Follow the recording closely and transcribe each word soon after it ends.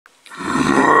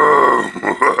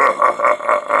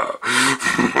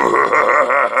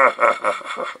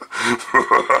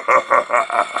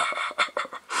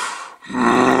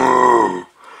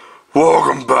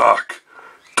Welcome back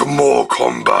to more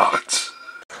combat.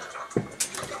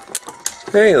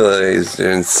 Hey ladies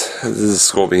and gents, this is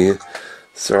Scorpion here.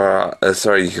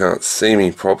 Sorry you can't see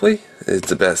me properly.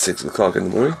 It's about 6 o'clock in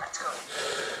the morning.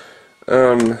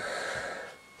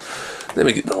 Let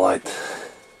me get the light.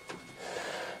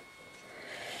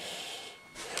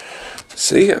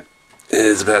 See ya.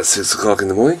 It's about 6 o'clock in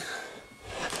the morning.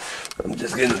 I'm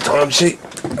just getting the timesheet.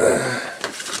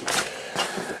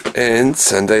 And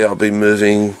Sunday I'll be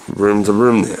moving room to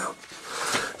room now.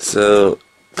 So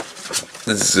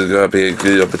this is going to be a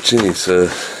good opportunity. So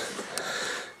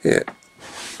yeah.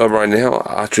 But right now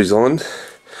archery's on.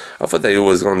 I thought they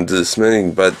always going to do the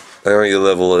smithing, but they only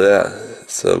level it out.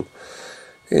 So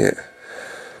yeah.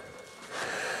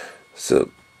 So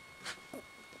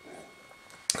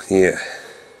yeah.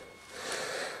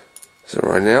 So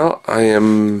right now I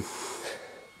am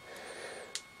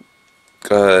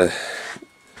gonna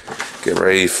get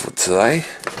ready for today.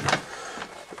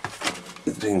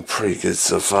 It's been pretty good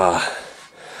so far.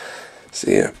 So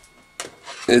yeah,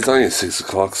 it's only 6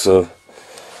 o'clock, so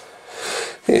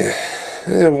yeah.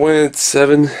 And when it's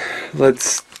 7,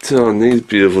 let's turn on these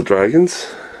beautiful dragons.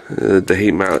 The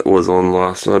heat mat was on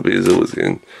last night because it was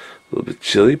getting a little bit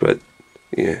chilly, but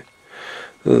yeah,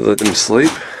 let them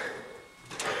sleep.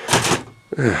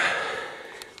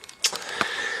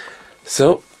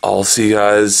 So I'll see you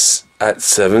guys at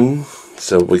 7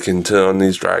 so we can turn on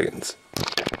these dragons.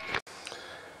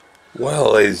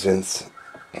 Well, ladies and gents,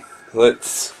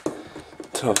 let's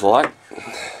turn off the light.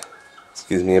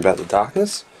 Excuse me about the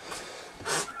darkness.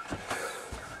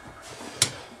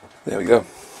 There we go.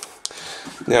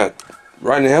 Now,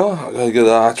 right now I gotta go to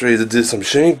the archery to do some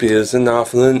shooting, because in the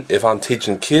afternoon, if I'm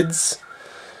teaching kids,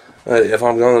 if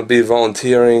I'm going to be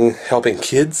volunteering, helping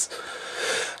kids,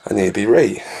 I need to be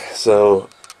ready. So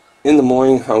in the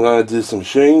morning I'm going to do some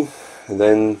shooting and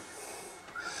then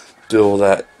do all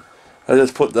that. I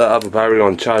just put the other battery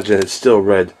on charge and it's still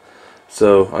red,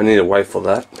 so I need to wait for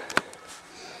that.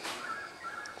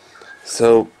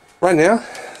 So right now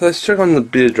let's check on the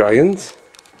bearded dragons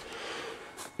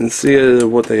and see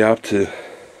what they're up to.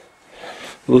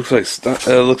 Looks like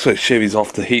Chevy's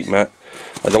off the heat mat.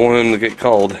 I don't want him to get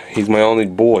cold. He's my only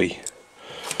boy.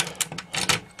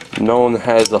 No one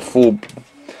has a full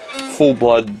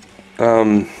blood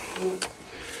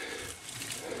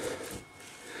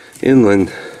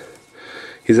inland.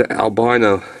 He's an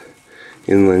albino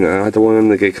inland. I don't want him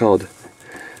to get cold.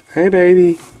 Hey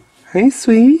baby. Hey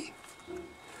sweetie.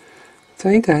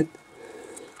 Say that.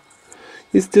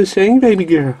 You still showing, baby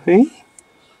girl, eh?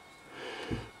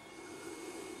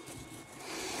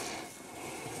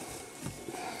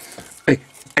 Hey.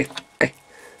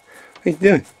 What you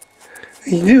doing? What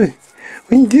you doing?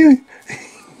 What you doing?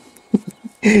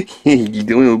 You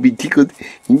don't want to be tickled.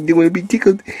 You don't want to be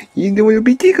tickled. You don't want to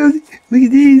be tickled. Look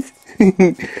at this.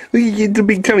 Look at your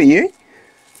big tummy, eh?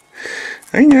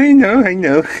 I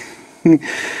know.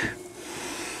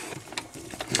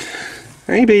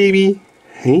 Hey, baby.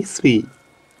 Hey, sweet.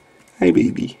 Hey,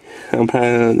 baby. I'm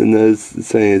patting on the nose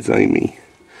saying it's like me.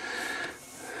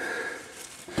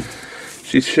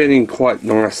 She's shedding quite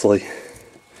nicely.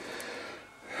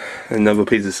 Another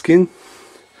piece of skin,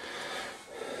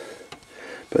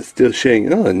 but still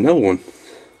shedding. Oh, another one.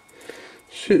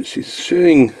 Shit, she's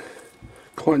shedding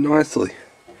quite nicely.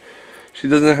 She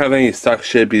doesn't have any stuck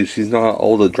shed because she's not an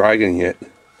older dragon yet.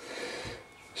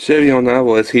 Chevy on the other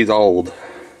list, he's old.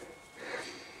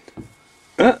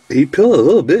 He peeled a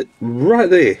little bit right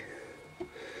there.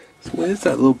 So where's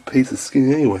that little piece of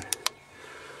skin anyway?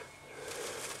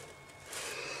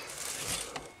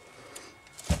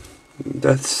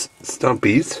 That's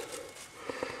Stumpy's.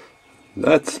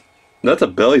 That's a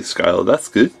belly scale. That's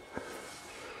good.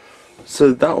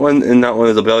 So that one and that one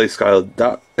is a belly scale.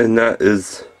 That and that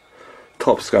is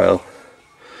top scale.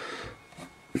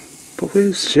 But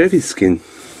where's Chevy's skin?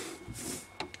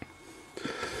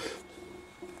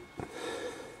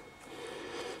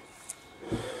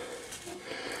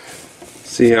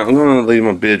 So yeah, I'm gonna leave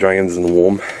my bearded dragons in the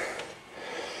warm.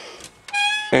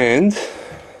 And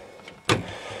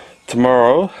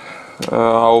tomorrow,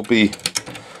 I'll be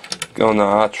going to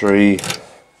archery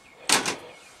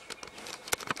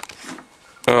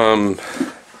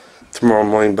tomorrow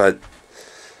morning, but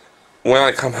when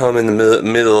I come home in the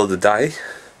middle of the day,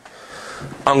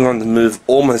 I'm going to move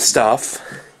all my stuff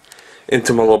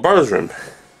into my little brother's room,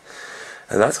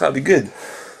 and that's going to be good.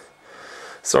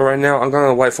 So right now, I'm going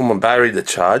to wait for my battery to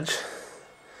charge.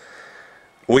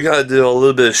 We got to do a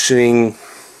little bit of shooting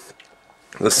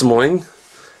this morning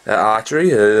at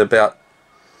archery at about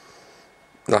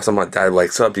after my dad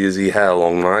wakes up because he had a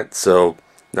long night, so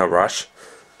no rush.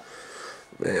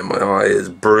 Man, my eye is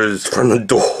bruised from the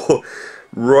door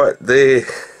right there.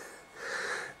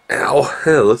 Ow,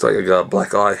 it looks like I got a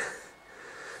black eye.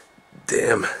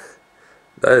 Damn,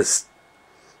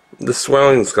 the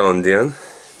swelling's going down.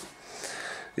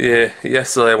 Yeah,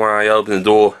 yesterday when I opened the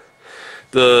door,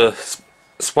 the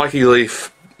spiky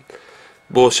leaf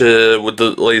bullshit with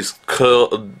the leaves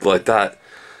curled like that,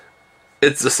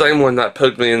 it's the same one that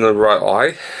poked me in the right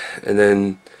eye, and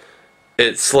then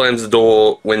it slams the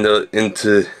door window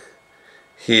into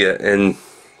here, and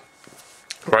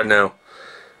right now,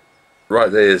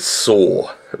 right there is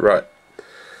sore, right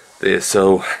there,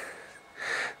 so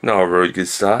not a very good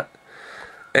start.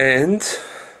 And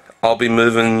I'll be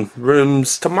moving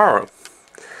rooms tomorrow.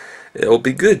 It'll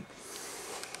be good.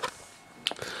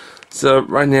 So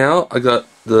right now I got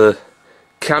the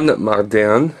cabinet marked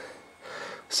down.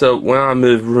 So when I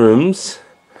move rooms,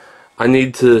 I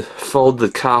need to fold the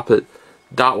carpet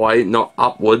that way, not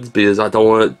upwards, because I don't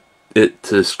want it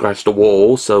to scratch the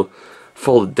wall. So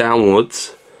fold it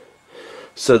downwards.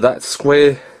 So that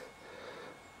square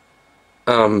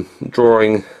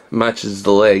drawing matches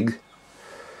the leg,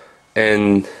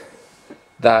 and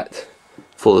that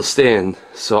for the stand,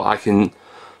 so I can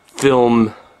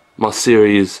film my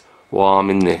series while I'm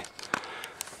in there.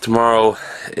 Tomorrow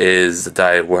is the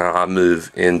day where I move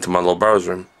into my little brother's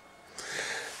room.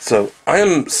 So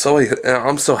I'm so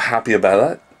happy about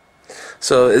that.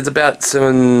 So it's about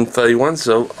 7:31,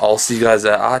 so I'll see you guys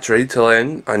at Archery. Till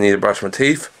then, I need to brush my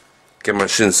teeth, get my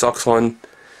shin socks on,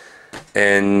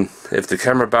 and if the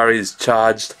camera battery is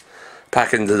charged,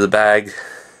 pack it into the bag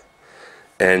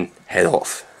and head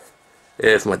off.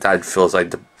 If my dad feels like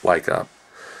to wake up,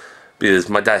 because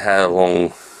my dad had a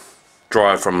long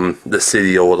drive from the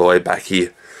city all the way back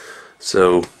here,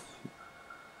 so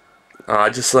I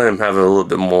just let him have a little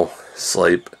bit more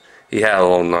sleep. He had a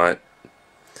long night.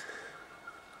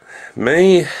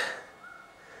 Me,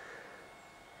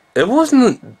 it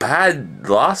wasn't bad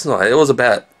last night. It was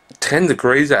about 10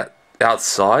 degrees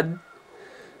outside.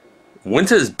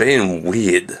 Winter's been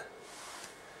weird.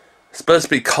 It's supposed to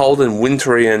be cold and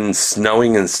wintry and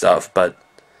snowing and stuff, but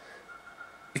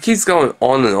it keeps going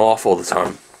on and off all the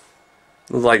time.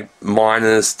 Like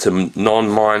minus to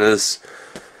non-minus.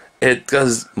 It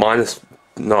goes minus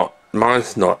not, and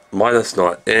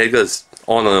it goes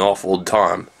on and off all the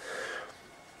time.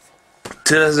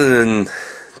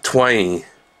 2020,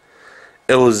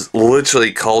 it was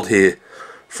literally cold here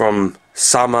from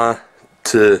summer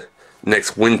to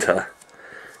next winter,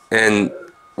 and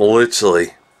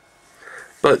literally.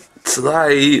 But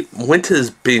today,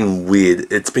 winter's been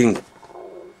weird. It's been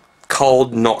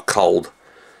cold, not cold.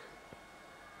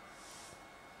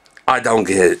 I don't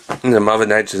get it. Mother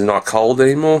Nature's not cold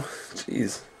anymore.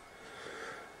 Jeez.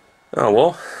 Oh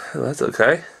well, that's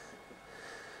okay.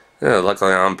 Yeah,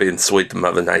 luckily I'm being sweet to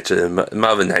Mother Nature.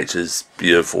 Mother Nature's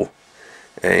beautiful.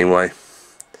 Anyway,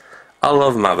 I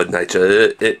love Mother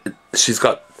Nature. She's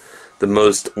got the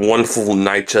most wonderful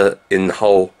nature in the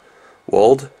whole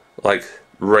world. Like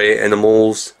rare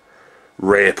animals,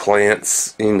 rare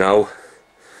plants, you know,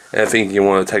 anything you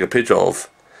want to take a picture of.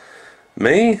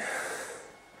 Me,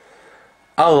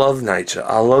 I love nature.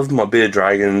 I love my bearded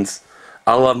dragons.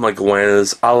 I love my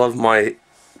iguanas. I love my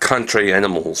country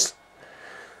animals.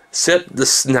 Except the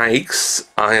snakes,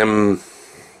 can't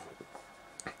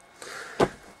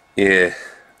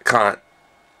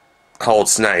hold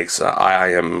snakes.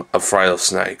 I am afraid of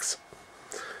snakes.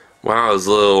 When I was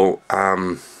little,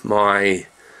 my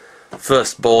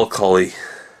first border collie,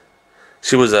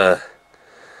 she was a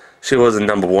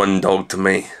 #1 dog to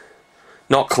me.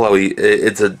 Not Chloe,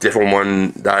 it's a different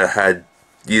one that I had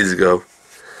years ago.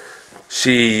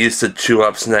 She used to chew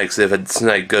up snakes. If a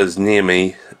snake goes near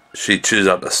me, she chews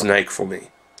up a snake for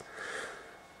me.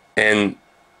 And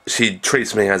she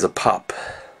treats me as a pup.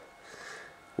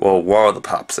 Well, one of the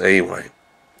pups, anyway.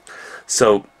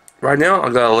 So, right now,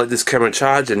 I'm gonna let this camera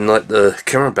charge and let the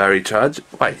camera battery charge.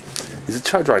 Wait, is it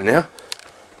charged right now?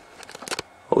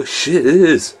 Oh shit, it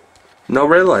is. No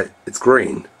red light, it's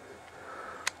green.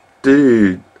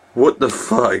 Dude, what the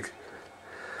fuck?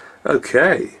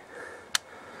 Okay.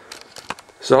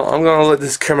 So I'm gonna let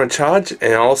this camera charge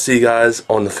and I'll see you guys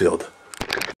on the field.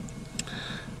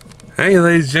 Hey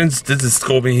ladies and gents, this is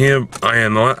Scorpion here. I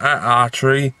am at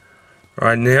Archery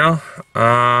right now.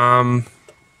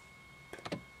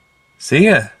 So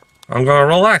yeah, I'm gonna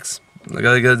relax. I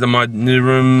gotta go to my new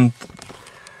room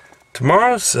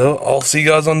tomorrow, so I'll see you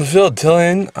guys on the field. Till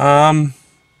then, that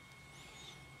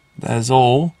is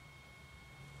all.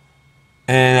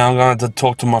 And I'm going to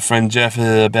talk to my friend Jeff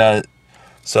about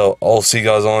So I'll see you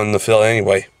guys on the field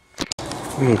anyway.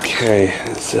 Okay,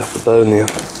 let's set up the bow now.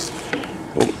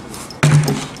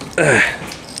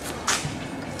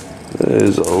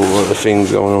 There's a lot of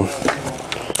things going on.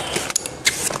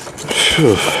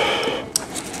 Whew.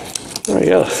 There we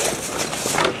go.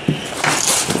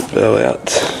 Bow out.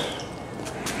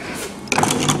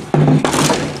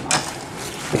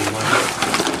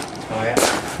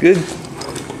 Good.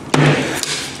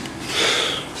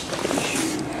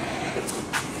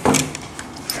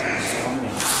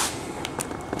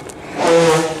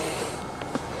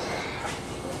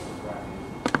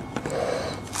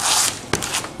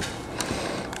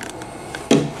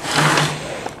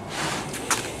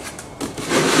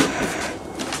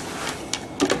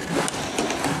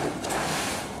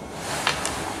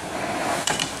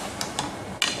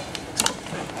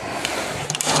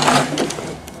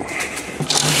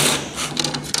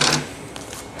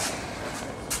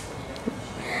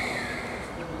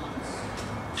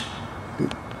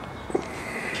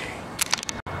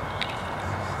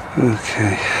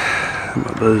 Okay,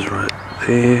 my bow's right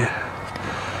there.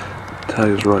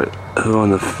 Target's right over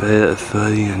on the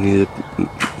 30. I need to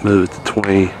move it to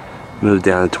 20. Move it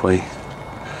down to 20.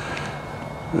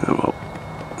 Well,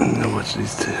 now watch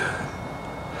these two.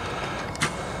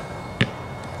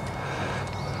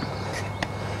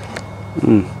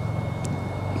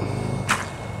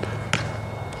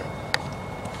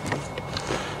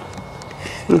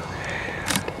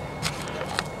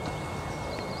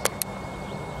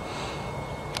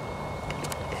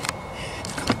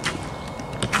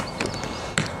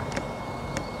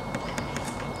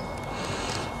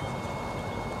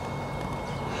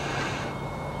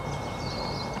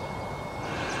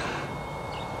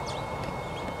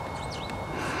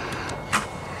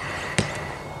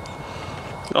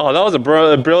 Oh, that was a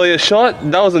brilliant shot.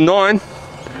 That was a 9.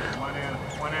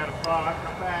 1 out of 5,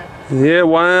 not bad. Yeah,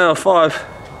 1 out of 5.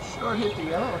 Sure hit the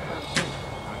yellow.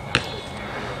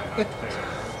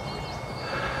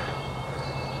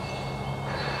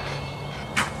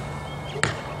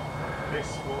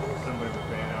 Somebody with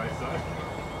bad eyesight.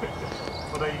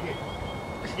 Although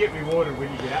you get rewarded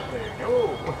when you get up there.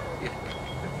 Oh.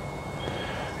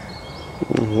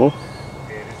 Oh.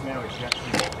 Yeah, there's now a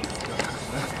adjustment.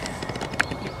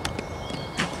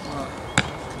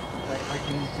 I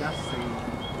can just see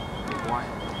the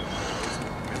white.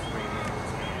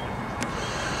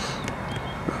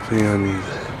 I think I need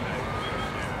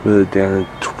to move it down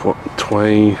to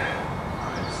 20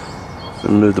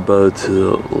 and move the bow to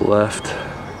the left.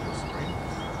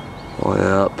 Line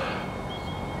up.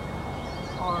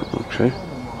 Okay.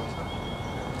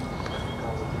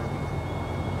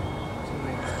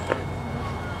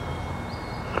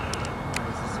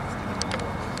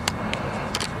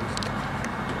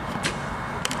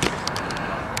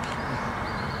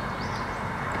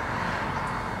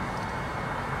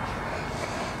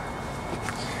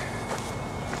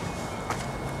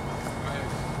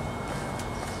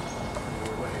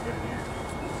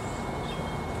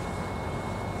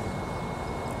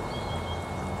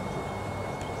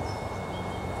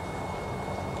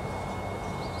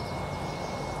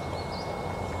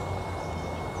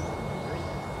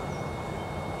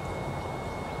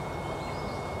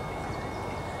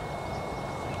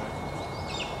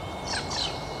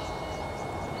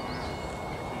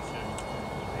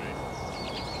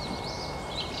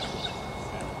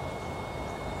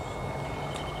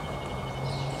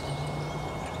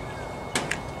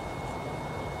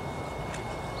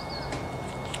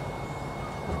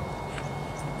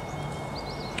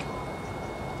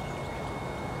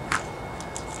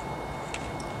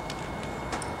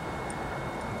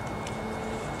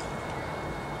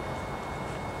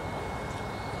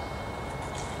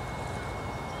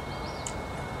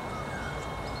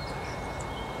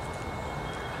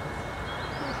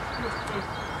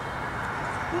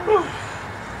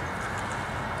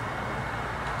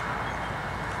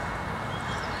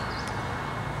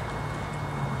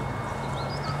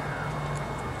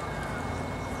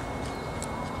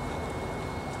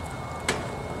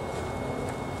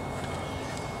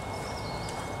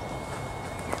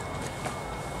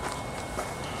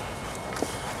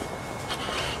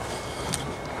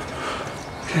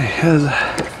 Okay,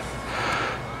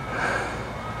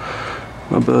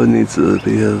 my bow needs to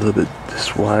be a little bit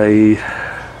this way.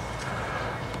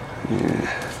 Yeah.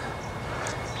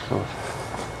 Oh.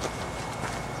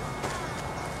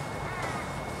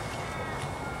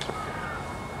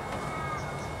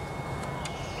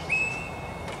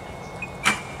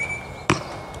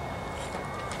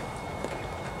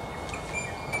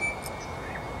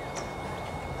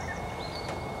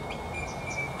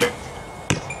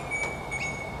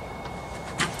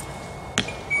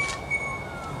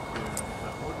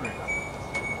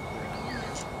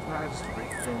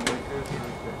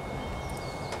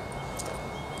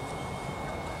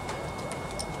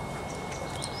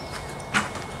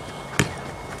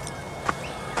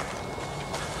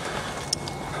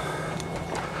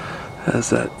 How's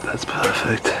that? That's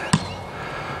perfect.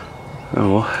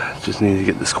 Oh well, just need to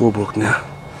get the scorebook now.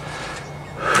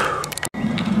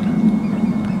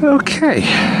 Okay,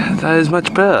 that is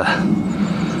much better.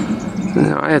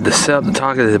 Now, I had to set up the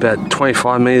target at about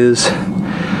 25 meters.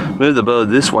 Move the bow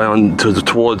this way on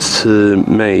towards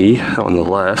me on the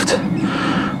left.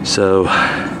 So,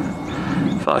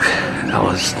 fuck, that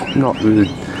was not good.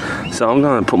 So I'm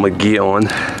gonna put my gear on.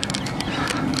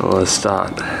 Let's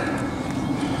start.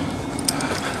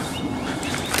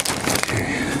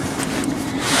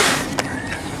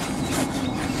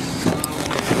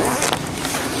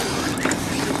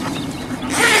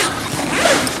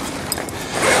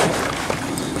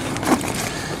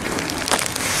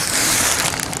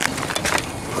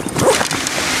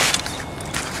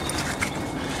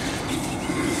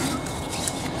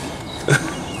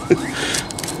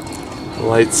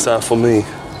 Light stuff for me.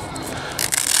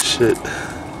 Shit.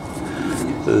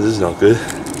 This is not good.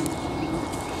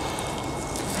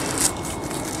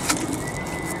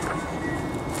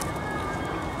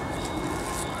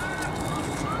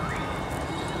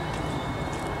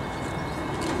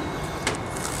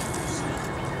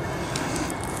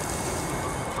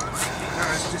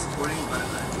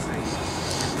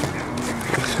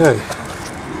 Okay.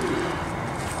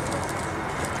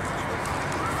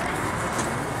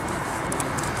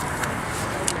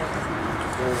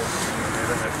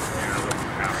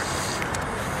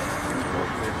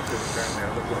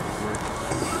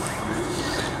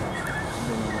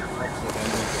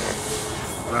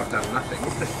 I've done nothing.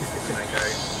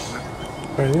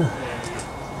 Oh yeah.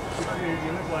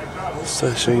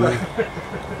 Sashing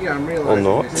Yeah, I'm or realising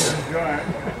not. this.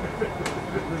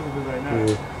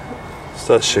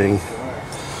 Sashing.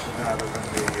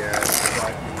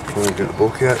 We'll get the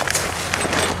book out.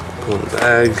 Put it in the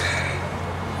bag.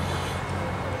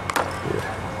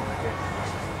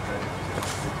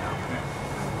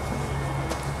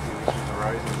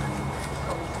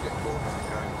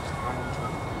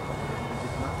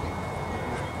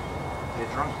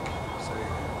 They're drunk, so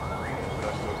but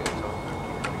I still get told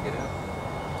to get out.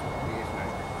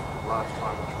 Last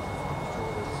time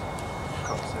which was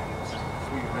cops saying if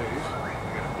you move,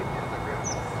 we're going to put you in the ground.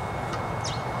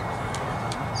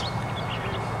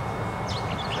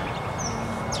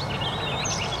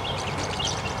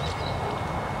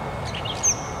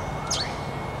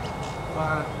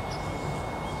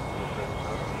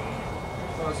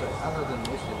 So other than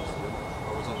this incident,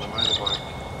 I was on the motorbike.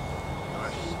 I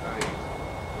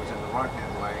was in the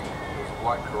right-hand lane. There was a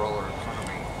white Corolla in front of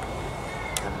me,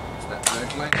 and it's that third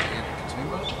lane at the end of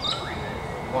Katoomba.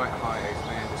 White high-age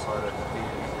man decided that he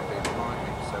needed to be behind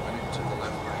me, so I went into the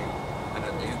left lane, and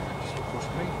at the end it just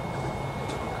pushed me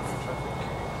into oncoming traffic,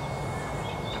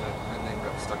 and then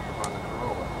got stuck behind the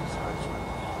Corolla. So I just went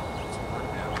slow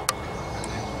down, and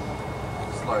then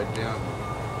slowed down,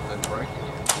 then brake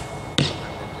again.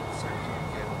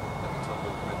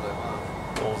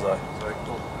 Bullseye. So I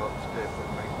called the cops there for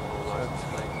making all license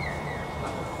plate.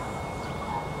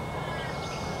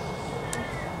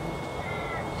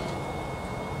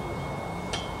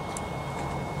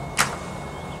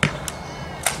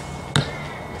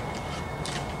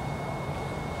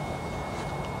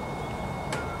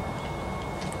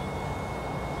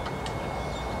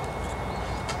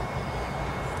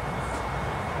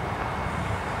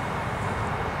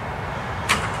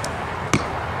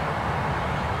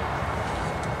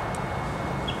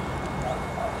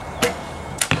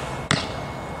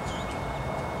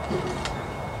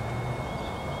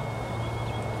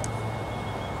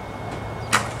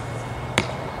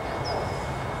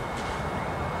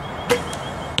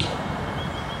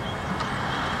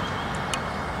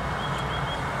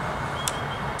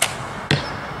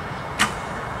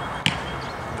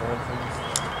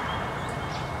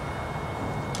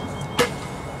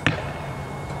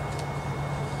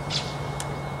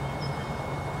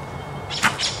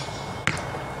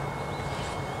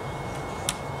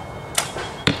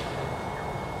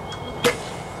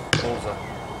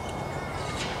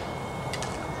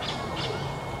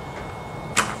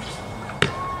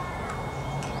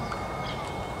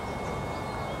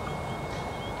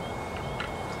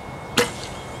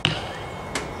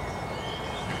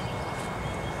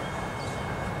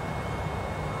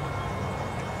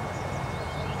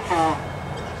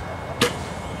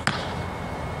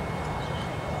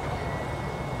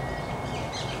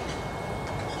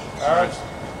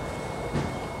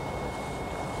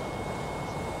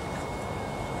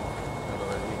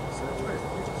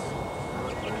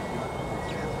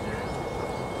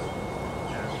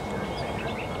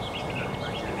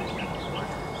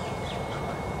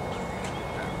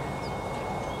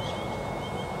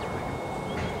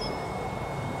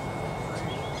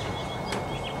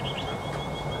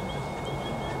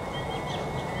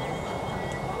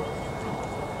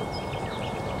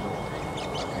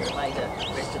 lay the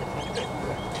rest of the concrete.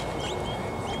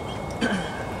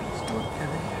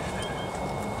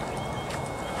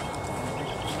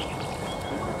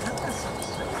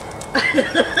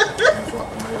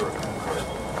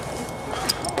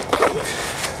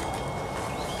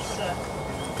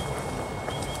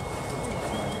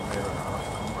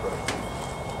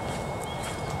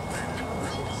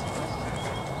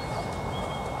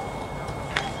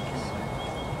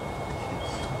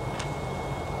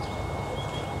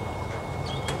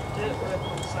 Work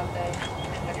on Sunday,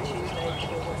 and have Tuesday,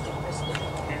 she'll work the rest of the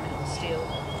permanent steel.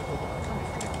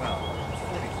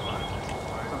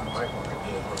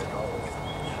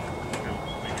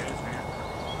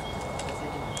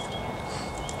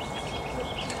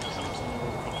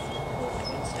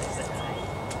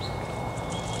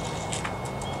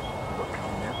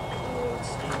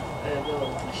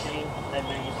 Well, machine, they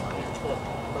made it for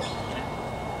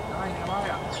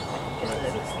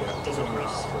there's a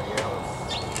grease.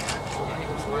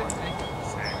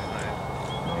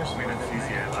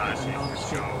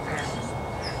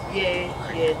 Yeah,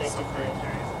 they did the stick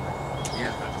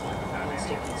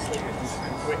and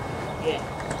slip. Yeah.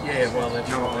 Yeah, well, that's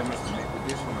right. They must have met with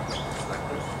this one.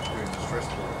 During the stress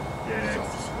ball. Yeah.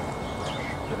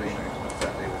 But then,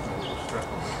 sat there with a little strap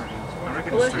on the train.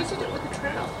 Well, he did it with a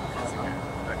trowel.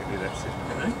 I could do that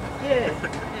sitting. Yeah.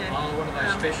 Oh, one of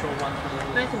those special ones for the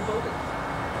Nathan Bolton.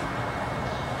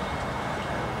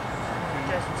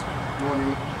 Jason Smith.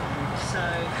 Morning. So,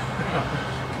 yeah,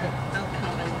 they'll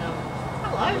come and,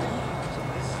 hello.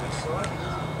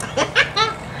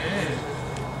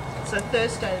 So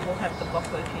Thursday we'll have the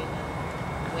block work in.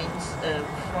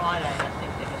 Friday I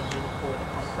think they're going to do the pour the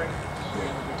concrete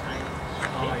and the retaining.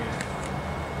 Oh, yeah.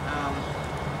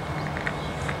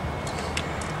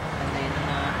 And then,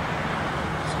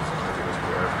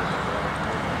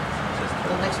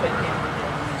 well, next weekend we're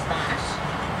going to use that.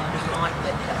 We might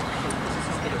let that because it's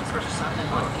not getting fresh sun. They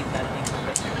might give that an extra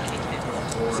rest and keep people on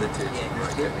board. Keep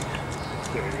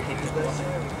people on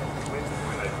board.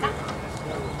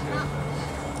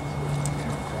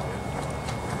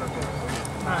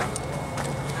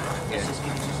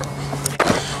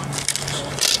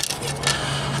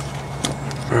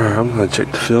 Alright, I'm gonna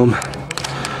check the film.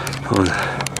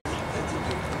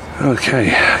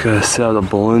 Okay, I gotta set out the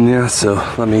balloon now, so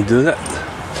let me do that.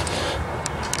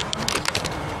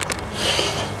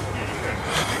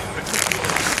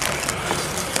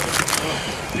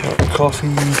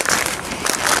 Coffee.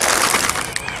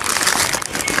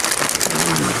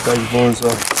 Baby balloons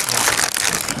up.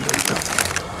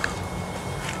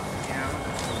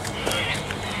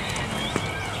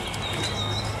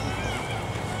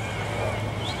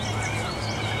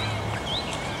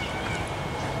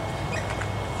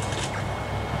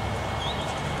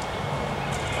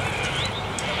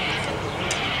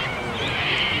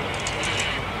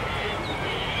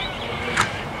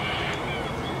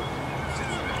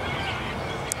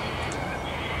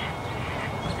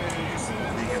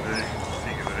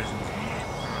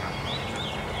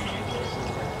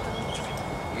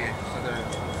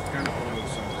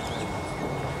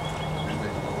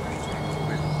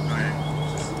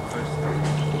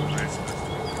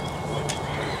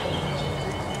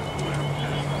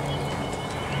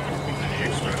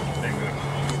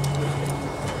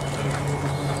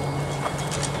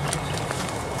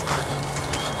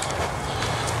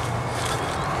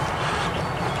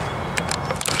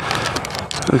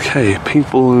 Okay,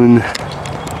 pink balloon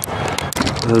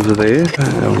over there,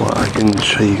 and what I can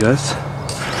show you guys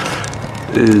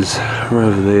is right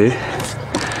over there.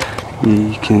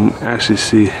 You can actually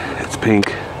see it's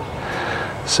pink,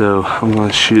 so I'm going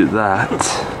to shoot that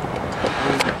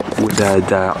without a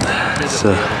doubt.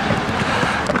 So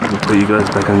I'm going to put you guys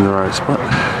back in the right spot.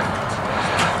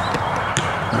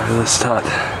 Alright, let's start.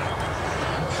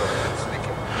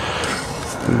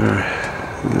 Alright.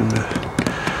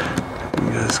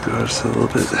 Let's go just a little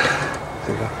bit. There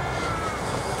you go.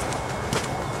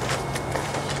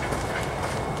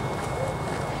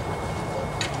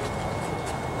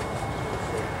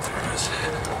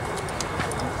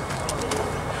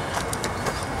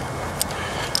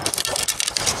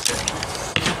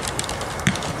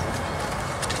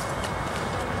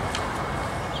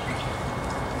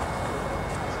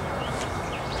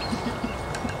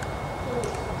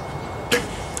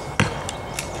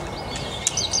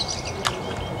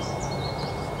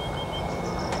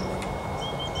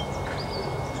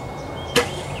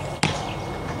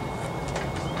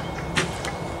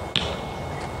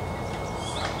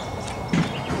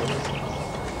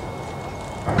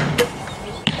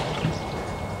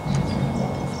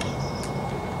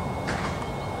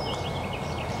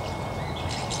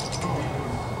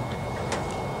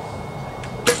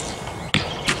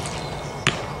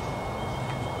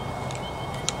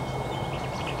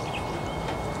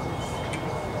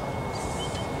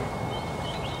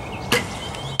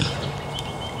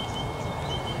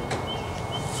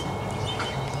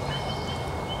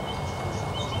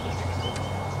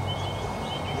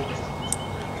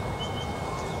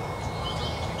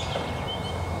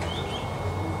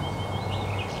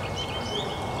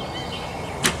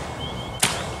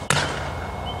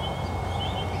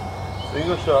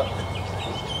 Single shot.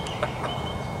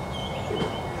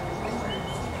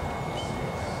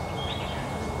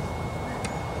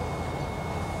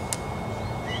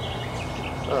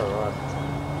 Alright.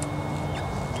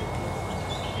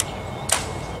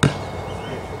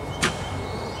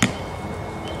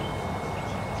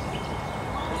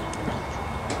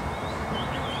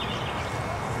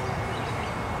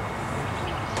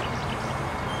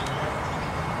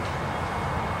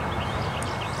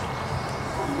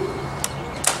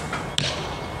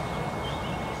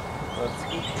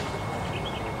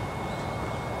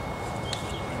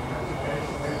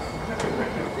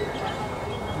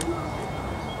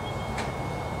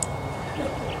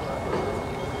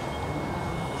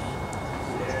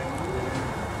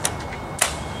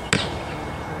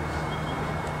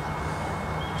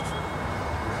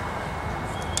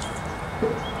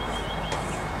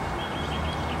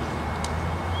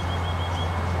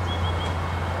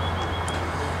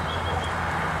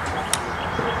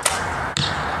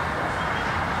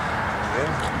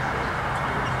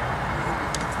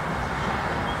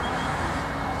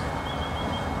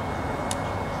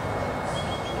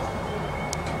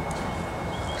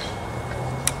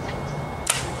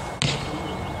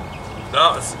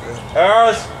 Nice.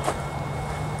 Harris.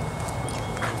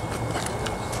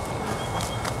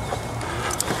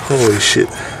 Holy shit.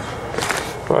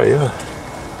 Right, yeah.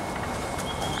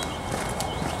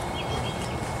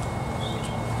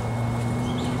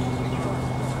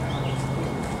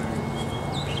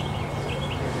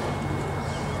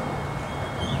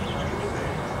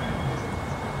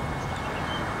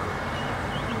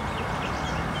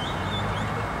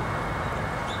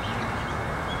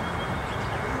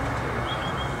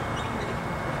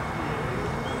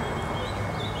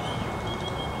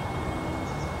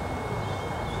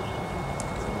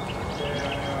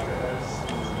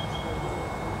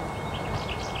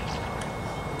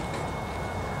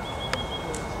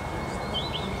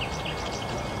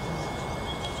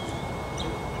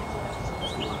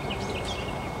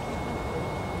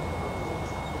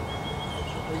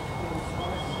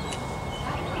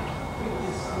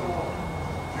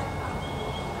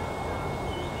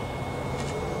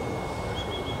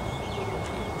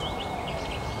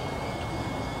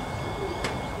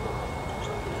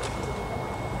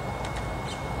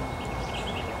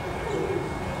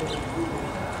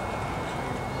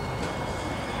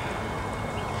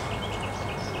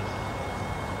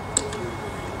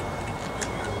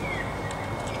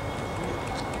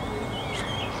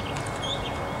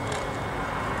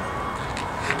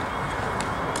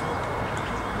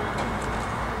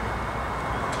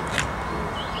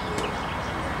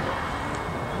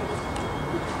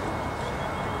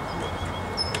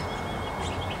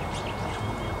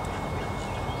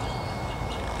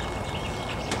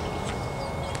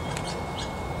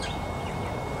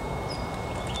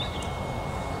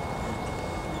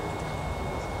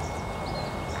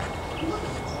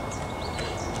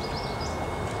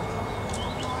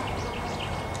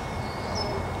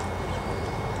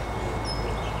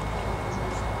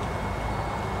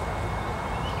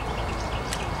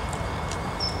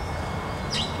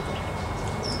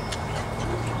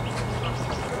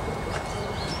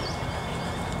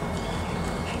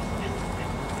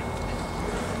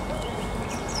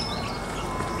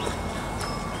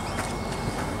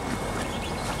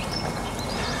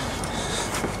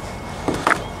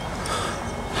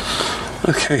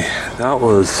 Okay, that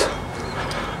was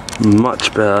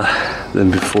much better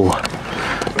than before.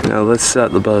 Now let's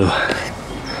set the bow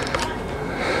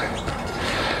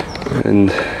and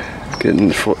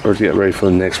get ready for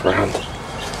the next round.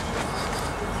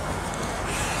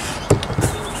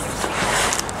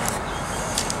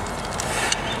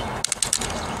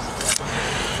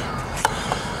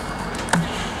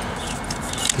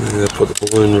 I'm gonna put the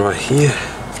balloon right here.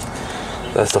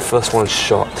 That's the first one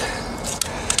shot.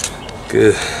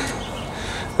 Good.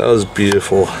 That was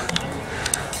beautiful.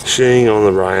 Shooting on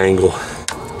the right angle.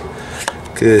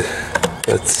 Good.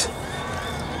 That's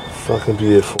fucking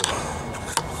beautiful.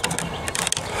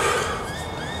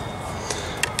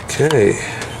 Okay.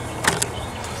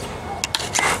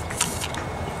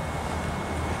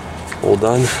 All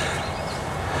done.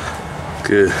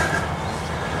 Good.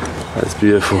 That's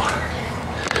beautiful.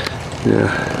 Yeah.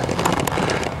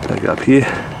 Back up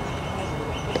here.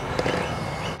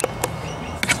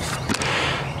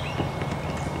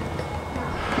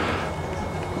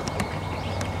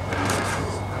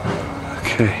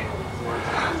 Okay.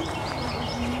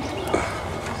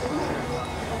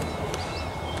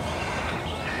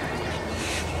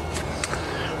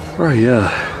 Right, yeah.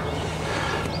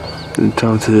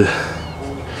 Time to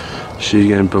shoot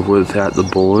again, but without the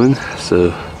balloon.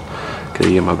 So, There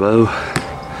you get my bow.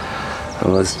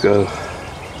 And let's go.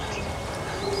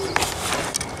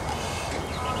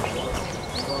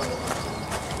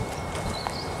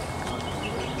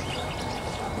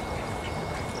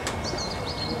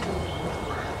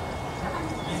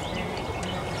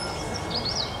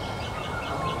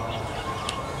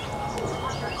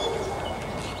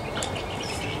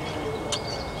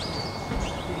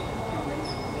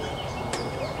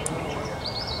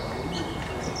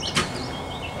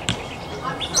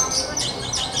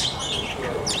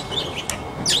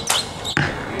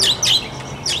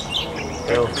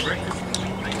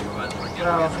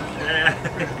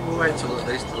 We'll wait till at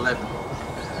least 11.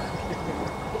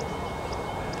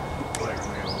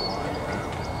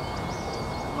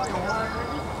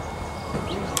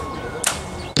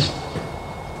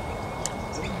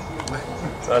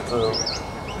 That's a...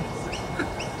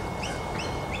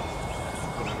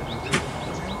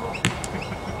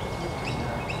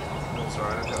 That's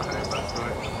alright, I got home last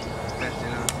night. Had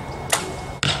dinner.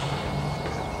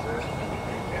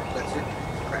 That's it.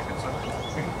 Cracking something.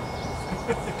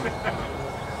 And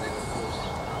then of course,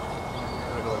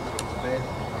 I got to bed.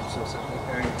 I saw something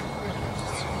going.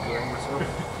 Just enjoying myself.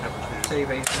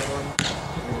 TV's on.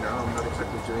 You know, I'm not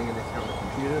exactly doing anything on the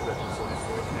computer, but it's sort of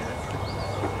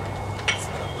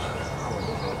I was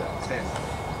in there about 10.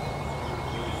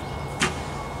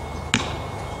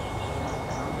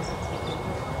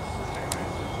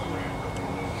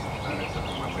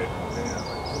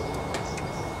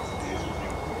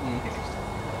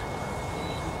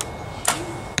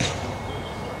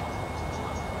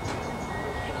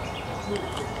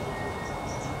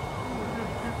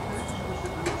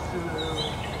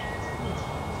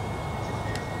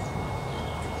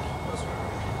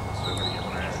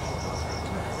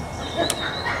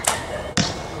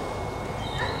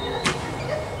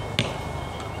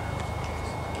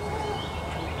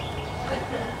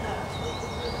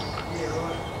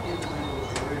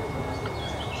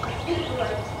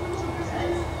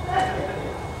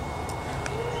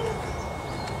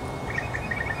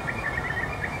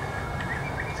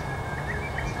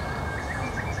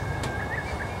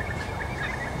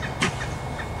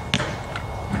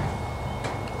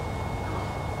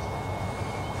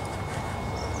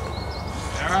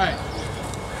 Alright.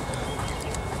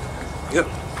 Yep.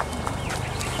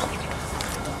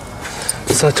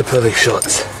 Such a perfect shot.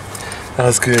 That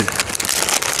was good.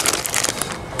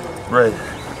 Red.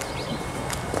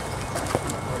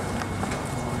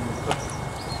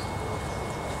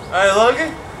 Hey,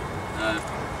 Logan?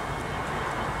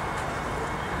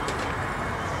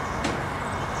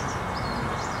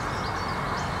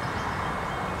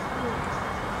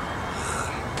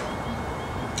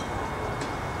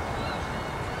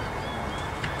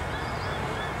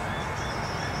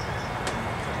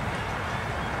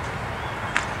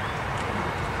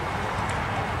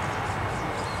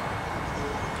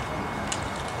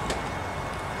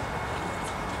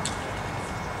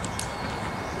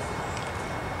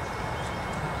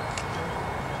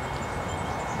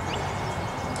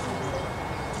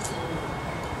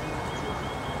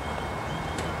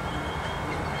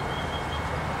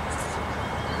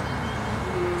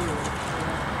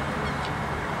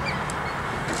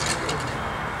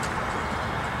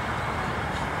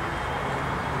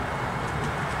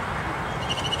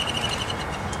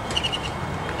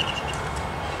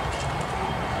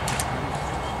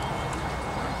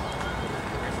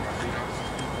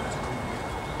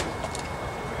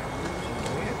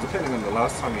 Depending on the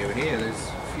last time you were here, there's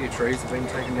a few trees have been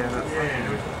taken down up front. Yeah,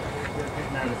 I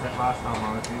did notice that last time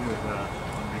I was here was on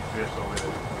Big Vessel where it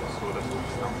sort of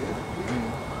stumbled.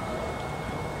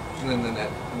 And then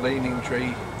that leaning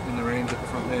tree in the range at the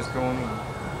front there's gone. And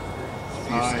a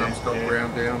few stumps got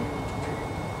ground down.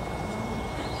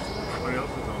 What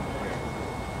else is on there?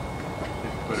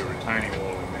 Just put a retaining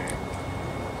wall in there.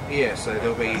 Yeah, so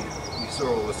there'll be, you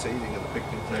saw all the seating of the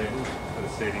picnic table. For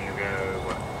the seating of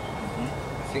what?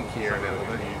 I think here and out of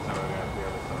Maybe there. some of it out the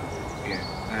other side. Yeah,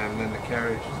 and then the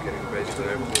carriage is getting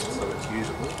basically overhauled so it's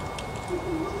usable.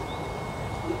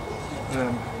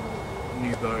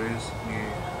 New bows, new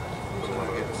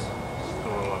blankets.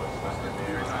 Still a lot of stuff in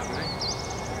there. Try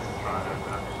and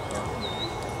open up.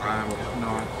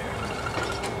 No,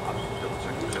 I'll double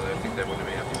check because I think they want to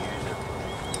be able to use it.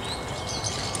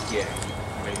 Yeah,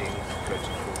 meeting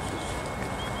coaching courses.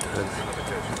 There's another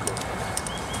coaching course.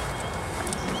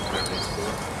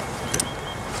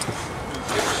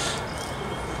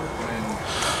 And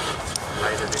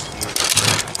later this year.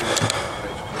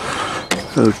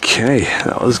 Okay,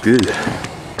 that was good.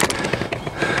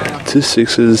 2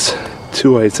 6s,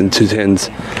 2 8s and 2 10s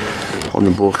on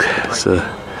the book. So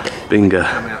bingo.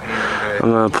 Come out here and I'm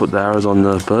going to put the arrows on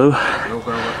the bow.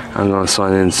 I'm going to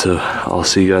sign in, so I'll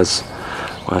see you guys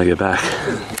when I get back.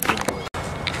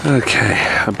 Okay,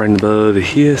 I bring the bow over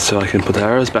here so I can put the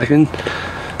arrows back in.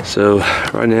 So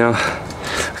right now,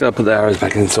 I gotta put the arrows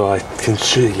back in so I can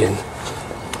shoot again.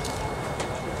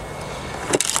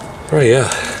 Right, yeah.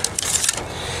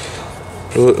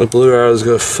 The blue arrows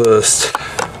go first.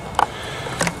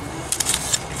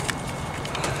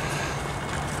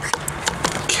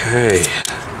 Okay.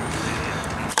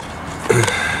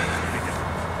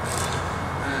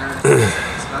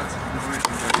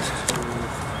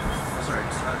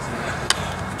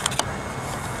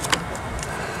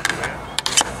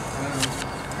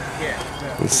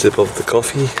 Let's sip of the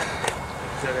coffee. Is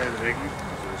that out of the egg? Or is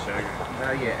it a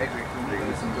shago? Yeah, egg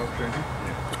and some dog training.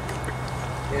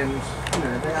 And, you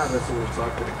know, they are the sort of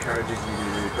type that encourages you to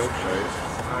do dog shows.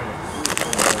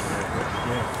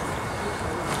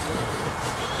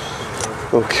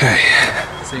 Okay.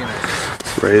 So, you know,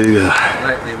 Ready to go.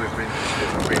 lately we've been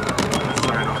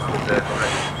thrown off with the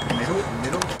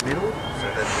middle, so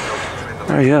that the dog train the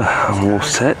There you go. I'm all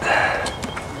set.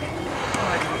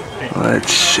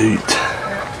 Let's shoot.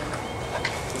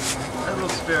 That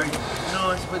looks very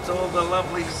nice with all the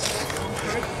lovelies.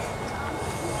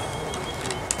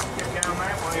 Get going,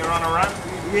 mate, while you're on a run.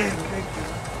 Yeah, thank you.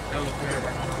 That looks very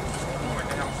nice.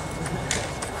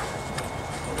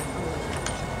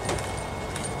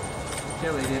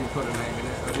 Kelly didn't put a name in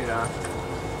it, I did ask.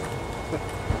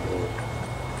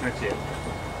 That's it.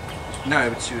 No,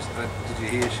 but she was, did you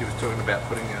hear she was talking about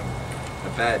putting a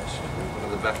badge, one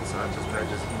of the battle sergeant's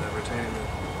badges in the retaining room.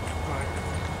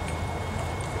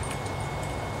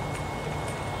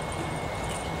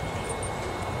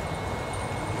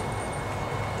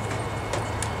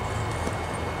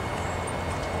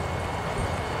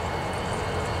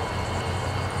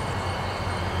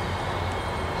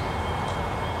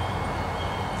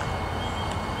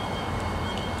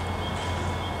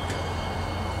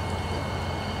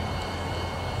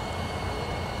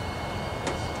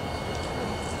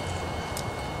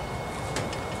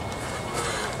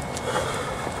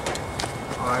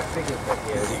 I think it's like,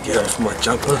 yeah. Get off my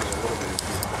jumper.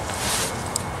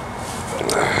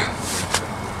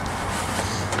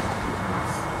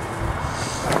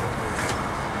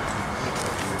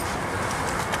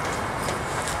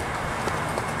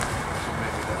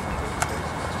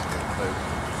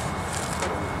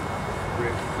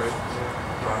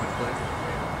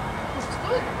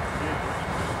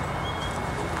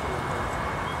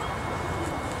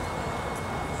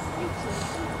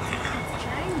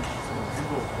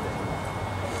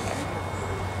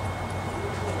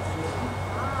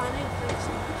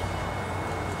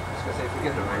 If we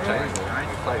get the rectangle,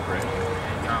 we play branding.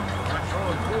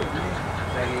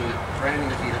 Branding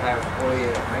is you have all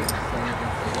your mates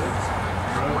standing forwards.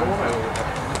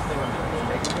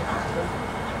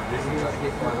 This is got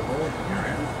hit by the ball.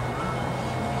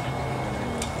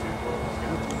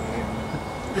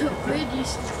 Where do you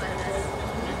play that?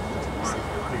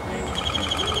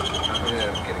 Yeah,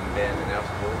 I'm getting banned in our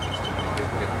sport. It's too many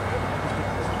people getting banned.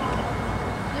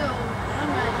 Yo, I'm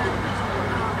not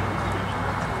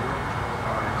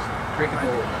Cricket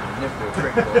ball, never do a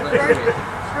cricket ball. That's it.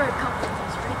 for a couple of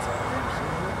those rates.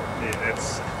 Yeah,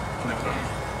 that's never done.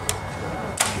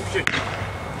 Shit.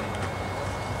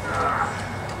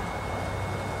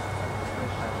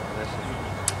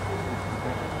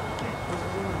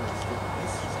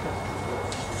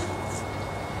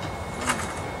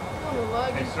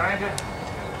 Hey, stranger.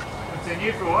 Haven't seen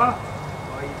you for a while.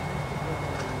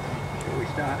 Shall we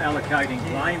start allocating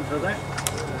blame for that?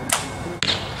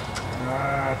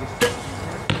 Just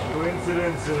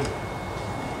coincidence of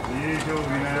the usual,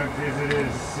 you know,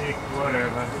 visitors, sick,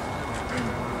 whatever.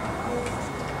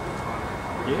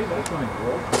 Yeah, that's going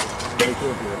well.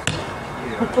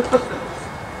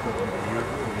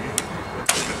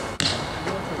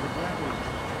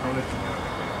 I'll let you know.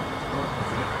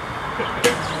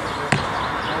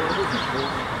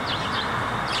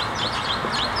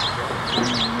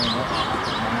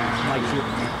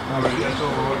 That's all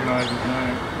the organisers know.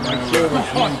 Make sure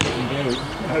which ones you can do.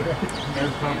 No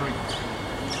public.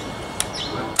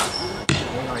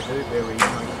 When I do bury, make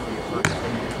sure you fucking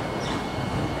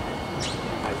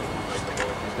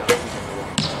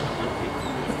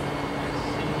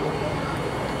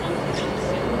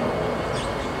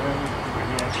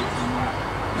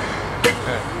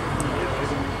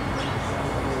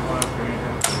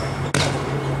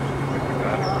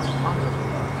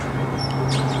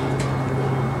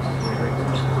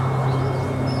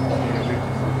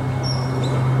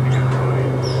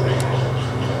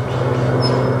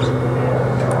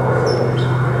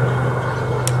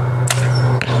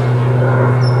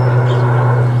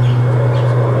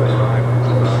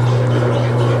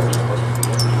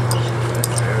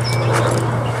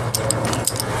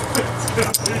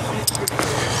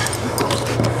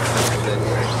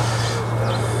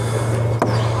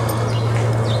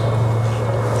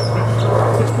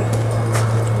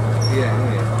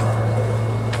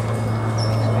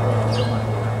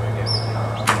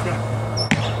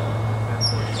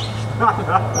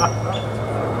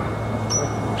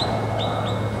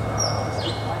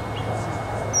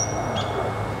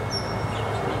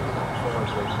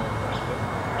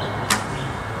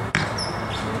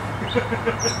Let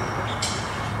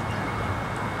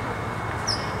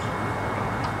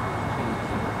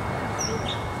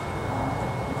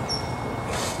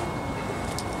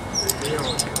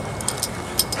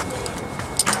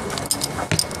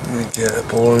me get a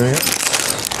ball in here.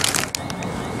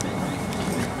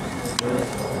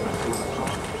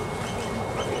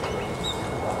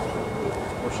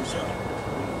 What's she say?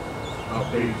 Oh,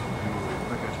 bees.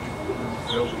 Okay.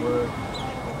 Felt work.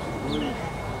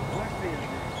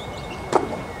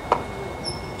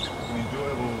 An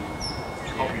enjoyable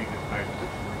hobby to paint.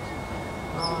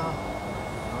 Oh,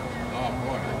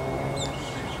 right.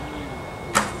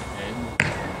 And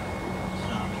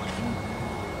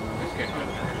let's get rid of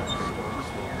that.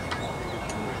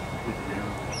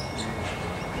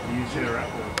 Do you share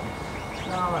up or?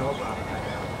 No, I hope I don't take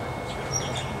out.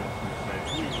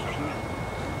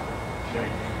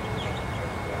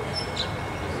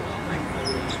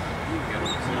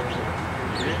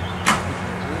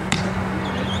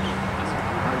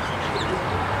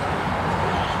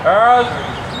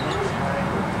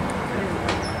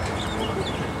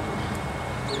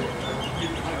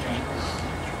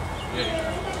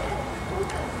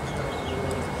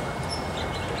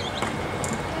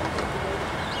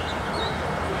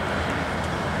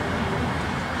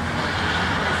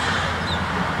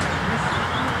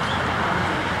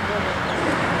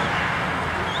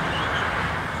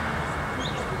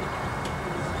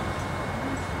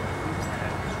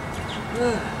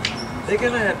 They're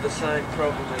going to have the same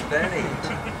problem at that end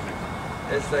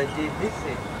as they did this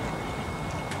end.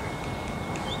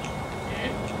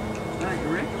 Yeah. No, you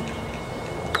reckon?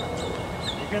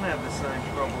 You're going to have the same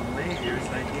problem there as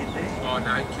they did there. Oh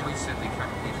no, Kelly said they can't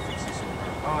need to fix this all.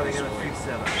 Oh, they're going to fix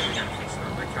that up. They're going to fix it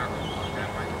up. They can't run like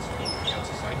that, mate.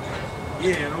 It's a safe place.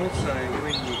 Yeah, and also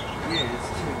when you, yeah,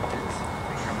 it's too, it's,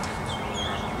 They come and fix it all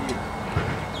up. yeah,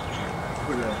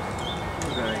 put a,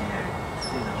 you know,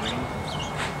 in.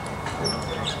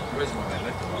 The reason why they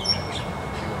left it like that is you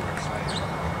were going to say it.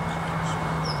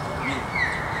 Yeah.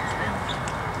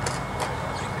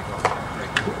 I think they got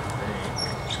very good there.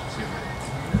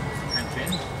 And Ken?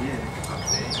 Yeah. Up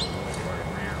there, right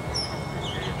around.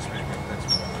 Yeah, it's very good. That's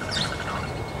what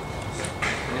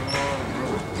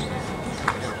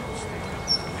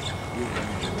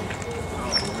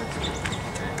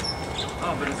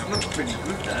Oh, but it looks pretty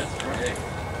good, that's right.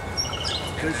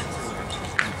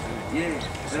 Yeah,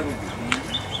 that'll be handy.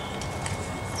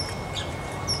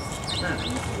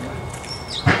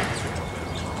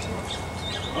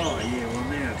 Oh yeah, well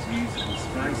now it's usable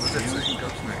space.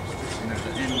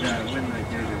 And when they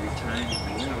do the retaining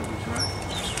wall, it'll be great.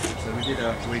 So we did a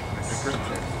week with the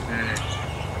princess.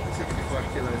 65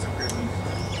 kilos of griffins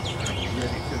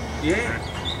ready to... Yeah.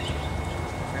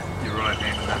 You're right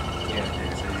handed that. Yeah.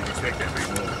 So you'd expect that to be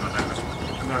more, not that much more.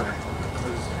 No,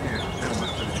 because, yeah, how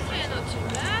much of it? Yeah, not too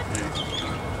bad.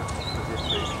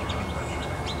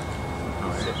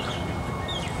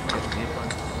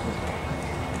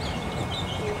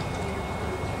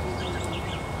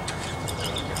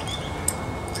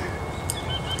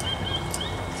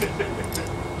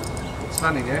 It's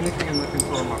funny, the only thing I'm looking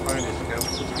for on my phone is the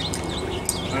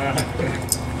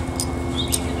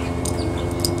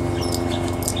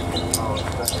Oh,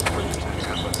 that's pretty turning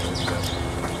out like this.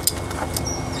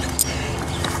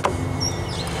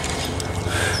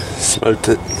 Smoked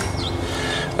it.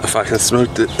 I fucking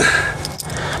smoked it.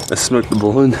 I smoked the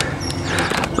balloon.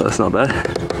 But that's not bad.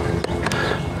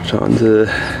 Trying to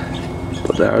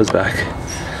put the arrows back.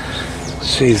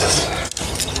 Jesus.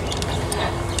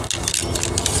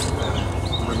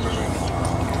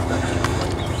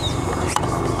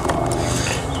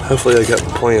 Hopefully I got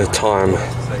plenty of time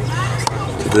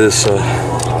to do this.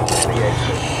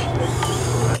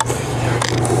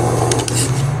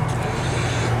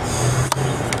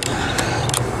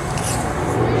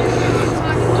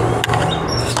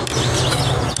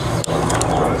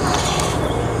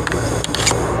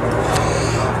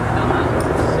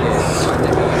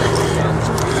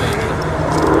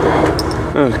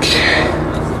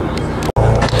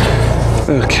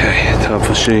 Okay, time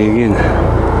for shooting again.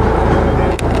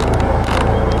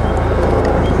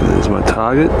 There's my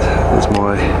target, there's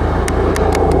my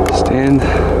stand.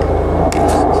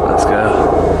 So let's go.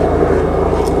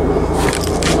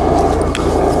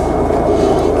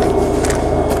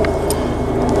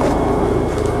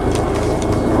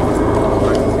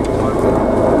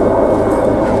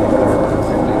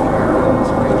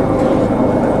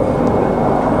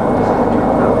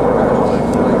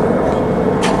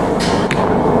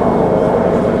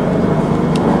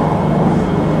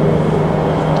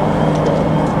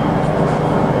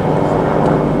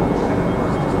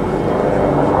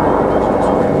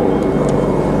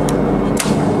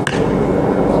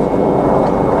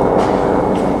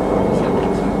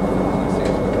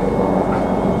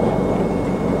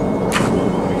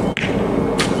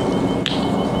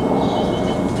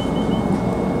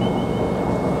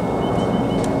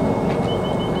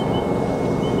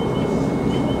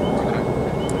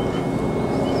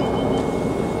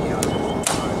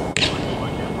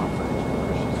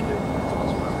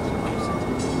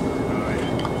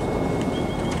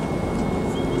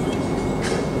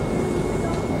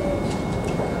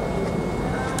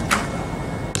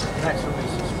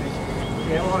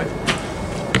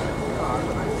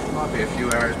 Might be a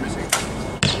few arrows missing.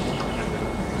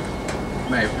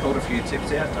 May have pulled a few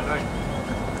tips out, don't know.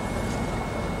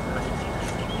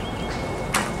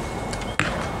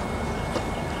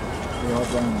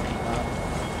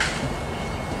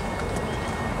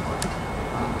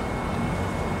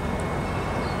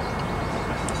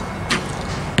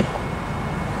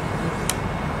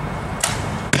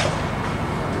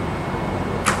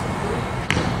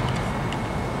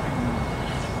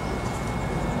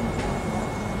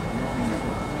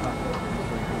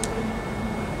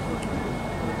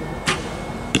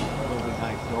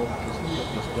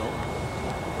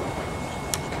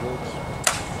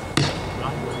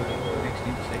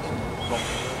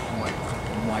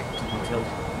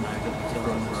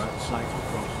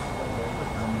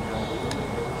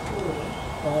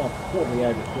 Probably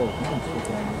over 12 months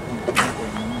ago,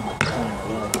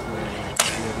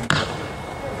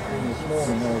 and this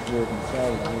morning I was working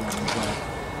Saturday and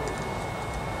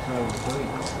so was we.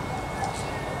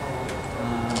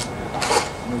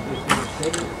 We just did a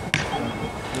steady,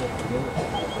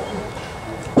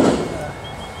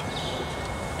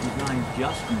 his name's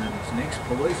Justin and he's an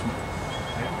ex-policeman.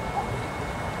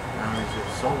 He's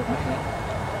a solid man,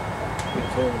 a bit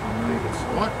taller than me, but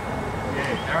what?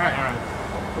 Yeah, alright.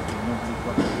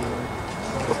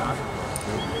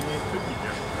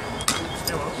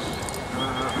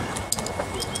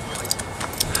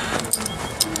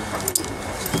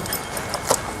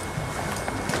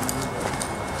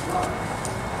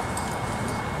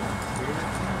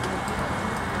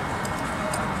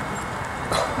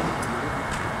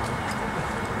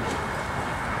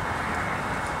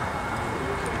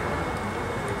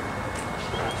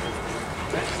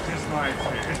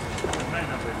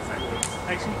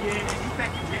 Actually, yeah, he's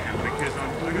back in town because I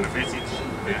got a message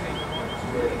about him.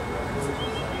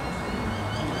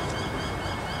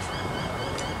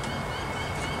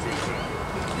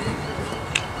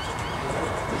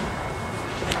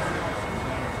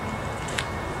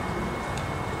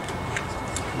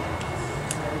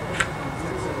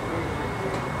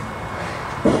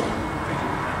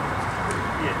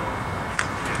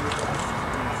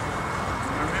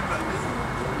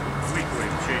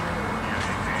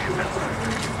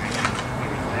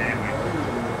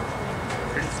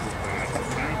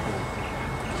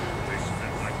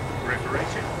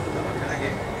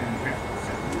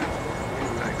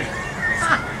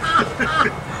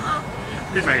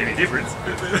 Didn't make any difference.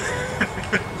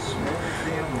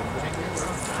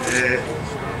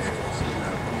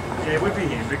 Yeah, we'd be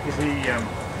him because he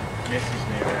messaged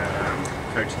me about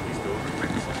coaching his daughter.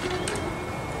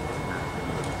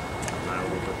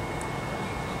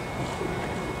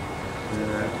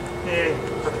 Yeah,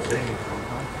 haven't seen him for a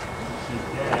time. His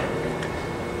dad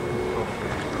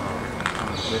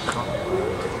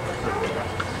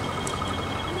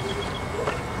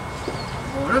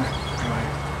Morning.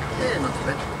 Yeah, not too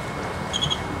bad.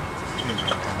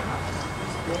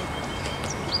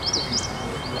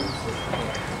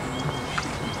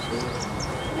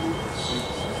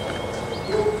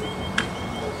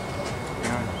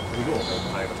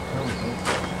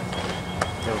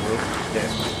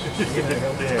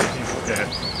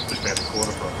 Just about a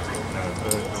quarter from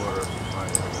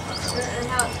And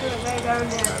how it's going to go down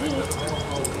there.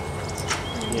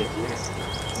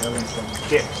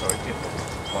 Tip, sorry, Tip.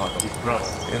 His brother.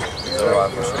 Is that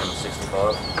right for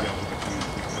 65?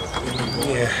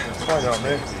 Yeah, find out,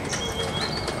 man.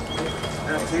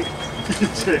 That's it.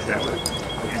 Check that one.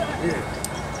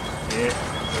 Yeah.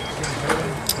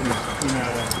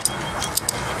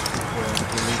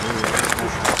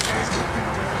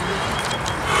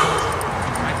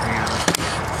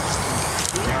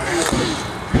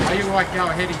 Are you right, go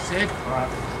ahead, he said.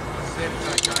 Alright. Said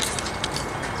it's okay.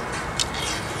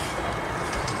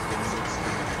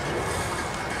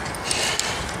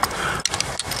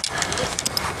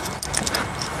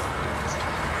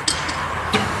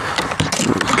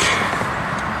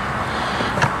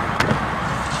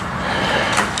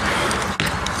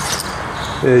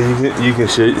 Yeah, you can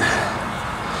shoot.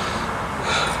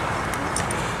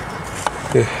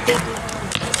 Yeah.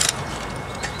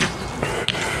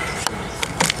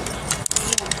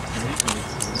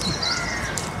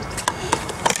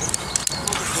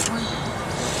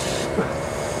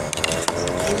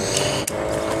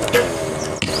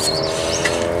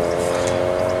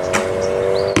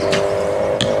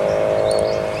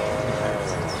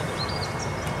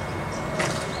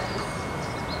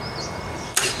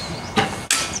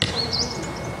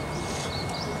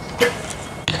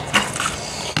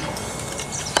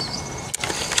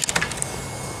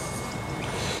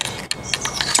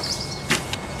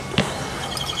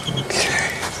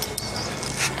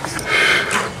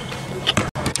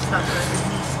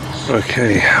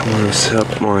 Okay, I'm going to set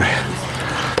up my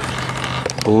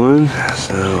balloon,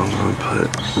 so I'm going to put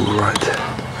it right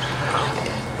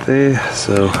there.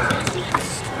 So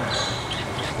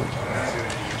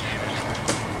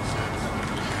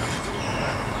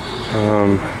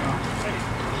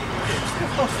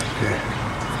okay.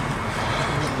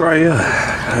 Right,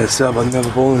 yeah, I set up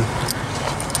another balloon.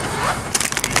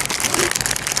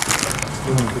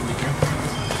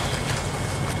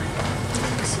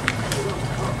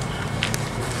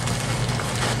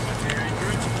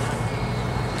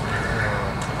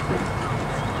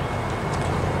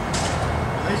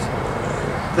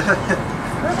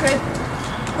 Okay.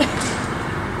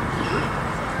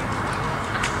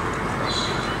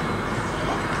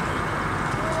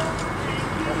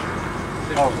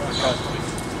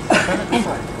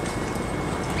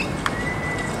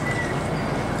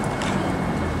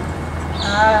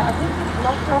 I think it's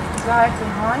locked off the guy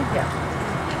behind you.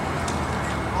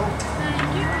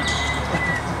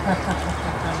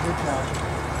 Good job.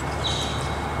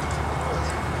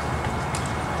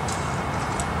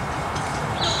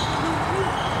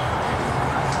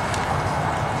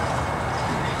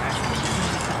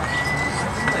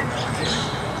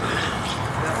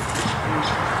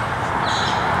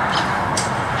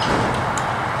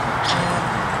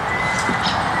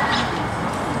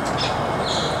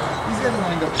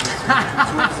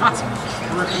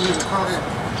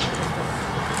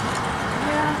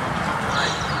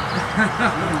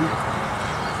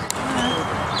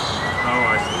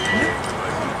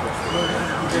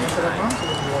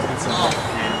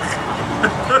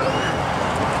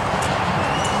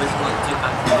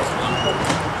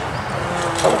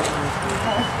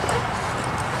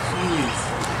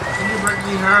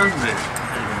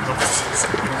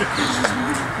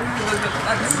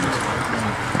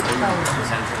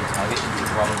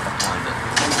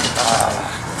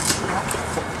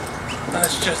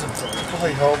 That's just a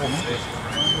bloody horrible mistake.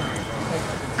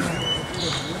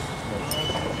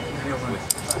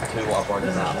 Tell you what, I've already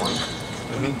done that one.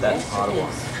 That's part of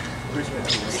one.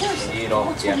 See it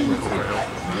off, yeah, you can see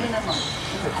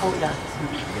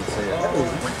it.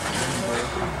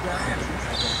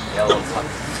 Yeah, I'll touch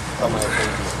some of the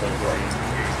things as well.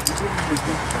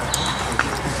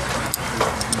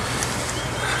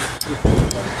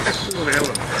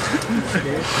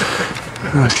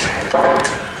 Okay.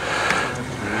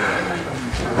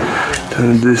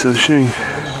 Time to do some shooting.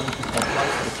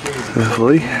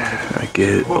 Hopefully, I get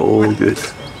it all good.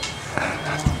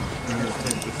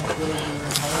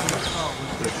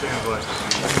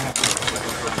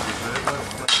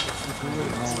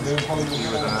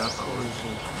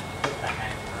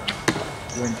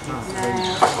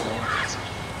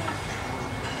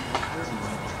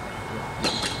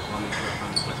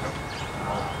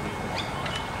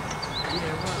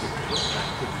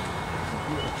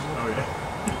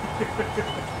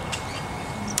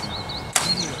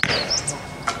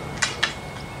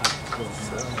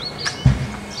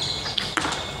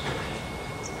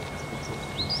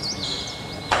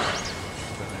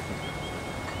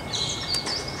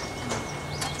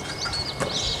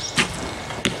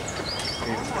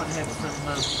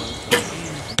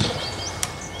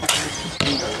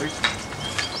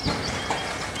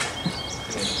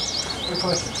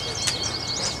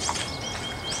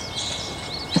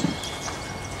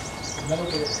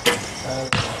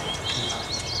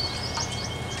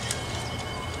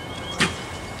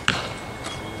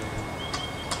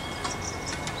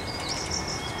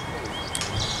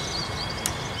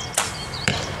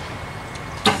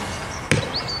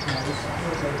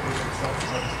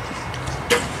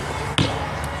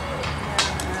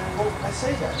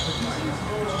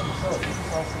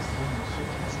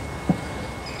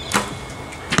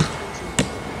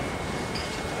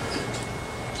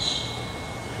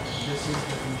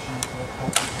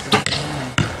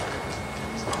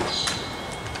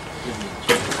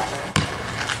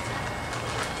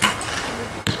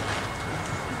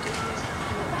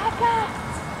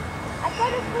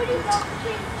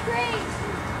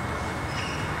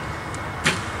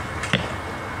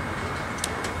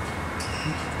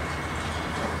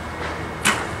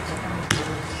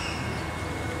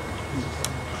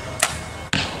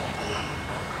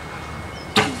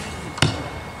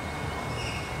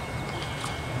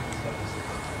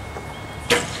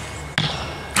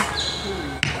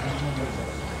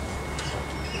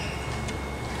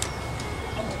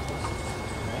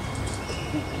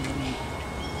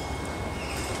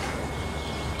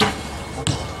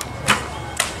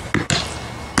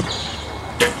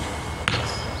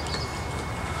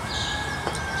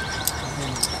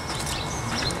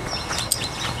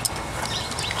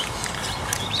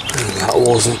 That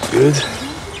wasn't good.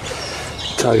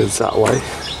 target's that way.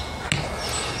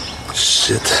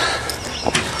 Shit.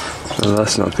 Oh,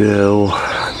 that's not good at all.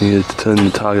 I needed to turn the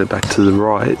target back to the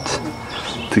right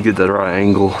to get that right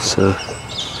angle, so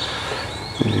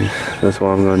yeah, that's what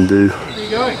I'm going to do. Where are you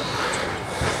going?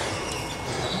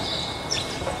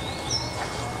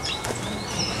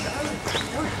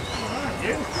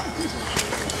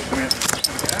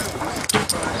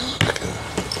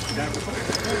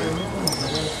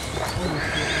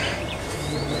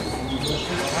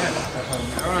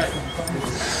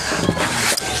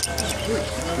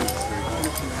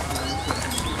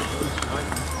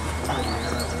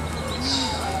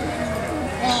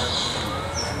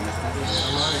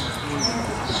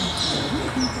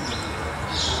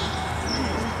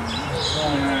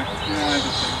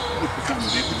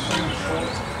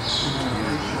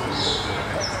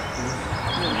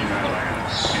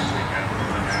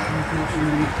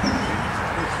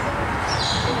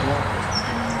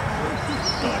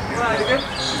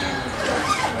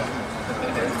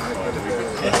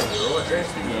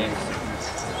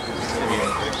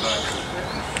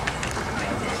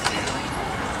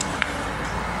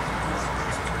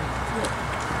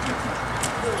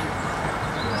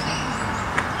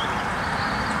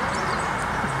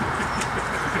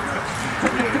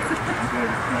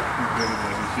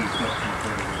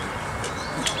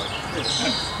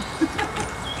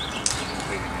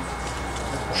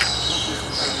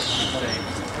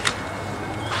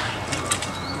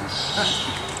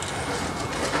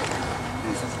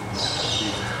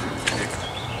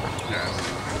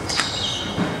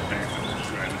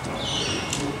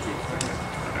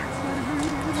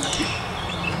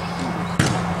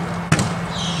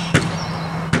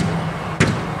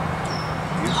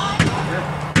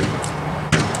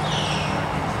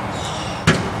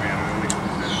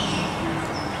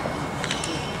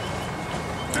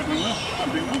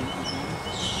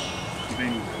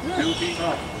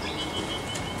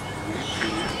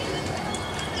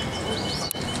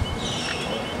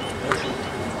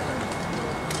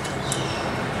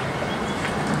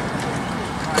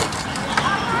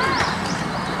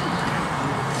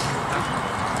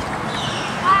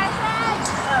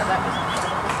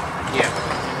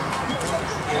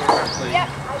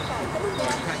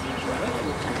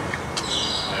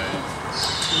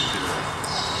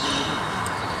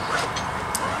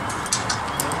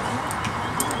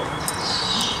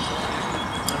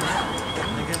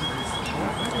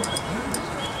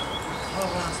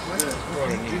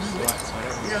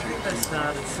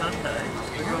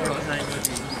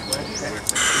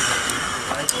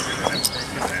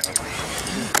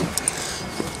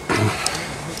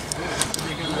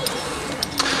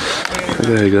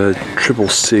 There you go,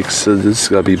 666, so this is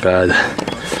gonna be bad.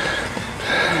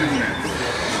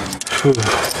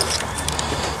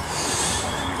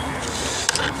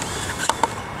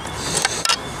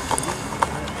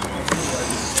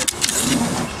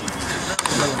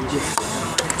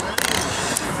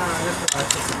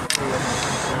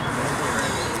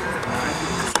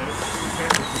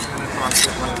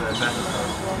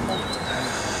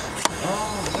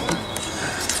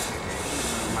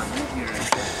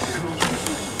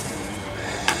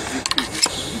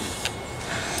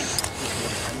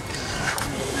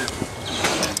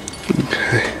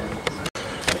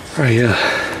 Alright, yeah.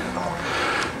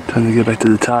 Time to get back to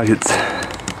the targets.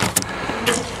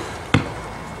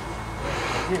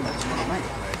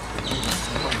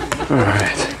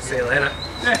 Alright. See you later.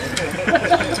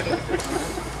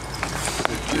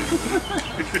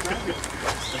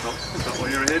 Stop while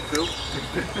you're ahead, Phil.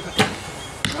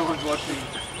 No one's watching.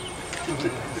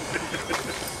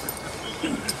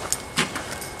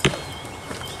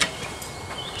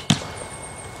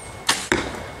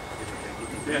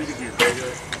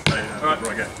 Alright,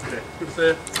 right, go. Yeah. Good to see you.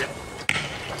 Yep.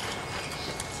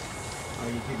 Oh,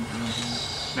 you didn't?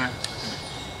 No.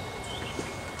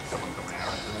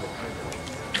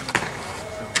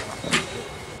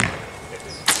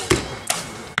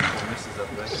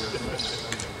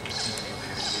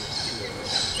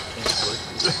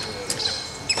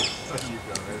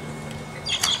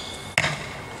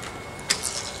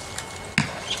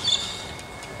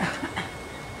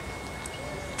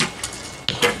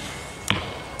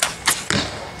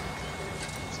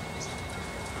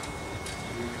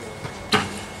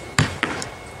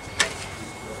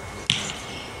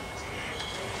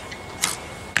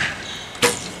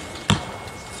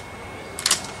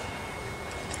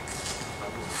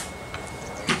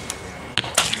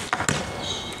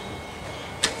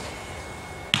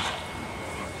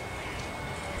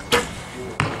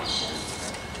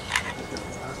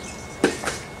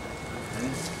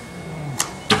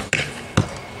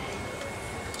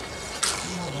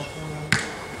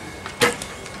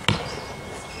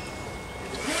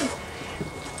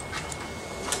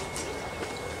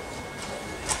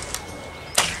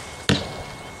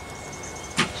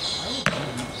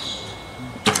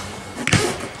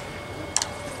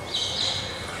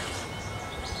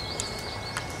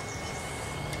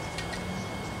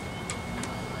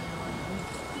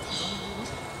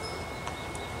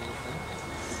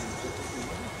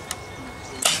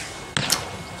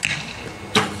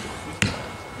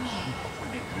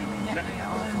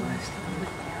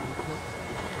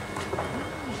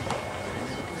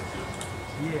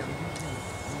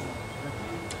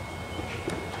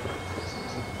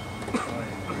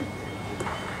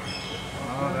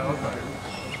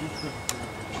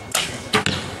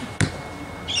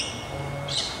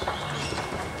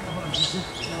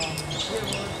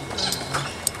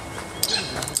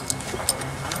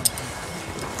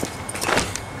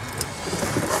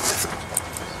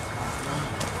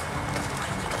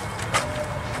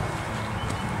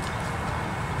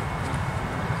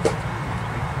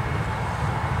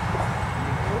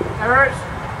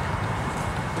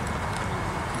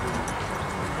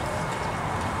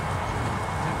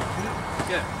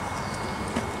 Yeah.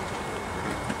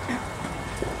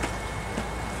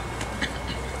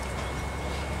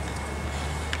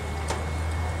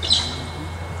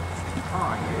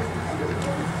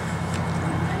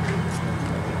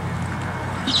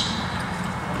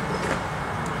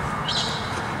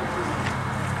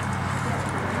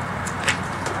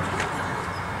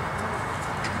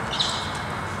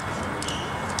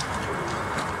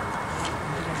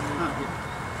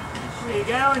 Where you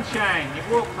going, Shane?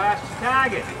 You've walked past your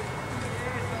target.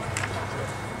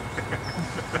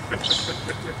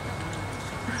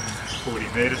 40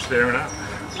 metres, fair enough.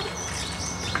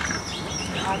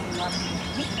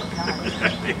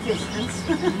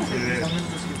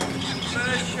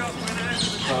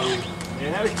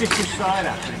 Yeah, that was just inside, I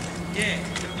think. Yeah.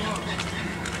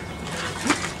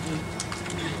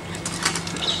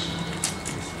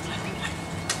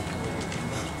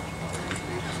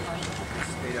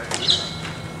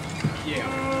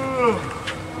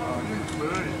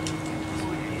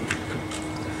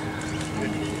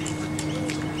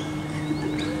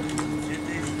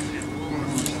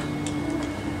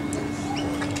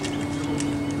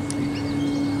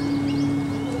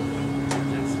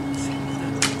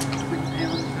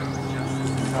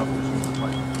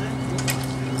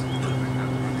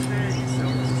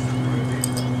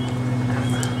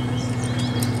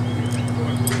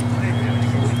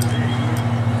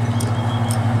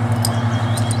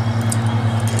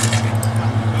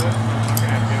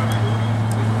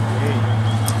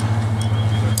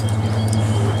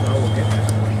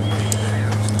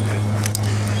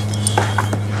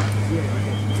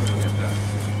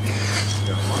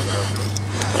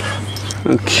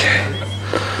 Okay.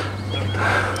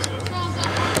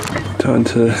 Time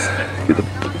to get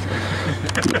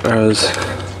the arrows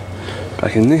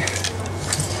back in there.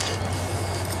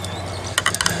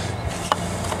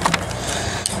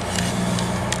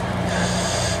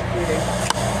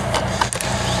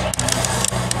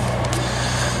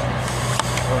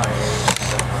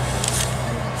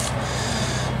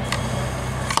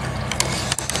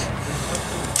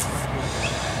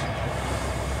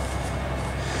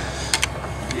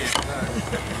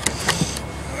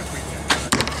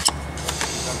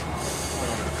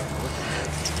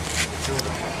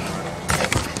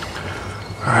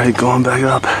 Alright, going back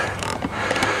up.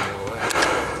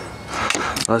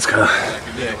 Let's go.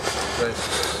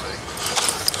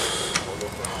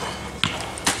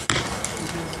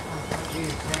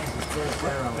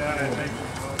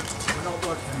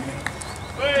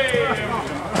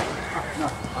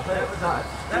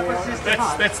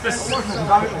 That's the...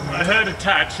 I heard a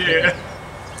touch, yeah.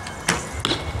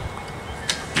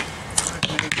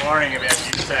 Worrying about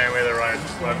you saying whether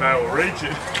my bow will reach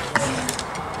it.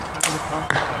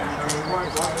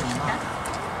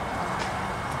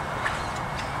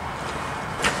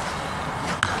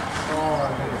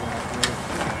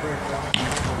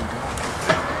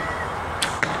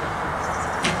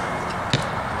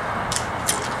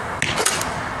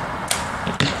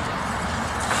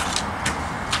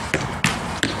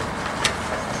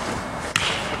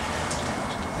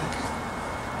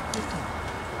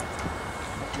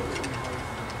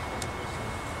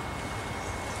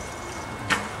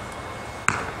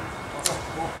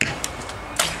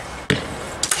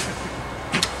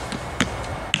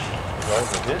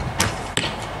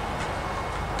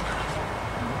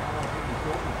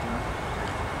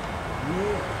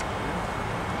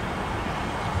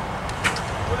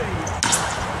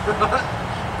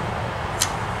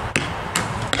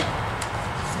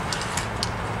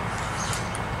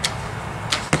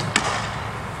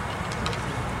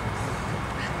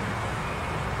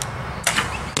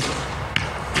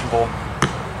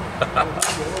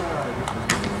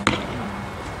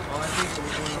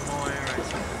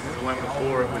 The one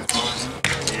before it was mine.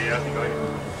 Yeah, I think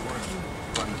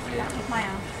My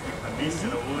arm. I missed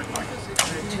it, I would.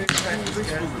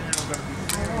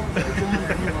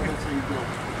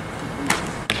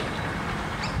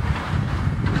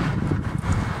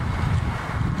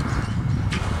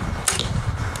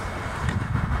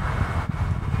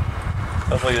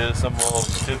 Hopefully there's some more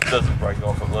tip doesn't break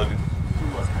off at Logan.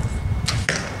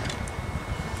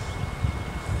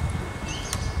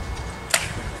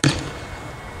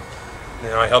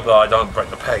 Now I hope that I don't break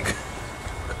the peg.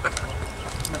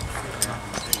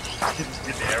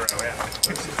 Get the arrow out.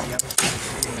 Yeah.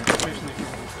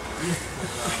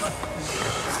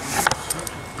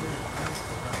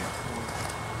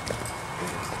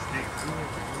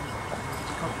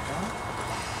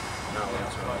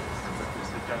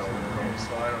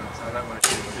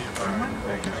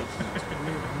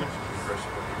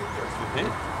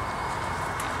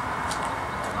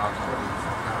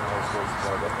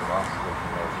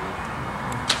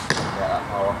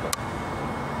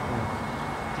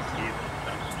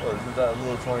 with that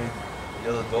little tiny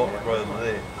yellow dot right over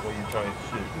there where you're trying to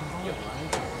shoot.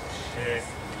 Yeah.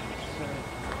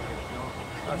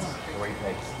 That's 3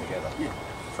 pegs together.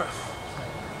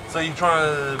 So you're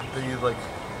trying to be like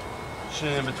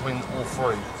shooting in between all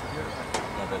 3? No,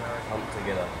 they come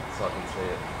together so I can see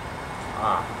it.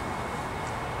 Ah.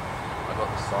 I got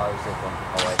the size of them.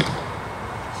 Oh wait.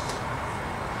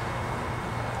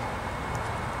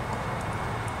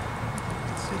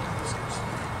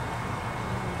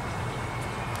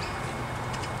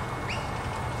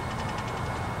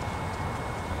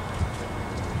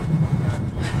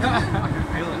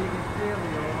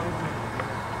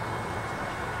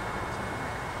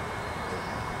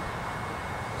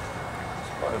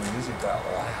 Why the music that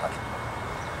loud?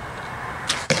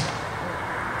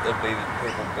 There'll be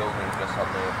people building just up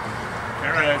there.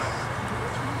 Caravan.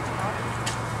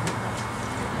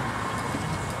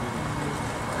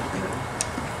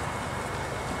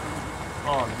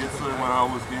 Oh, yesterday when I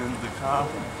was getting the car,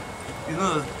 you know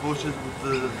those bushes with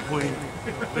the pointy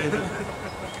bend?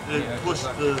 They pushed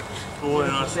the boy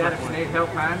and I stuck one. Need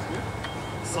help, man?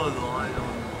 So the light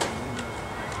on.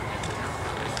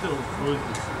 It's still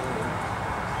cruising.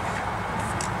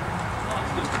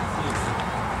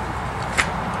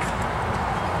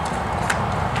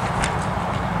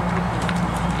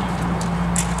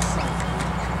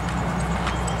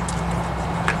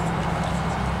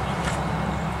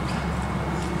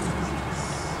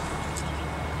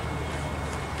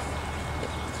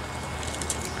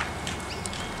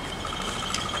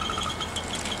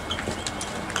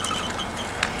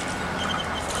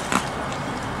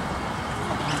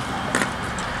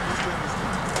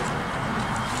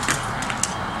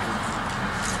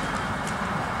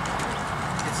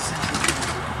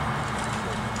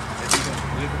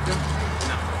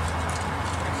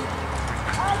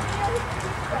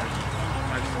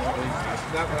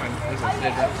 That one, as I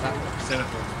said, that centre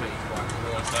will be quite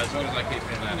cool. So as long as I keep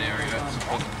in that area, it's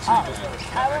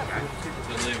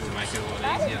the live will make it a lot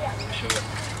easier, for sure.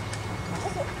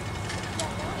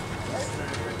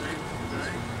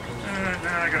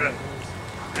 No, I got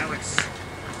Alex,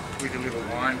 we deliver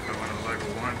wine for one of the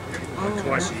local wine. Like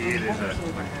twice a year there's a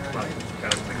club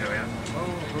that go out.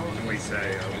 And we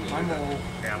say, we'll deliver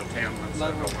out of town once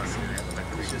I've got one here out the back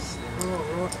of the business.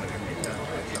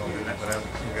 I'll do that, but Alex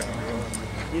will go on.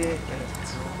 Yeah.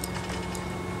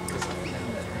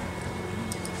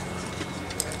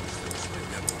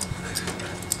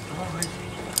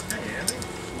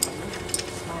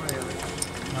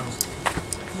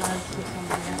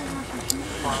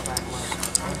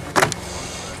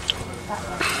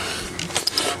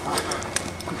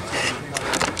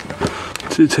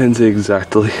 Two 10s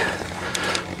exactly.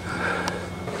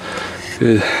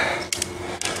 Good.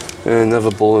 And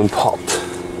another ball and popped.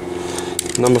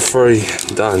 Number 3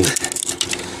 done.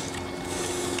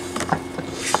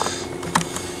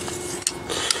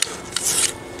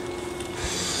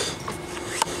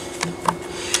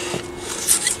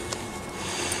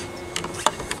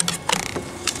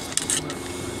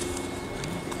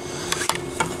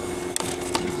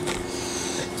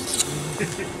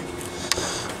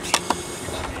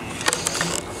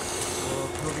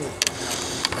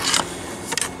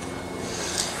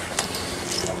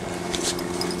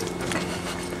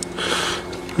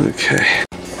 Okay.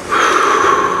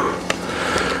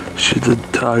 Shoot the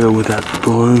target with that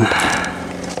balloon.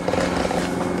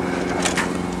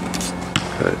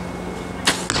 Okay.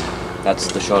 That's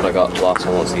the shot I got last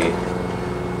time I was here.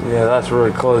 Yeah, that's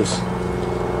really close.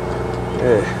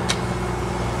 Yeah.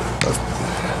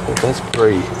 That's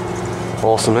pretty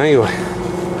awesome anyway.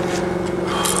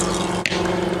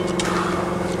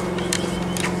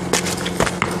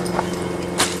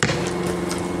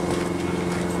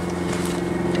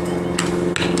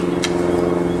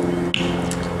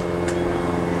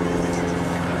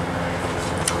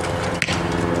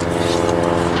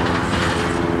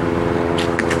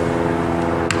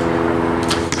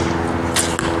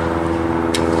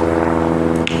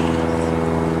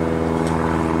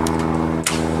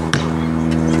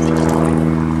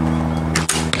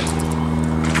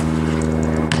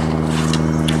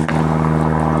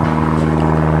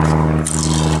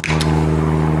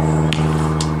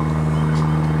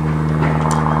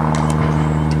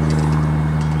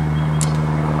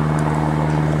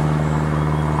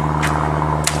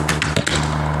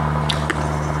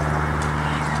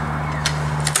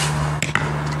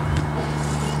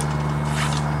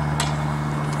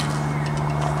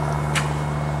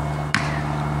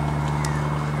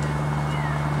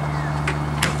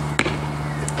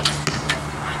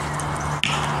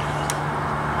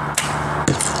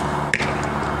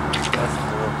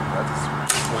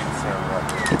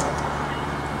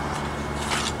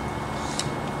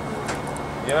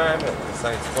 you don't aim at the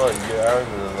same spot. You arrows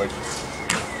are like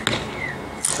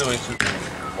 2 inches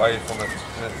away from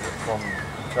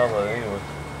each other anyway.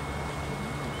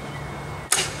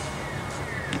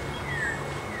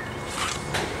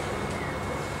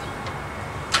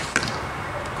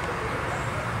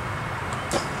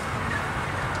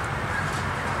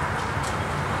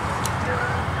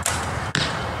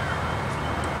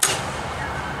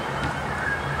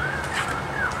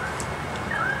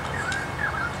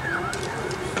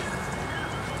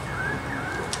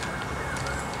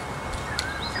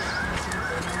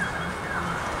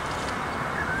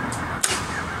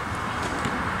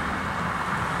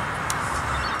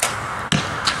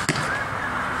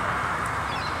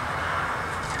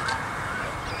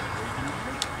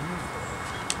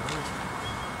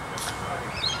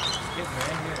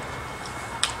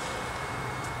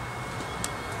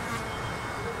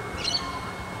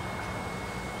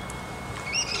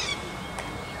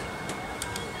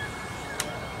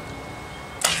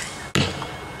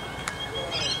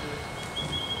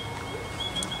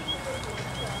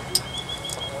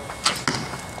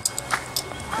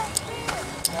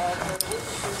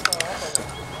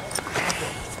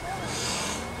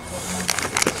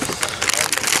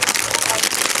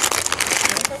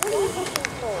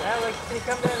 Alex, can you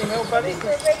come down and help, buddy?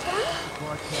 Right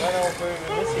over in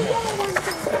this here.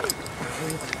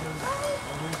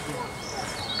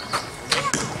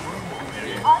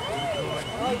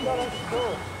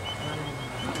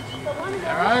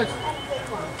 Alright.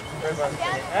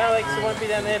 Alex, you won't be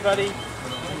down there, buddy.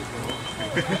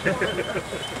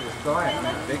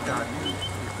 Big guy,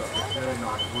 he's got a very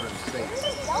nice wooden seat.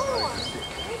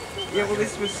 Yeah, well,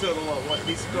 this was sort of like what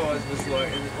this guy's was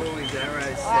like, and all his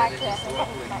arrows set in this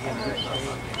lovely, sort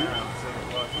of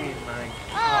like here, mate.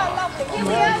 Oh, lovely. Here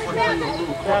we are.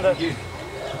 Found it.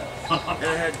 And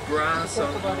it had grass on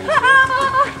it. Yeah,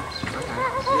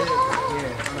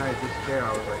 I know, just there I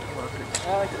was like, fuck it.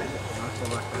 Nice, I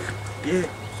like that. Yeah.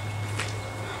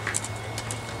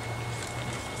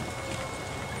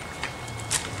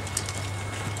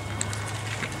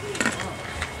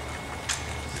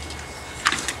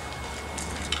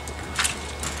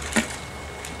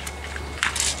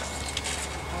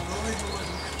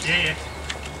 Yeah.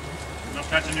 Not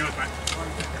touching you with mate.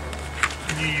 I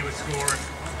knew you were scoring.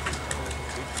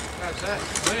 That's that.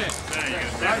 Where? There you go.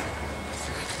 Straight.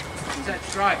 Is that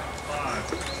straight? 5.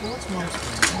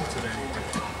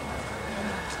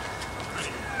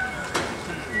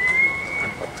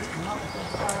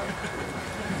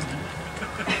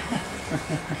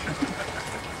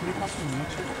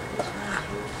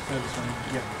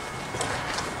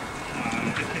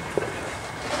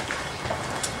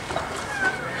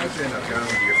 I actually end up going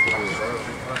with your floor as well. I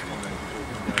think last time they were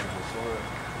going to the floor,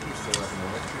 you still have an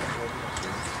electric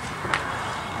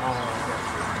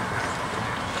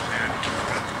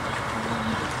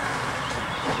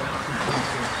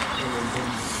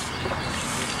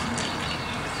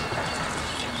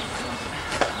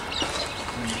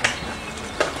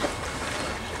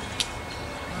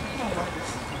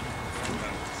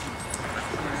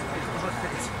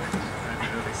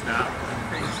Early start.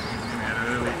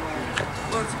 Early.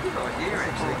 Well, it's a good idea,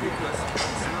 actually, because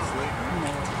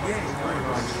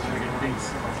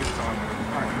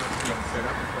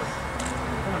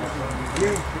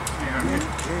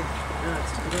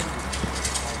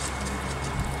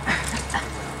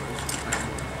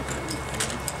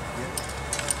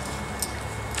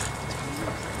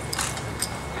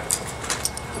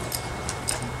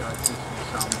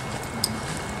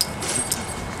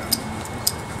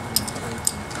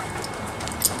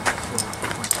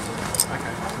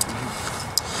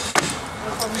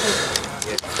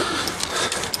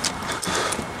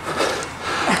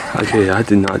Okay, I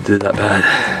did not do that bad.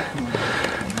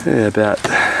 Yeah, about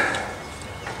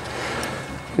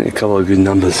a couple of good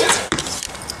numbers.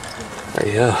 There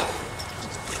you go.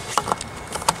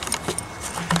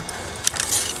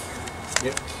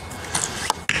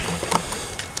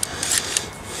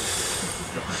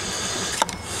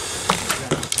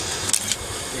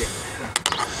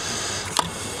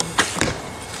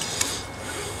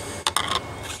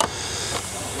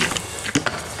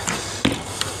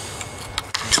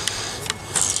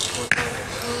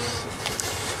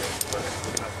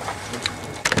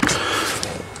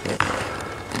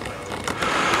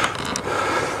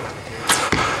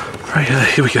 Right,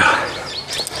 here we go.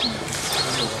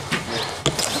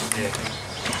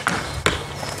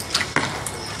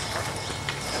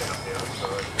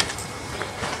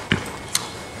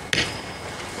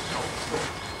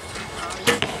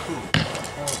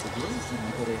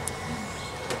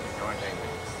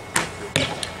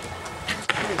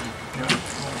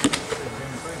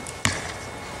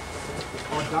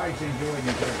 Dave's enjoying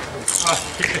it.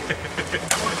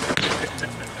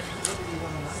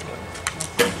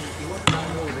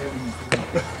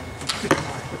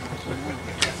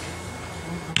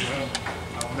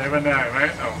 I'll never know,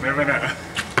 mate. I'll never know.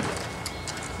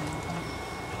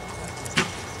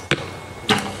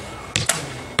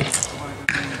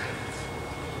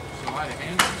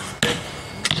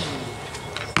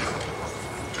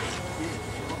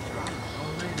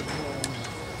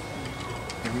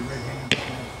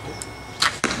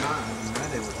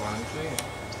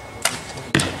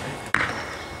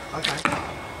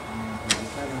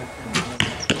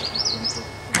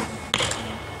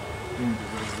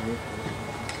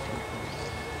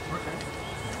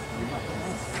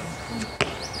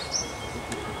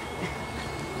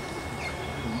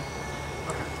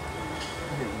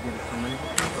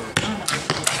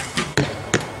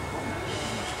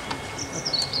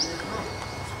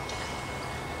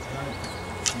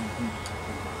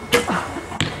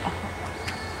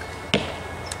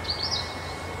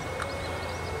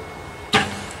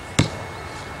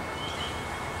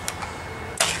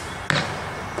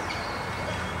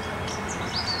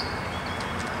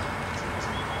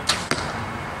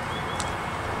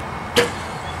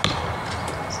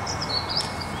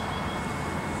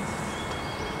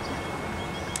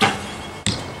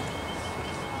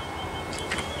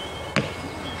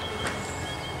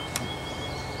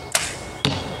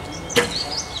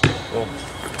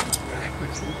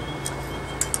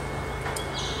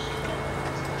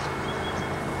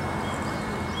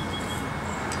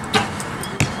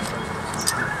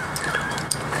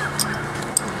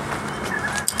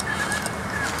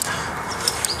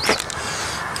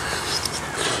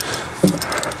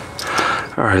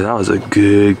 Alright, that was a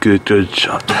good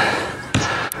shot.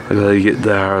 I gotta get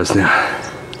the arrows now.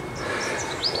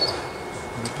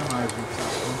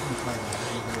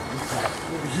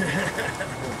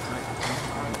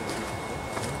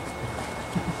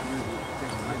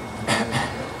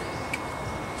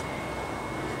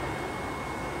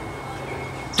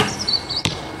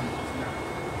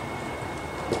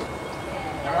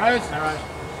 Alright.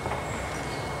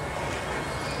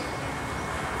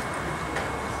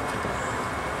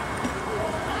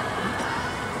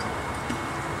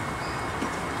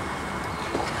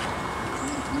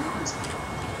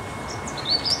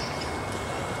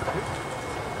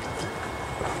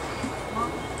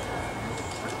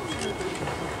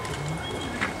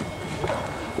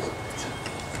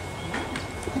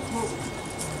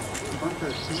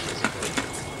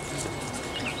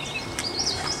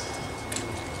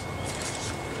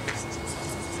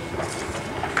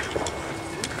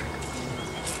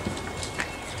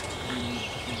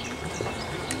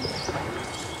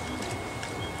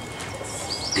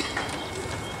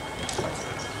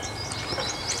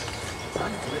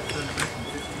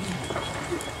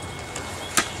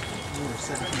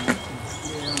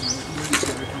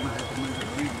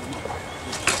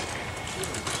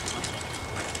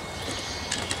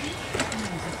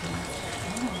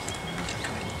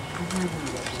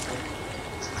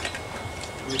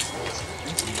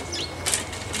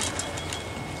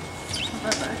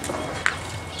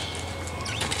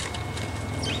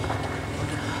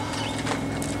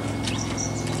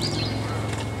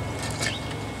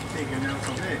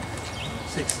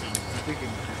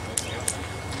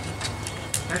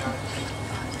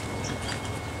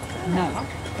 No.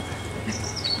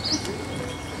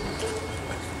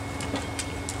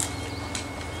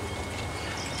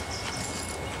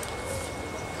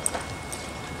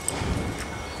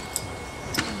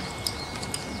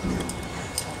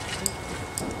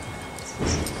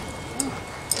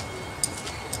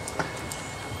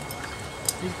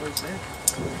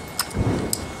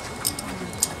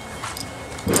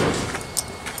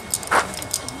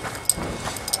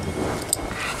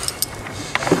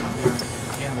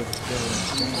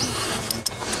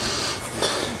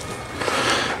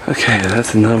 Okay,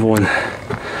 that's another one.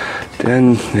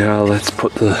 Then now let's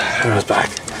put the arrows back.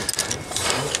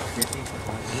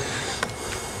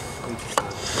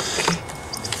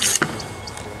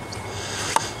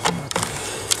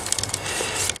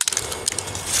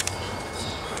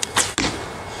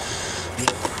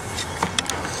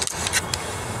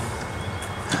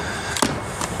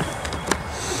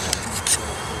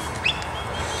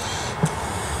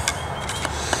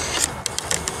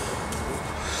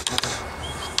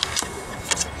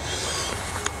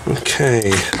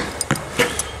 Okay,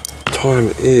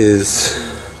 time is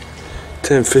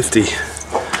 10:50.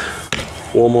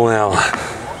 One more hour.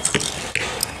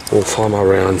 We'll find my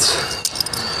rounds.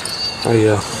 Oh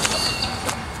yeah.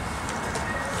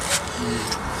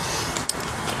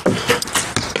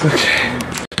 Okay,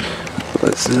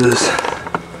 let's do this.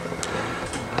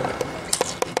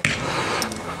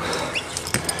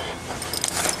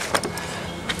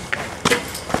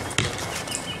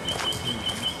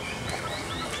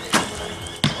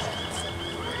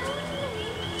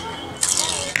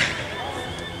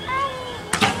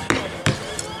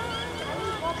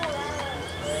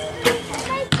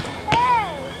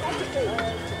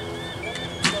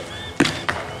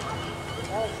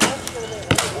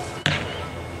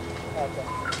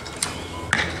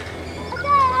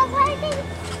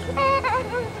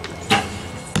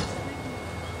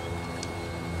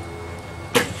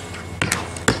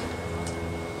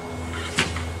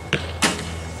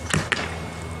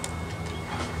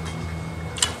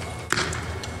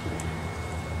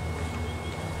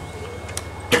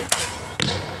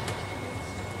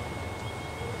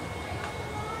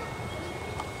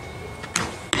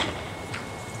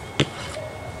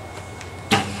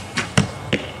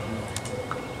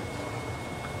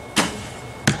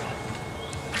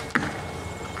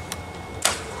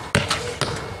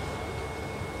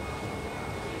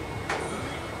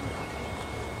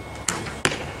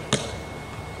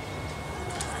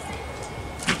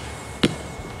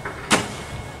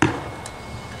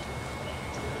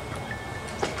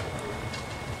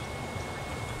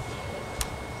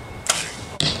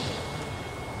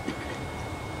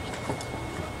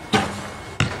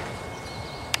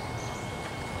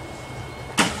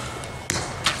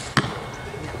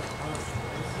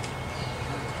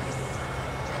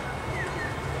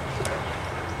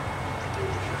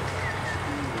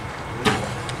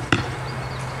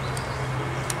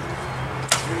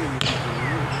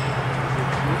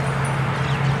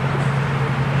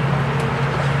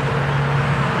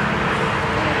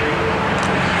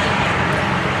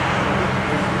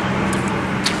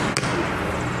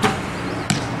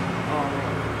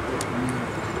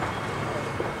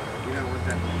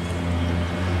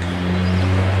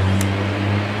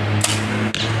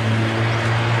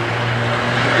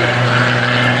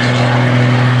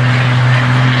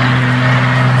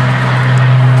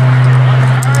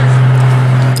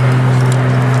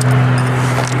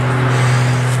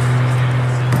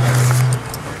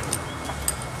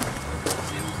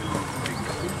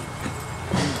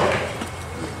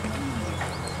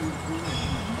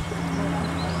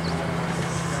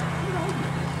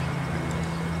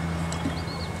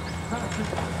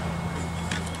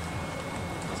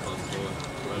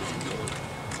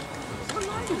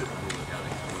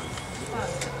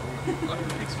 like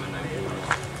fix my name or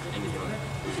anything.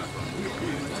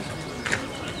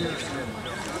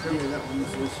 Yeah, that one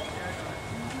was.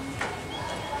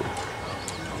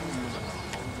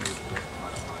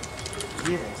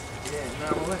 Yeah, no,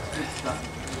 well that's good stuff.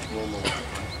 Normal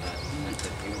and the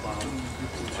thing bomb,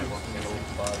 I want to get all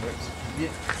fireworks.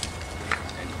 Yeah.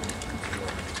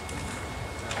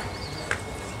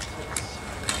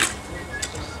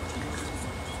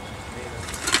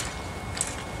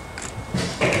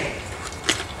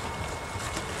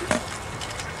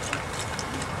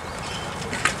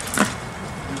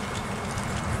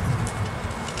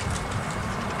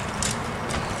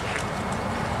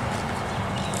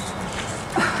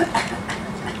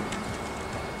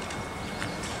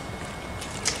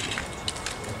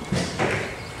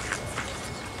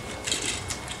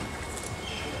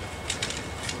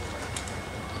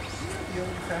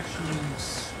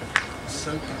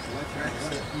 Soap and flat tracks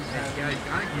that you have. There you go,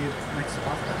 can't you? Makes it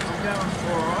off. I'm going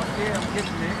alright, yeah, I'm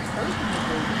getting there.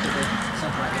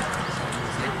 Something like that.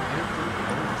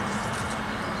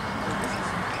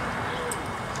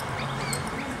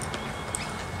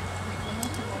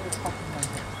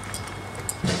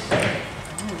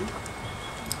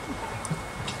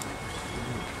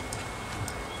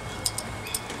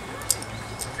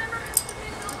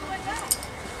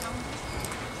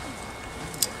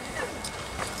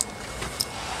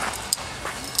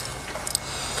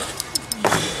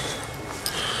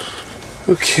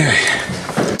 Okay.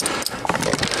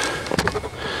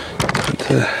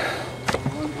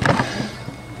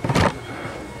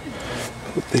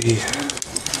 Put the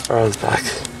arrows back.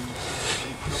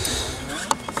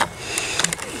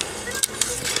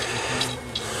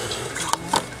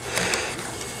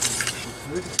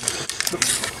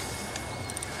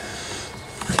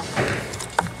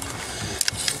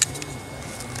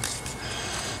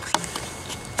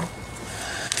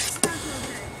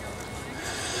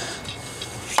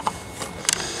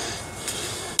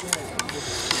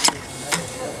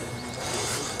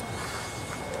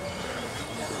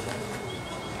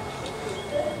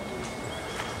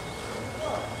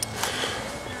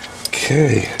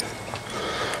 Okay.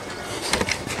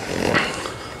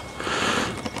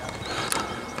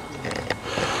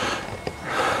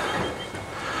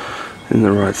 In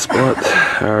the right spot.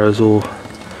 Arrows all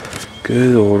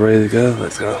good, all ready to go.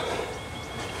 Let's go.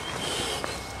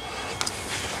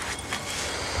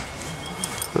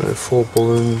 4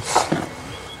 balloons.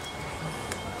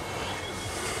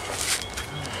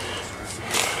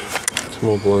 Two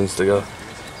more balloons to go.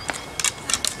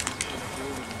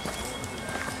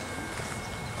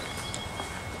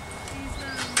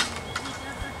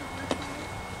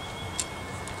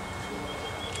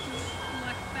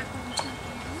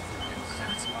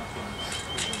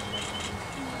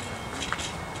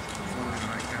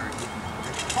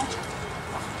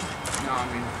 No, I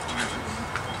mean,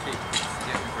 keep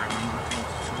getting for a month.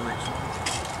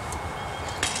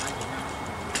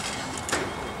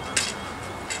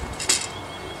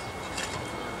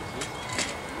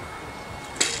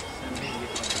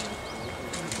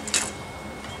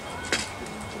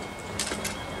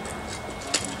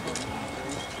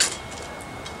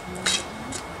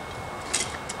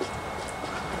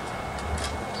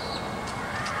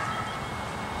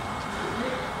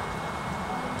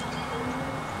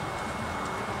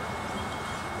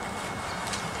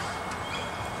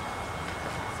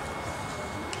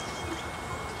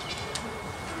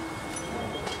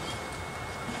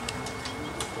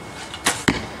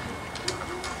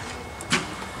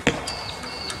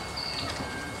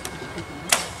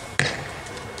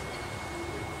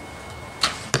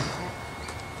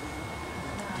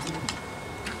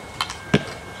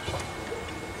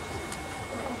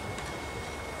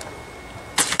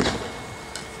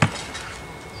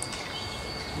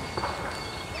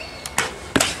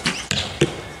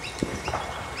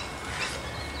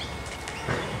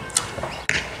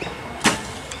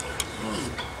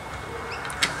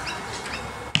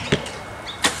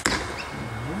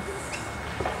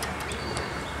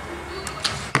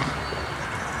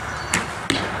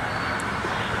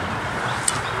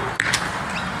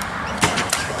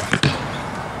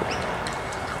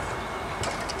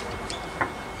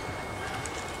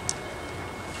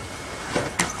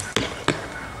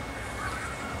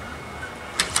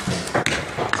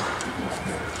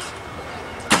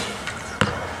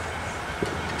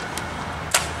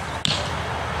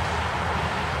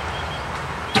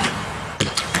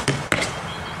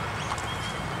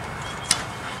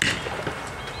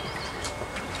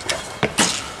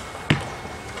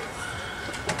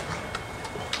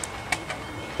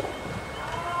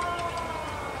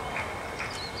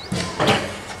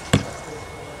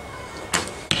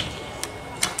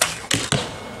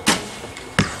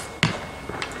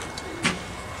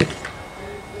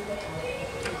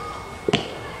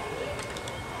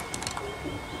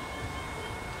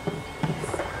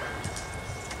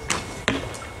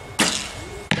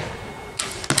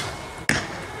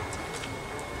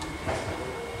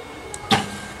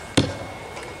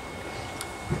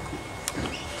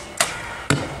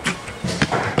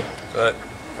 But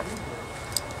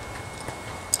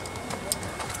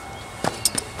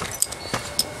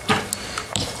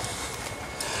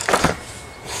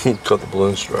got the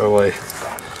balloon straight away.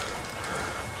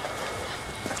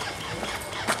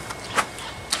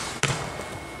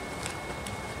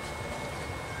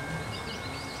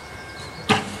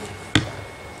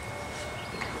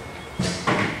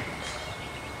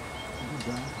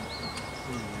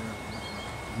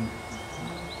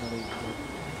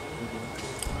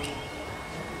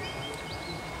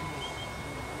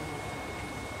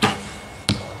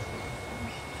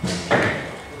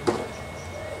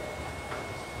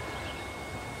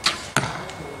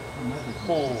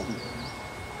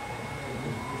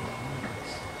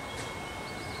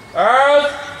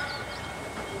 Earth!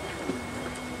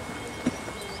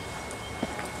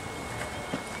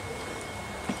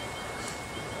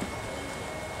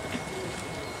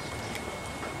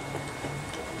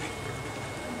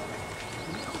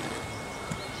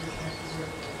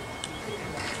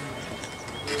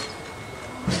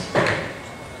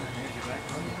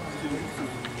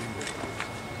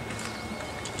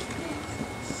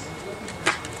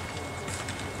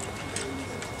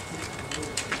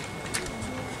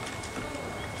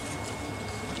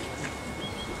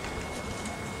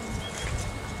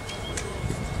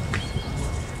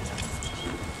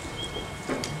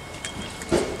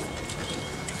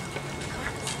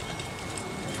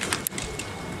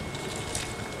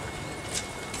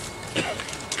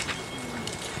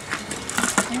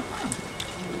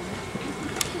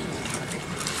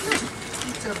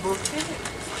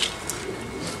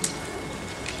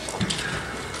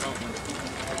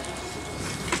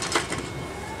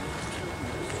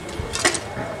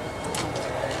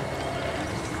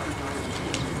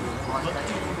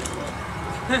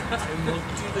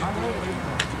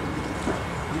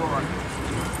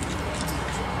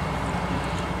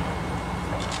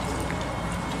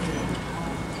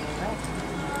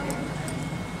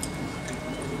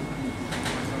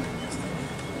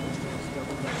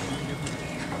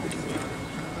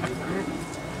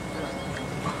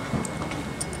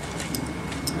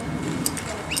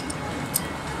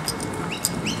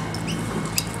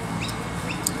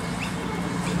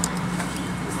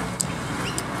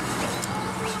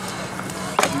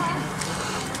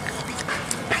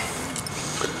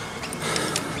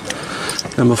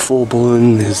 Number 4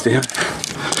 balloon is down.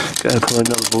 Gotta put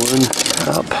another balloon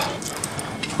up.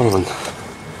 Hold on.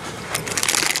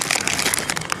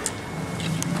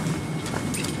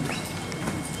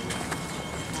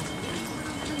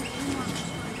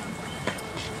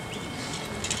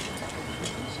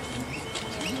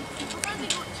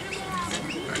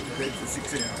 For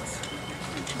 6 hours.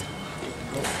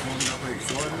 Got up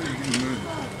excited, you can move.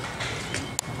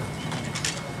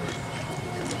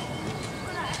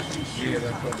 Yeah,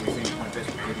 they probably think my best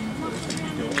getting first when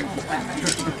you do it.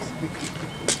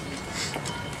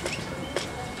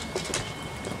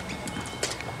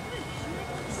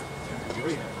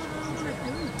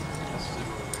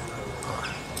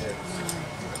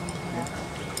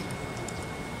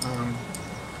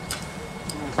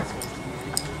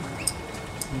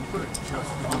 You put it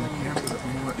just on the camera that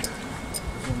might, as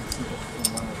long as it's not from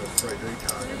one of the 3D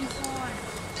targets.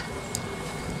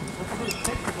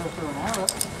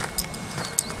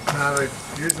 No, they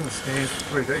use them as stands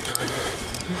for 3D targets.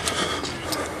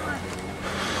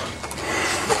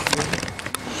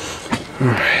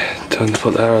 Alright, time to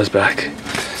put the arrows back.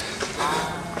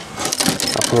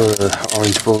 I'll put the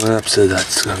orange balloon up so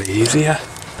that's going to be easier.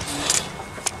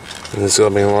 And this is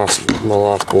going to be my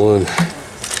last balloon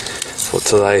for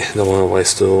today. Don't want to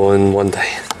waste it all in one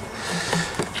day.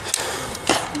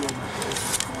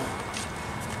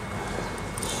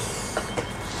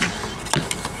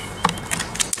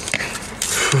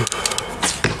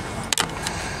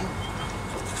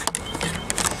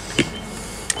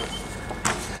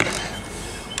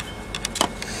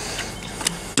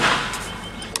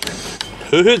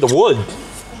 Who hit the wood?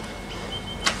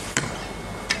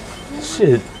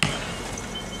 Shit.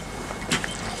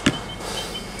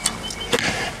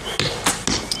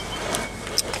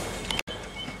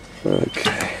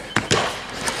 Okay.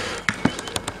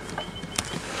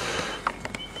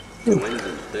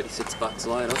 Wednesday, 36 bucks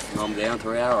later, and I'm down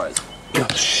 3 arrows. Oh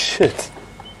shit.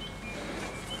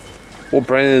 What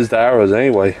brand is the arrows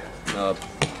anyway?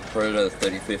 Predator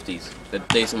 3050s. They're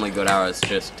decently good arrows,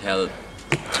 just how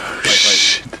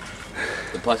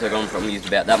the place I got them from used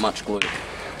about that much glue.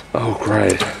 Oh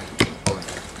great.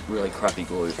 Really crappy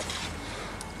glue.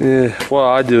 Yeah, what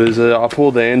I do is I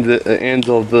pull the ends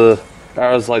of the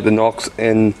arrows, like the nocks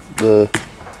and the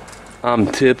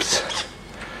tips,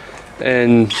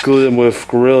 and glue them with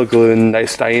Gorilla Glue, and they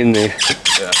stay in there.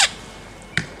 Yeah.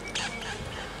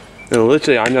 And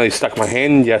literally, I nearly stuck my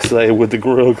hand yesterday with the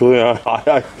Gorilla Glue.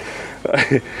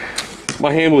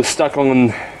 My hand was stuck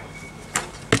on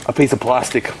a piece of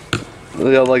plastic,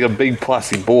 like a big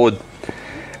plastic board,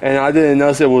 and I didn't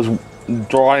notice it was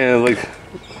dry and like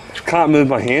can't move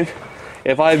my hand.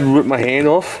 If I rip my hand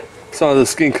off, some of the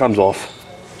skin comes off.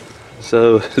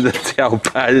 So that's how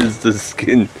bad is the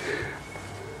skin.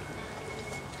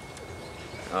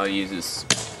 I use this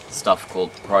stuff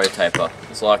called Pro Taper.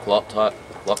 It's like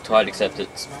Loctite, except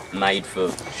it's made for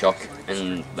shock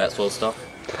and that sort of stuff.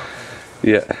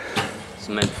 Yeah. It's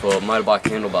meant for motorbike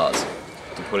handlebars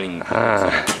to put in.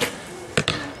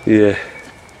 Yeah.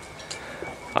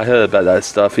 I heard about that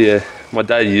stuff, yeah. My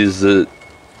dad uses it.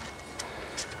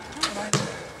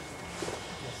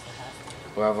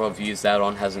 Wherever I've used that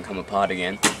on hasn't come apart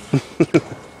again.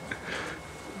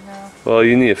 Well,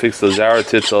 you need to fix those arrow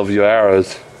tips of your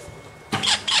arrows.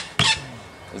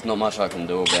 There's not much I can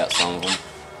do about some of them.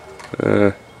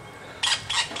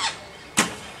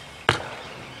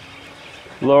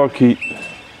 Lorikeet.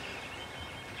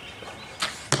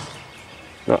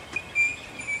 No.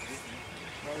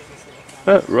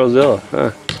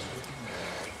 Rosella.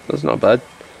 That's not bad.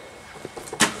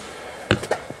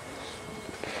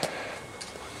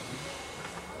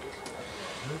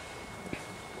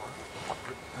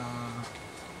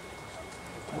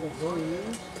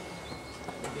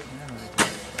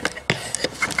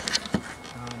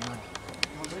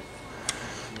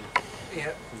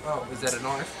 Yeah. Oh, is that a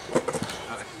knife?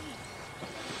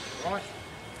 Right.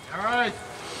 Alright.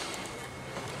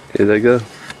 Here they go.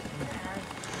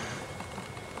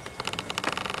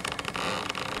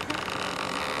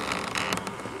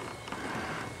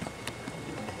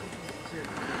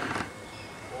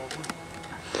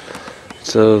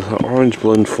 So the orange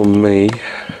blend for me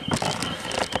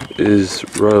is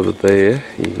right over there.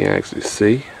 You can actually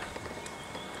see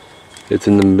it's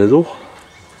in the middle.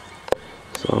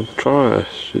 So I'm trying to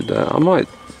shoot that. I might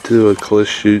do a close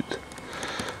shoot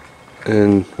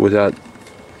and without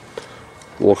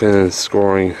walking and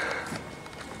scoring,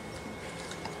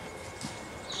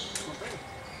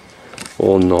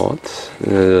 or not.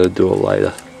 Do it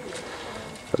later,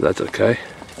 but that's okay.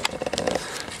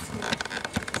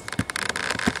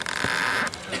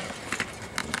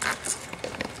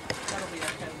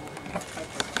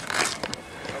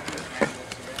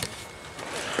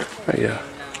 Yeah.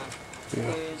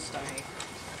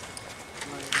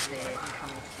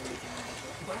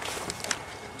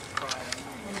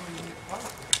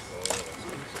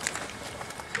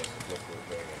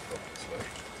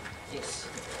 Yes,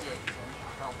 yeah,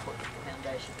 I'll put the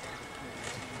foundation down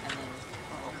and then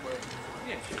I'll put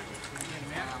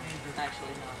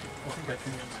actually no.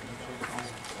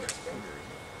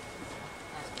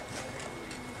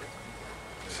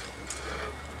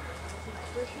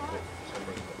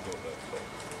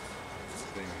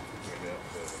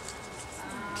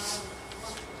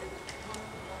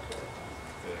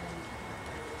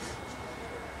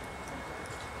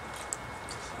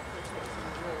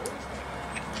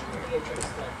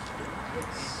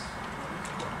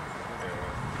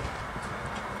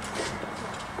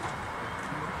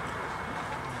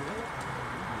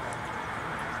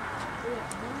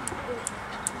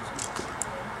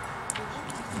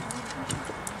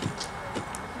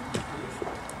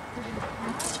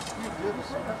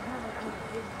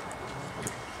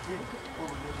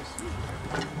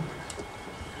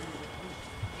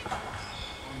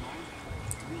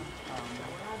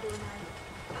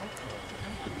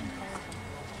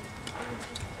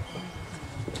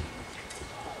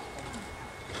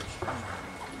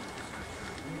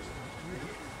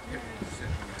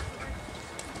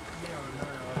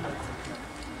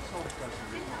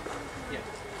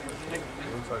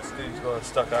 Looks like Steve's got a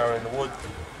stuck arrow in the wood.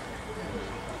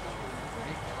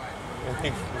 I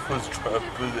think he was trying to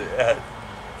put it out.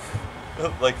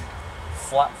 Like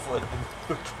flat foot.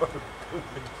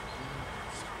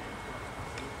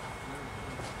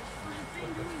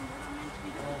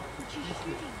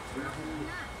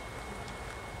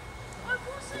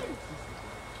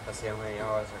 Let's see how many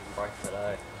arrows I can break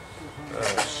today.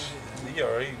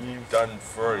 You've done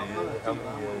 3. How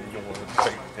many you want to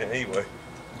break anyway?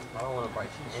 I don't want to break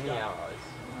any arrows.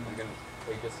 I'm going to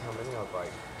see just how many I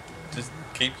break. Just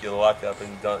keep your luck up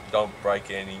and don't break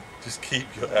any. Just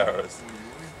keep your arrows.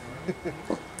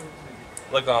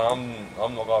 Look, I'm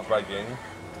not gonna break any.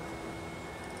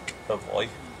 Hopefully,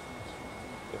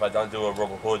 if I don't do a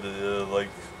rubber hood, like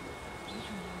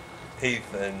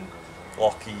Heath and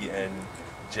Lockie and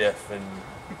Jeff and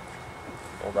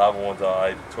all the other ones that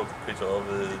I took a picture of,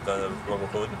 done a rubber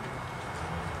hood.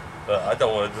 But I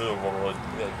don't want to do a rubber hood.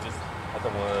 I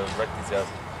don't want to wreck this out.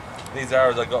 These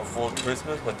arrows I got for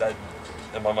Christmas. My dad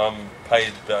and my mum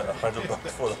paid about $100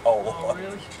 for the whole lot.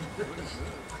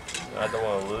 I don't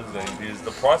want to lose any because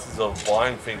the prices of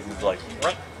buying things is like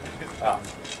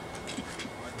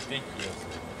ridiculous.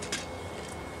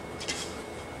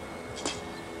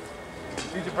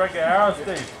 Did you break an arrow,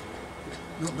 Steve?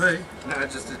 Not me. No,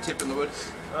 just a tip in the wood.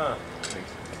 Ah.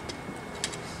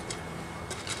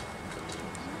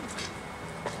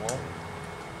 Well.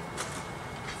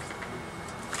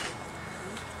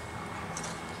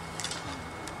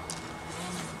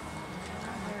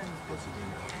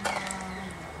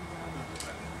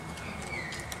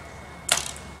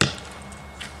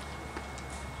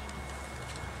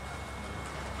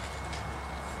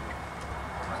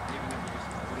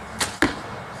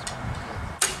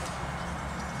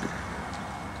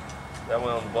 That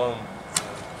went on the bottom.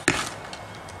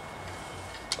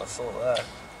 I saw that.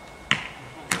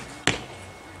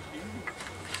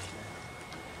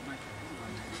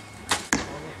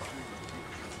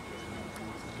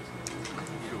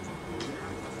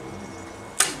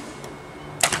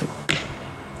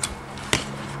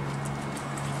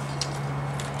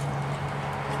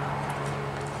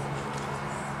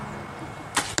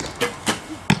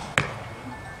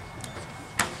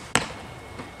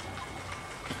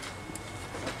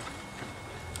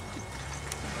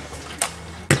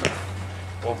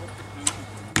 Well,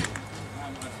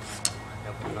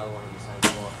 I'll put another one in the same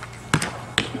spot.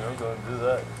 yeah, I'm going to do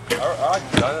that.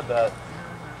 I've done about.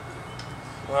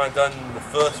 Well, I've done the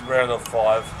first round of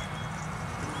 5.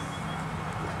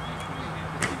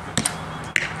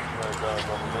 I've done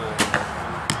one more.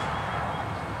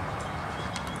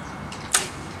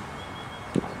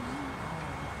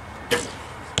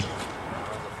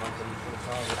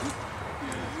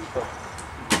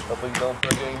 Hopefully you don't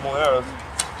break any more arrows.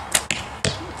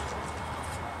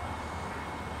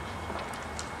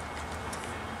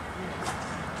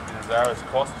 These arrows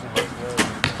cost too much,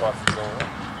 the price is going up.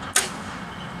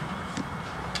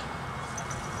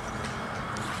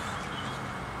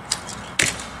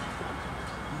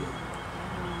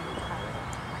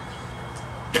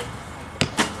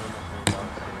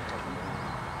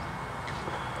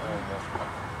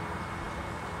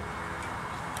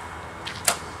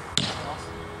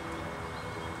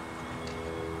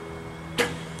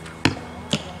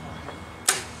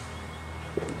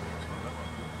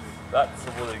 That's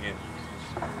the wood again.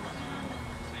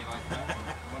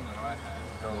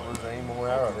 Don't lose any more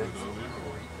arrowheads.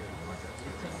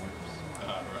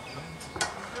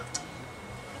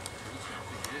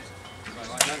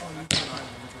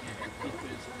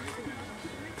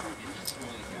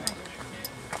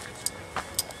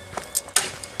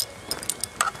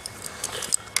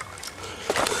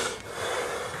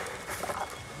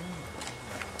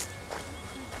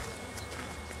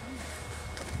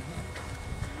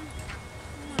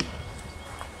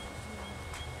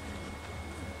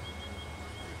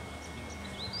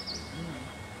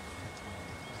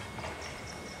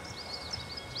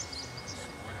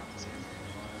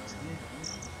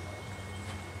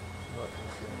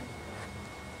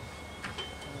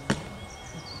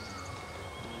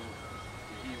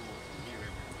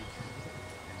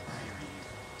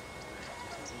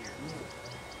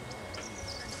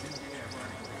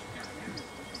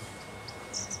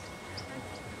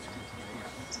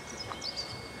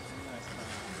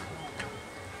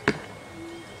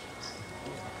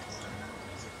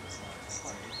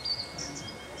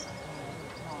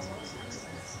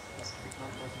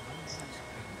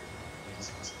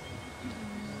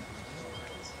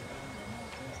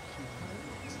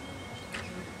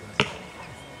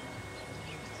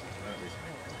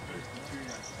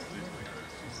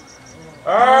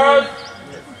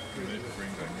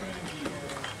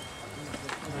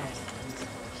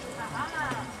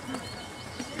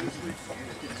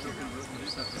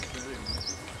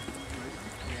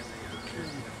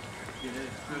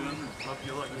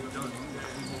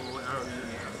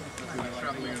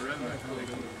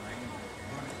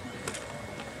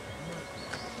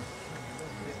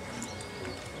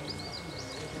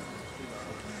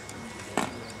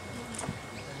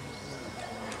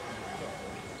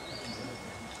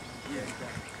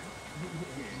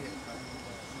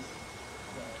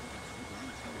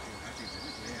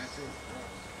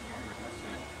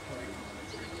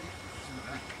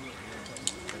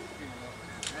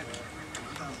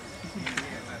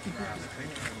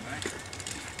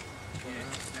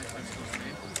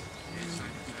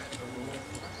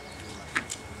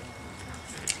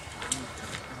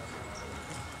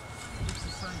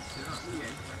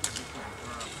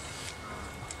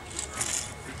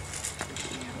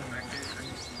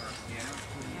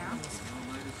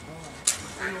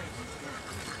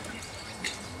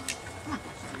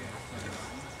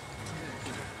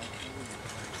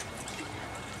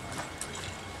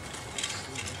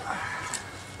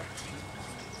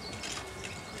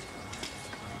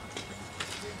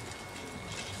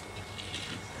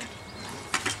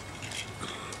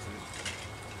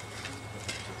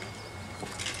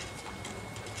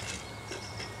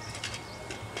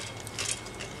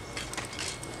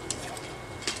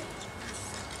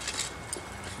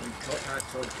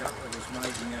 side cut that was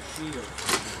made in our shield.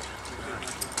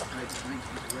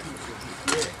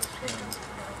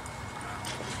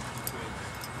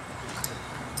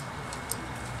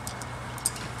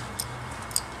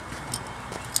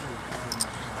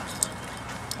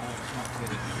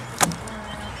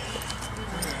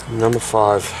 Number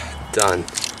 5, done.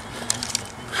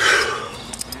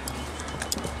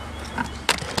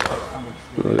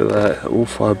 Look at that, all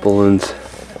 5 balloons.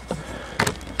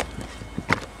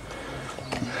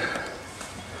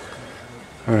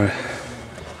 Alright,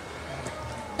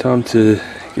 time to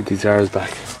get these arrows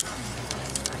back.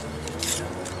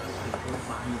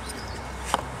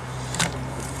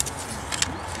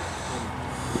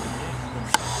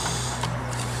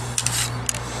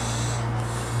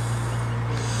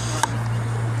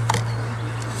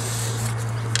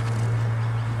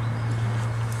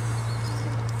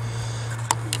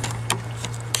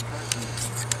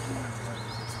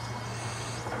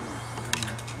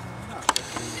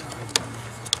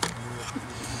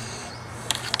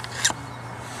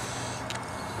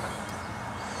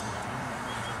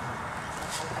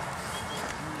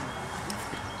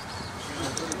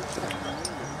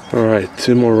 Alright,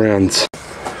 2 more rounds.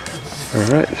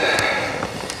 Alright,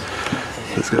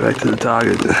 let's go back to the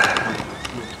target.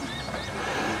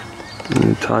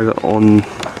 And the target on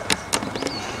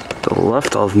the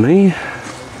left of me,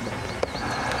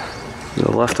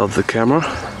 the left of the camera,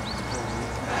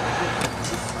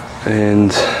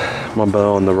 and my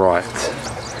bow on the right.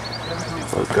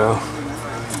 Let's go.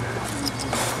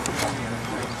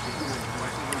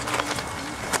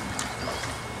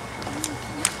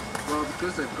 Well,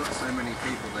 because they've got so many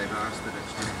people, they've asked that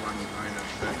it's just one owner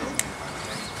per dog.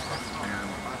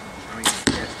 I mean,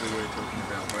 yes, we were talking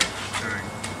about both sharing,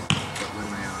 but when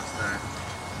they asked that,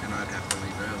 and I'd have to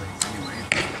leave early anyway.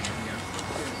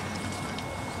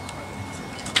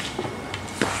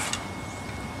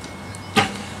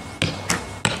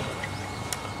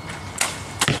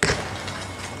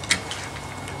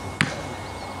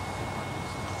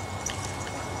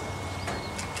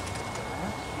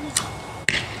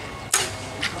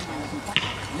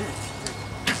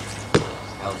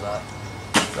 How's that?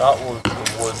 That was the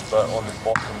wood, but on the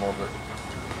bottom of it,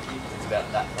 it's about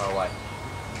that far away.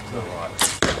 To the right.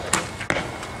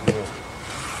 Yeah.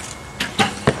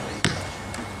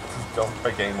 Don't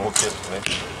make any more tips, man.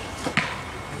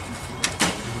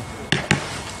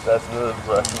 That's another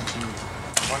impression.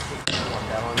 Once you put one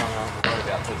down, I'm not going to worry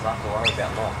about this. I have to worry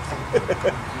about knots.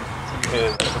 Yeah,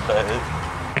 that's what that is.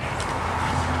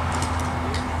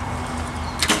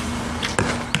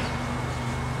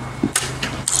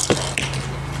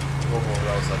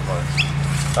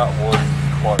 That was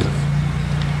close.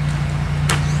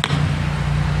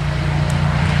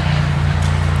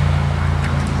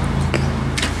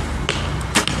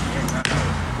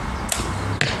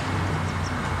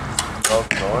 Dog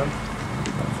 9.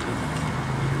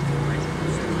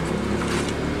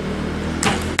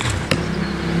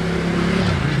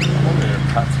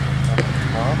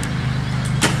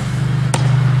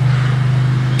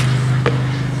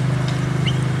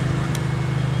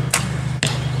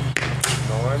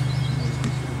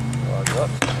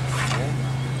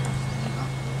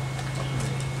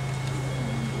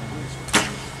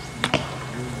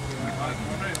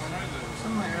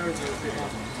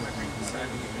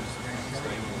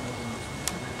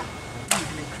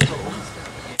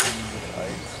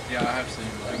 Yeah, I have seen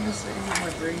that. I can see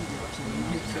my brain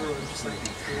just like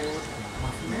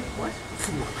what?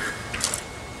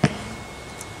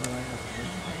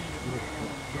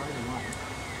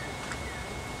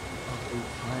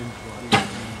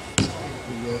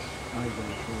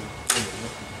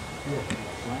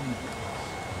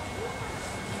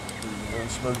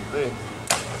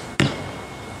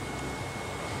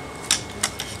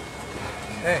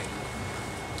 Hey.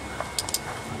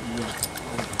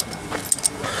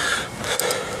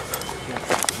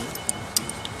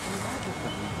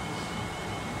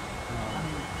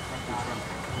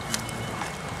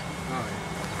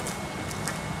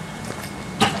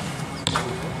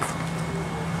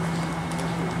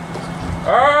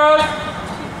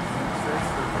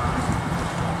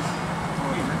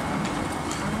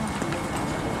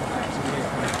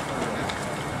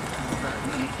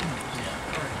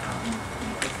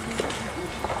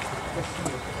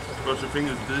 Cross your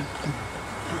fingers, dude.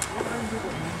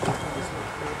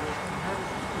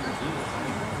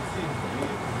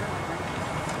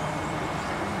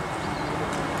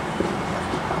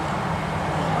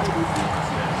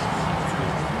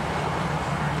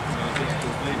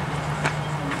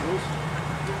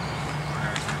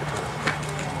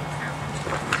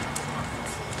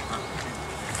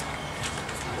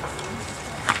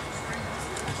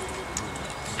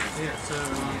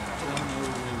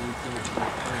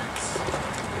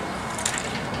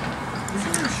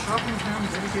 Pound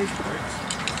dedicated brakes.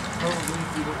 Probably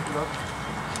if you look it up.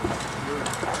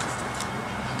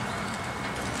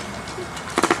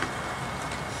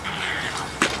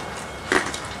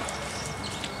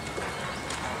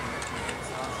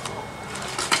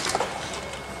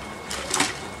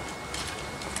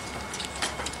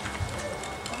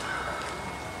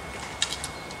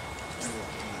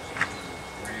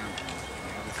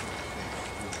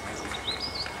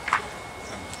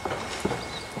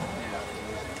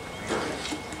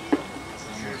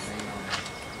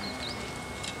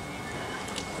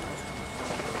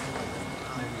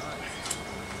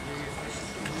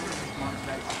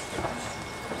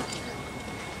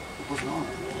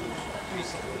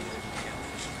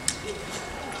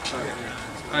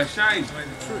 Hey Shane,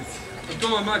 I'm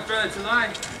doing much better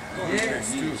today.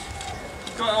 Yes.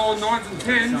 Got all 9s and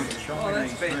 10s. Oh,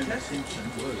 that's fantastic.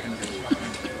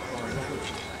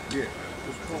 Yeah,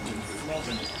 there's probably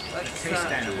That's test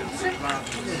animals rather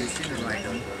than incinerate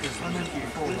them.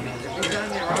 have you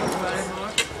done your Osbo,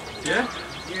 Mike? Yeah?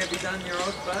 Yeah, have you done your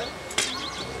Osbo?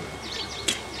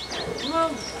 Well,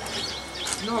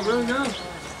 not really, no.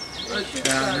 That's what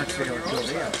I got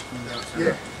out.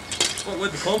 Yeah. What,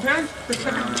 with the compound?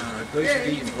 Yeah,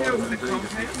 you can do it with the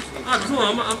compound. Oh, cool,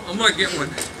 I might get one.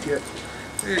 Yeah.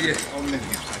 Yeah.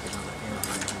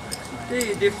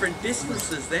 They're different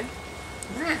distances then.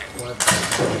 No,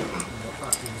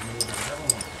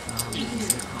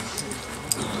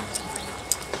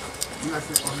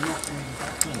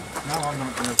 I'm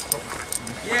not going to stop.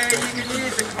 Yeah, you can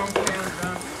use the compound,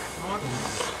 Mike.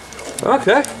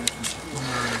 Okay.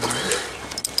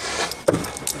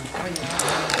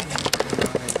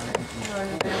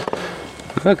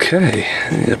 Okay, I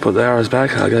need to put the arrows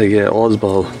back. I gotta get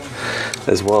Osbo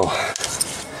as well.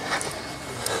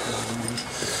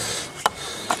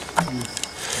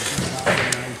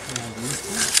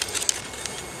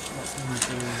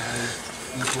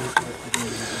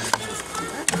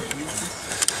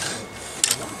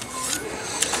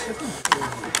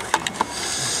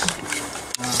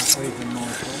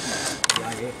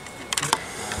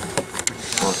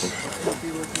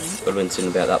 Would have been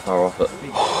sitting about that far off it.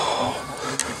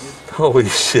 Holy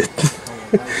shit.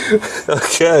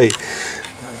 Okay.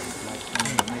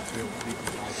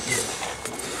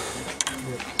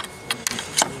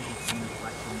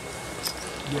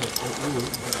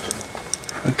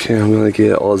 Okay, I'm gonna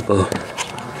get Osbo.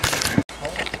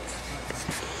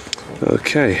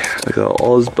 Okay, I got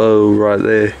Osbo right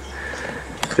there.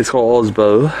 It's called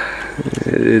Osbo.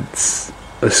 It's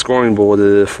a scoring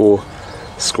board for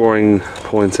scoring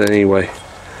points anyway.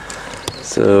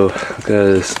 So I'm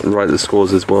gonna write the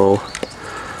scores as well,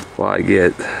 what I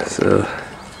get. So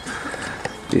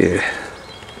yeah.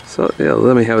 So yeah,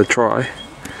 let me have a try.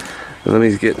 And let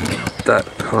me get that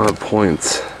kind of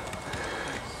points.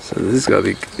 So this is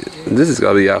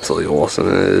gotta be absolutely awesome.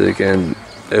 And again,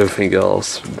 everything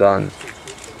else done.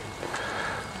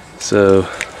 So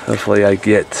hopefully I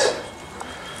get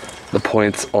the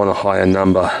points on a higher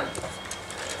number.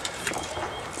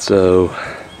 So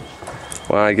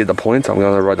when I get the points, I'm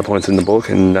going to write the points in the book,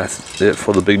 and that's it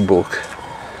for the big book.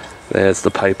 There's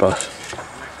the paper.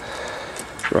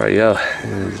 Right, yeah,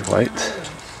 is white.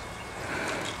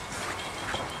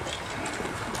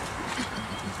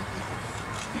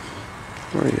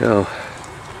 There we go.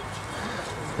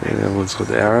 And everyone's got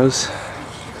the arrows.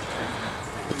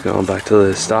 Going back to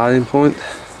the starting point.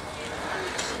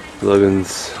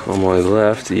 Logan's on my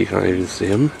left, you can't even see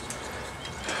him.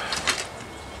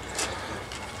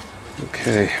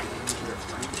 Okay.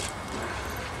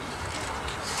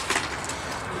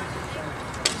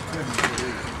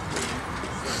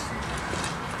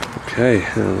 Okay,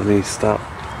 let me stop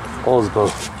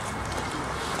Osbo.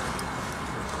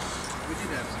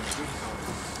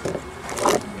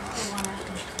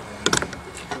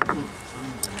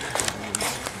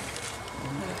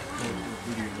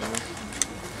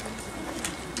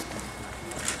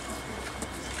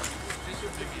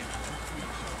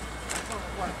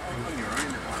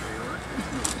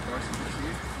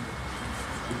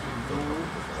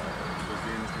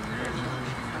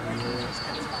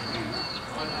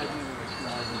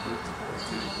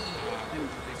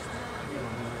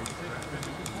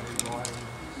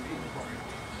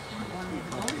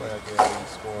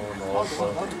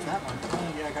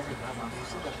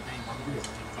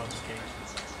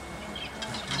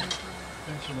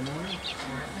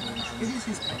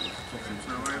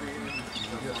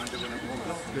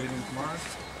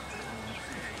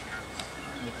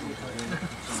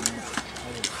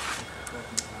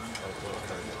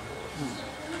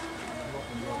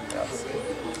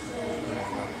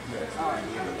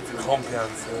 It's a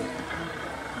compound, so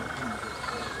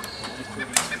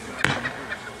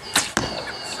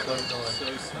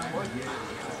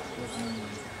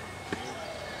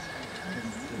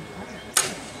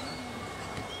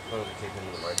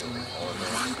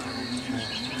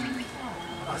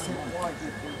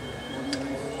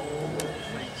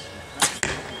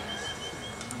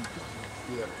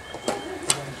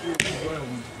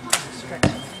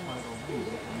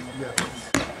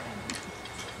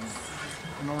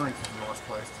An orange is a nice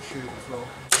place to shoot as well,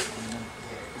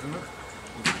 isn't it?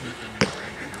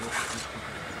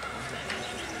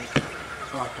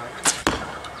 Okay.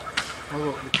 Oh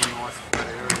look, it's a nice flat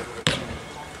area that it's in.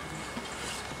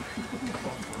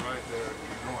 Off the road there, it'd be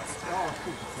nice. Oh,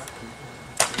 cool.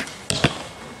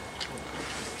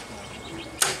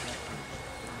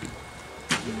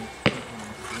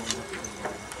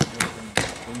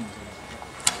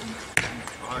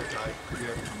 Okay,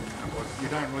 yeah. You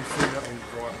don't really see that when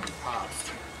you're driving past.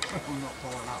 I'm not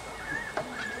pulling up.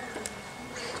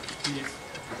 Yes.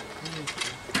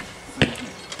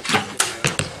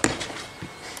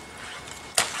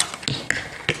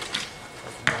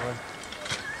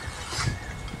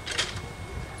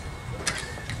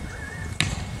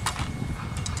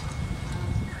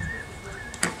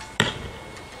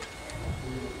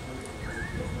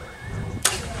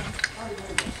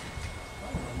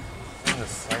 In the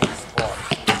same spot.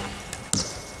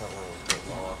 That one was a bit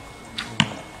lower.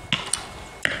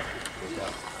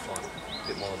 About like, a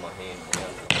bit more in my hand.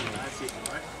 That's it,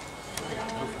 right?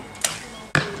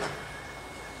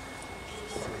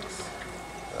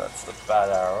 That's the bad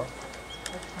arrow.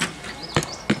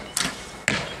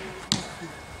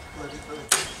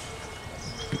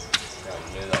 Yeah, I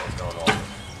knew that was going off.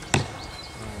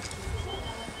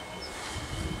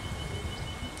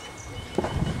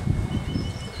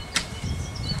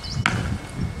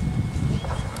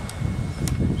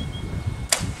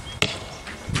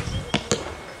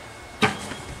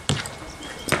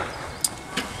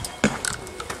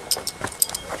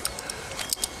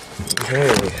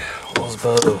 Okay,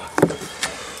 Osbo.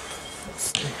 Let's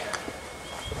see.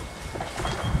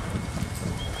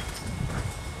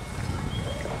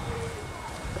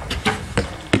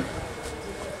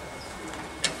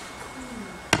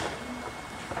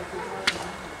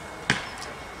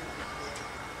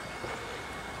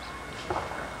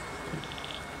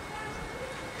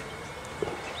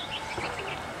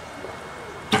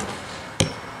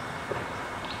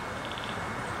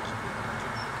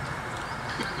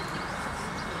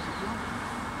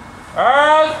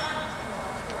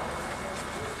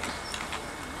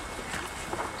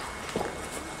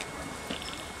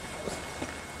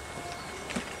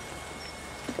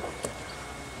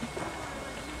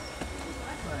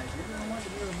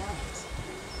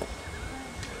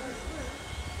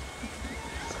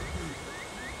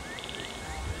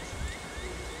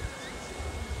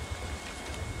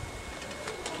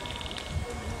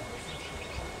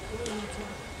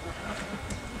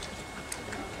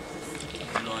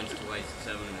 Lines to waste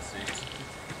 7 in a suit.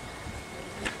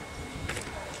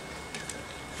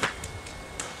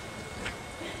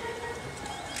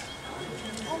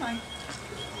 Oh my.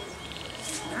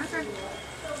 Arthur.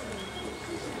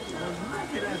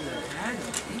 Get over the tag, I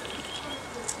think.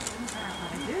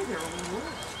 I do, they're all wood.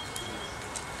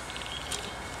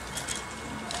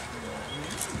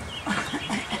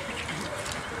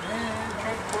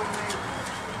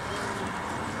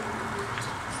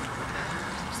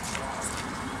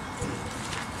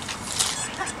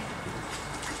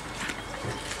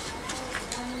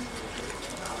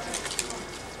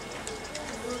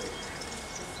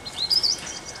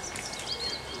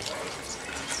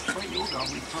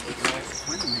 We probably go out to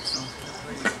 20 next time.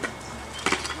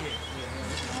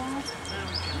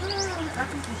 I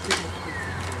think he's doing a good thing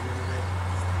there a little bit.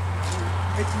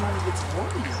 It's when he gets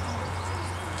warm.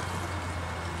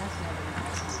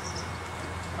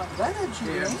 Not bad,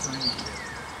 actually. Yeah,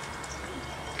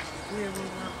 well,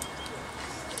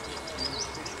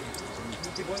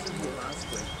 it wasn't here last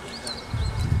week.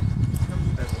 Comes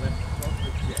about 11 o'clock,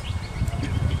 but yeah.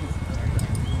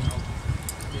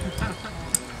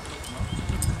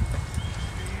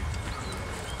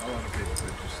 A lot of people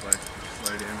would just like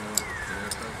slow down a little bit there,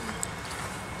 probably.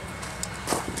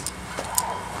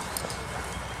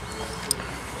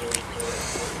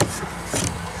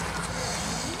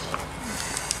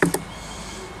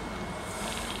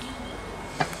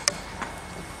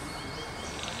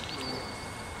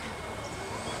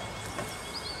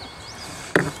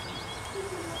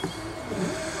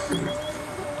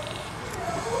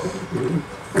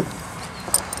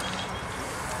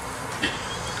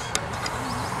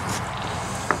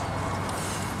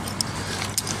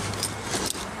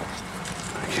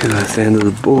 Okay, that's the end of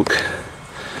the book.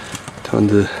 Time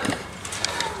to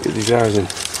get these arrows in.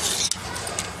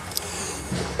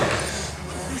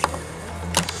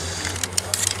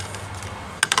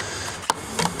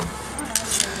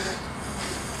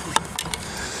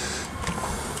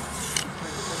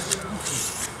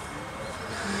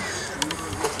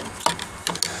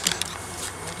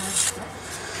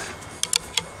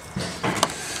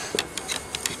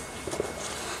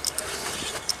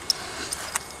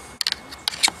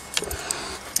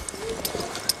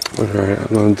 Alright, I'm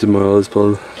going to do my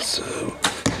Osbo, so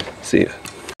see ya.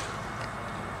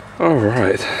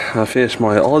 Alright, I finished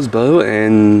my Osbo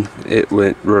and it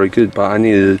went very good, but I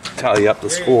needed to tally up the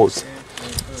scores.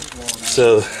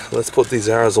 So let's put these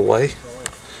arrows away.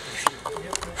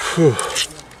 Whew.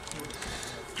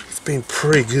 It's been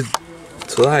pretty good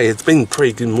today, it's been a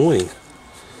pretty good morning.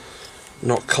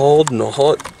 Not cold, not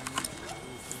hot,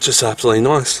 just absolutely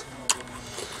nice.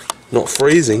 Not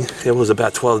freezing, it was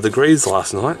about 12 degrees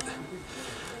last night.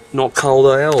 Not cold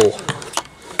at all.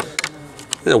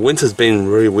 You know, winter's been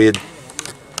really weird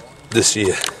this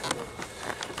year.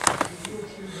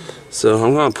 So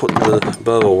I'm going to put the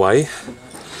bow away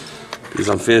because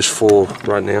I'm finished for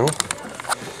right now.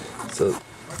 So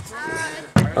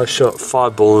I shot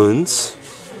 5 balloons.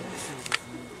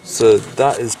 So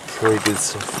that is pretty good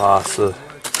so far. So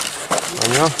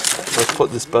now let's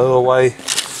put this bow away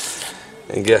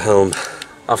and get home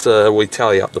after we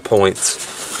tally up the points.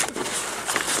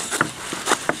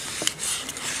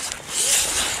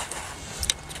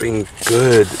 It's been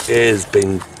good, it has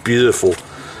been beautiful.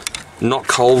 Not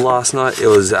cold last night, it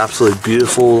was absolutely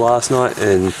beautiful last night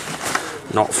and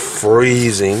not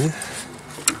freezing.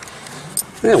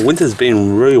 Yeah, winter's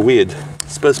been really weird.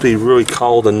 It's supposed to be really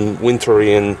cold and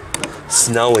wintry and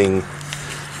snowing,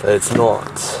 but it's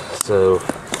not. So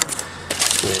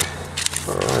yeah,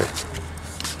 alright.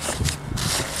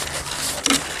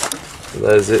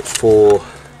 That is it for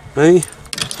me.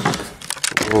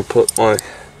 I'll put my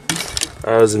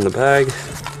arrows in the bag,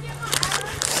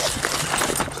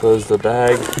 close the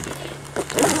bag,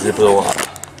 zip it all up.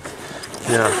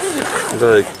 Now I've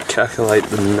got to calculate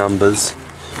the numbers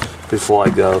before I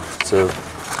go, so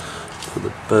put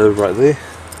the bow right there.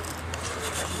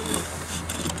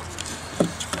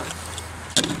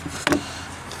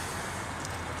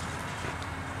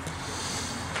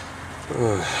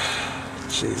 Oh,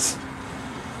 jeez.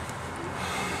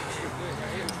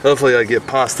 Hopefully I get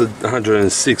past the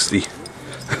 160.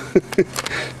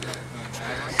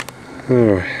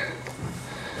 Alright.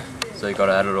 So you got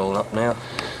to add it all up now?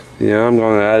 Yeah, I'm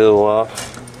going to add it all up.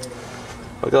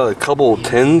 I got a couple of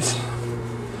 10s.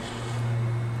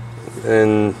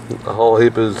 And a whole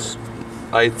heap of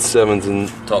 8s, 7s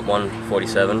and... Top one,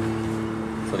 47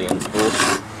 for the end score.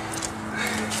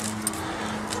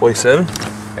 47?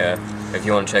 Yeah, if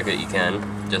you want to check it you can,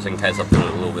 just in case I put it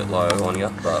a little bit low on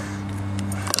you, but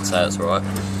I'd say it's right.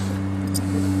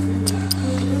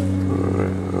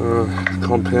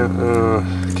 Compound,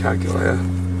 calculator.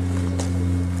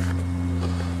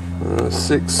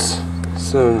 6,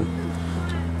 7,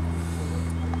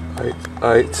 8,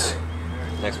 8.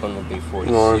 Next one would be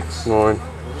 46. 9.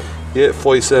 Yeah,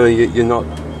 47.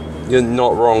 You're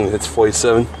not wrong. It's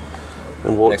 47.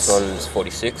 And what's next one is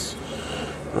 46.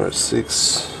 Alright,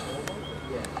 6,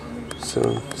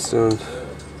 7, 7,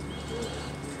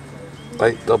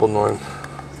 8, double 9.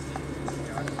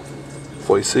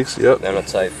 46. Yep. Then I'd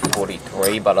say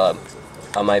 43, but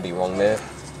I may be wrong there.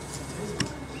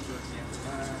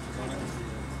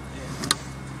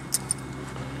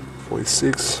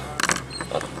 46.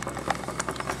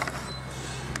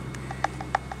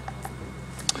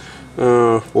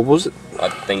 What was it? I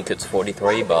think it's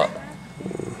 43, but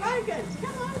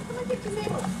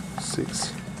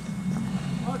 6.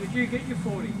 Oh, did you get your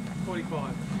 40?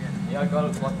 45? yeah, I got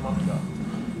it like a month ago.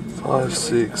 5,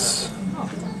 6,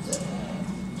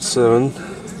 7,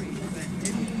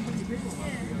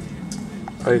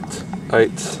 8,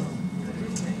 8,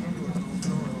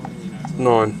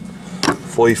 9,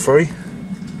 43.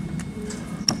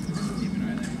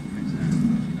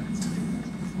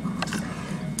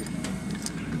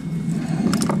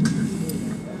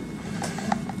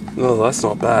 No, that's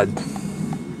not bad.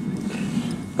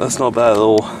 That's not bad at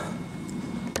all.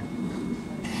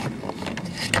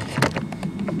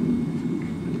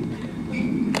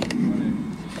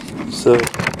 So,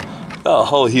 got a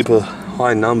whole heap of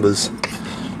high numbers.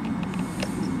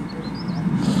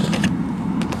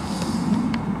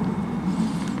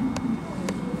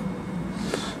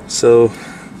 So,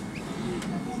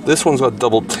 this one's got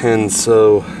double 10,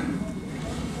 so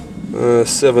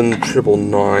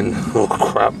 7,999. Oh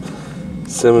crap.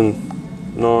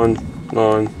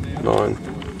 7,999.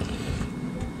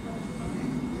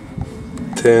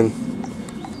 10,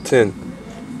 10.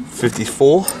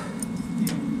 54.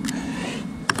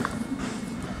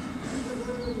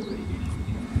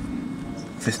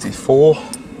 54.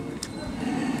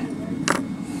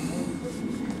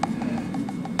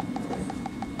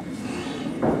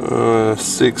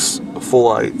 6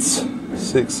 4 8s.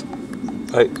 6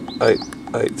 8 8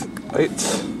 8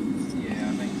 8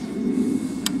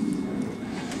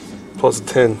 plus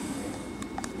 10.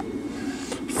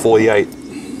 48.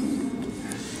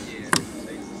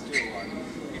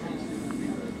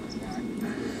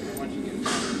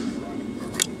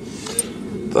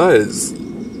 That is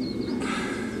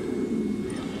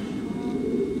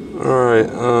alright.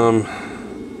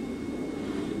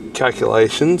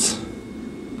 Calculations.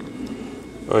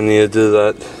 I need to do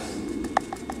that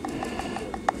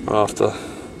after.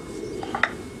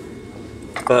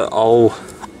 But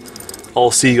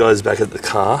I'll see you guys back at the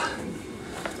car.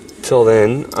 Till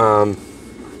then,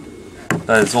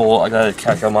 that is all. I gotta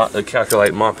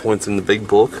calculate my points in the big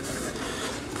book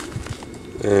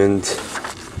and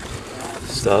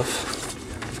stuff.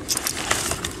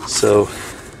 So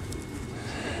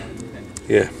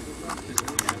yeah.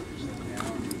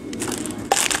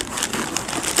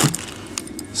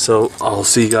 So I'll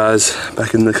see you guys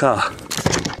back in the car.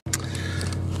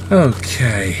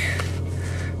 Okay,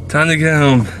 time to get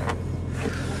home.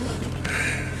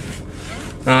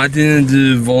 I didn't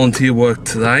do volunteer work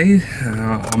today.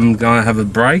 I'm gonna have a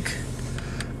break.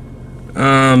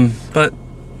 But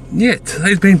yeah,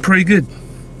 today's been pretty good.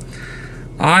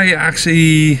 I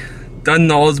actually done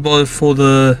the Osbo for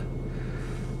the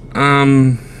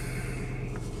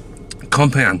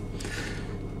compound.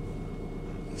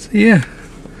 So yeah.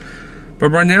 But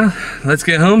right now, let's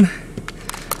get home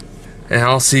and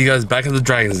I'll see you guys back at the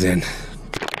Dragon's Den.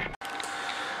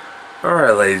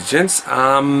 Alright, ladies and gents,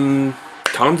 time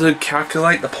to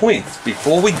calculate the points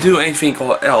before we do anything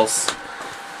else.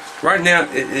 Right now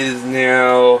it is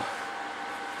now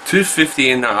 2:50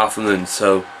 in the afternoon,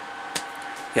 so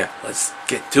yeah, let's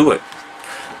get to it.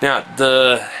 Now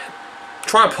the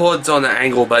tripod's on an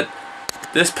angle, but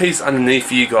this piece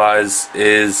underneath you guys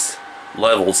is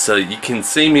level, so you can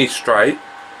see me straight.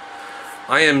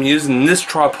 I am using this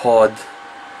tripod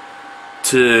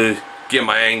to get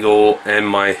my angle and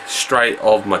my straight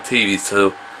of my TV,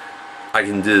 so I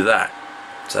can do that.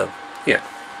 So yeah,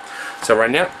 so right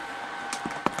now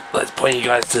let's point you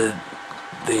guys to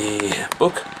the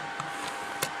book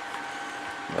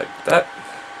like that.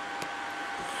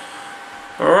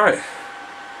 Alright,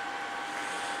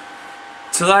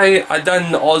 today I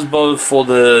done the Osbo for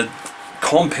the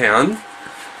compound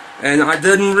and I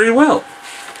did really well,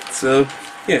 so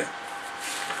yeah.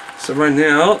 So right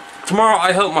now, tomorrow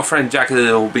I hope my friend Jack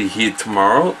will be here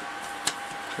tomorrow.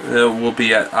 We'll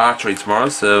be at Archery tomorrow,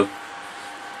 so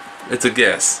it's a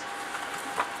guess.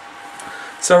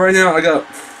 So right now I got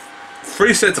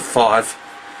 3 sets of 5,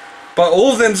 but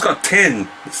all of them's got 10.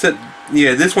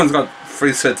 Yeah, this one's got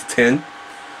 3 sets of 10,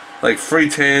 like 3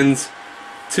 10s,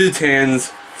 2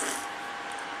 10s,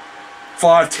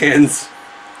 5 10s,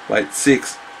 like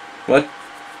 6. What?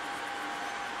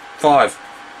 5.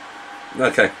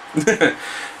 Okay.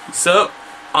 So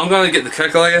I'm gonna get the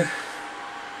calculator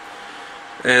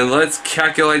and let's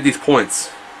calculate these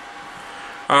points.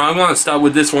 I'm gonna start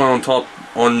with this one on top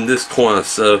on this corner.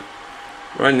 So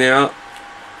right now,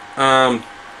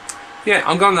 yeah,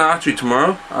 I'm going to archery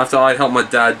tomorrow after I help my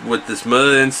dad with this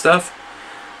murder and stuff,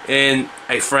 and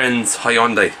a friend's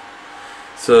Hyundai.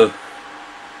 So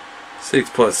 6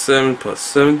 plus 7 plus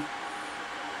 7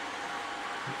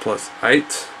 plus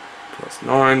 8 plus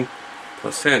 9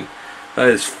 plus 10. That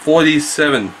is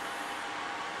 47.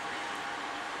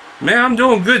 Man, I'm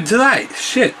doing good today.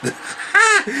 Shit.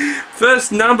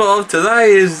 First number of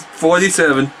today is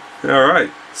 47.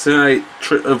 Alright. 7, 8,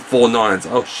 4 9s.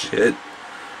 Oh shit.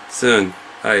 7,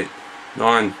 8,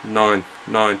 9, 9,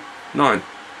 9, 9.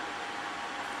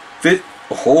 Fit.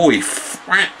 Holy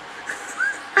crap.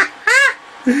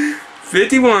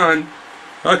 51.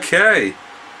 Okay.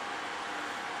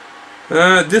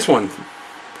 This one.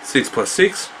 6 plus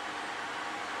 6.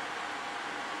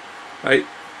 8,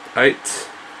 8.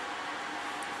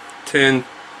 10,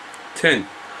 10.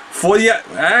 48.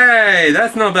 Hey,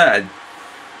 that's not bad.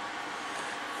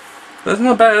 That's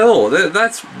not bad at all.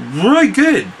 That's really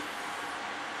good.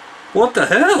 What the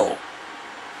hell?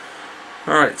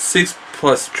 Alright, 6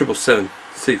 plus 777.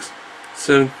 6,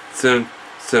 7, 7,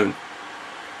 7.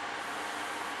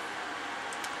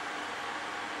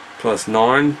 Plus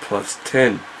 9 plus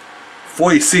 10.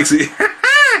 46.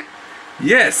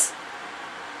 Yes.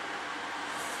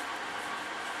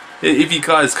 If you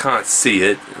guys can't see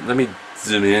it, let me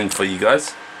zoom in for you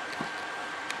guys.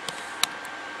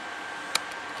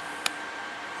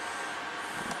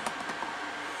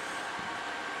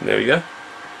 There we go.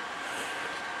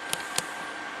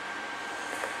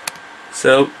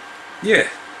 So, yeah.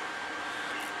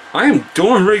 I am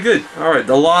doing really good. Alright,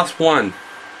 the last one.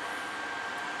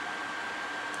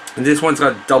 And this one's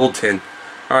got double 10.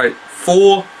 Alright,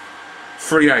 4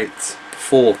 3 8s.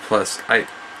 4 plus 8.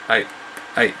 8.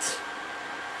 8.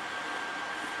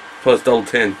 Plus double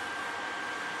 10.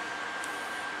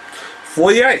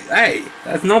 48. Hey,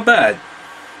 that's not bad.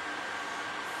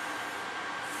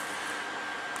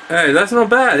 Hey, that's not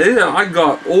bad. I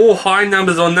got all high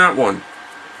numbers on that one.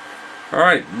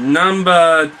 Alright,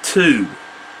 number 2.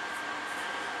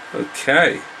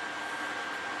 Okay.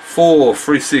 4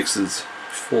 3 6s.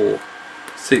 4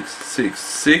 6 6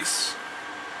 6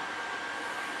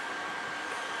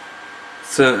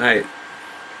 7 8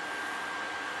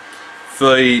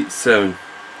 37.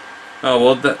 Oh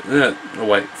well, that oh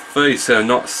wait, 37,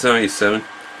 not 77.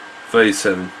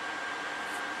 37.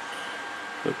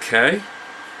 Okay.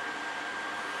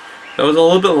 That was a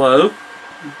little bit low,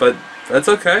 but that's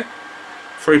okay.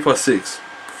 3 plus 6.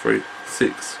 3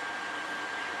 6.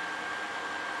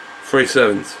 3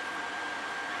 7s.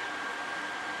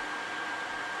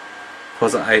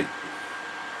 Plus 8.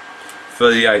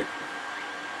 38.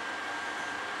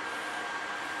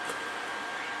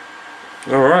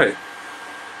 Alright.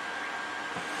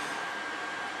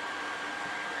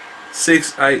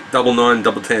 6 8 double 9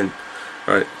 double 10.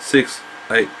 Alright, 6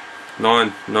 8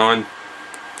 9 9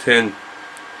 10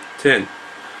 10.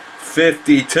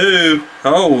 52.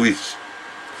 Holy sh...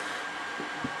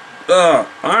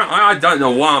 I don't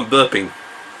know why I'm burping.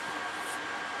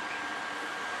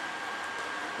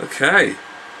 Okay.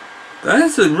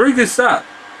 That's a really good start.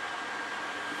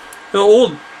 They're all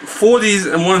 40s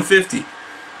and 150.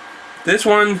 This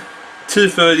one, 2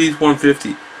 30s,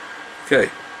 150. Okay.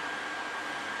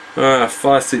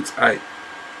 5 6 8.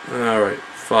 Alright,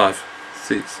 5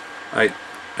 6 8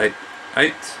 8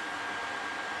 8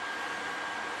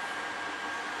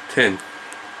 10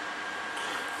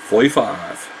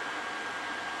 45.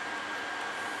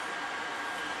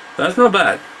 That's not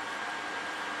bad.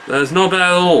 That's not bad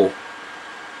at all.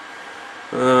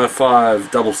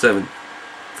 5 double 7.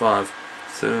 5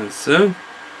 7 7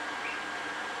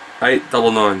 8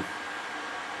 double 9.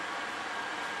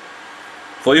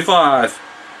 45.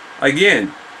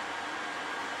 Again.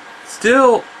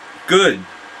 Still good.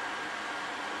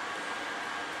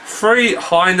 3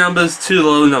 high numbers, 2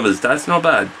 low numbers. That's not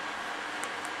bad.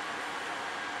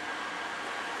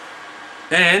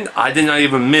 And I did not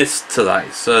even miss today,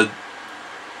 so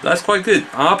that's quite good.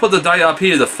 I'll put the date up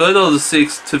here, the 3rd of the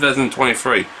 6th,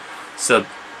 2023. So,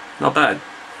 not bad.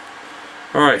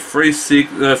 Alright, 3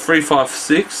 5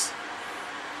 6.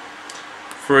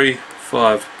 3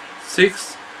 5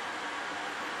 6.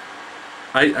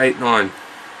 8 8 9.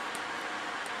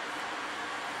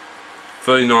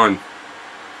 39.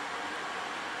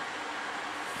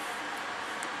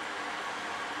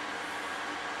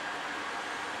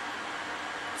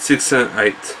 6 7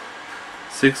 8.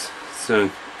 6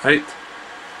 7 8.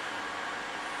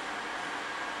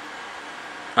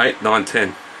 8 9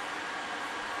 10.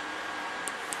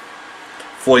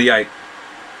 48.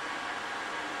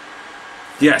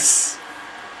 Yes.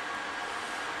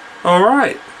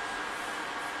 Alright.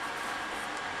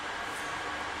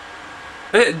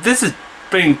 This has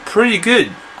been pretty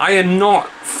good. I am not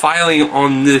failing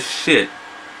on this shit.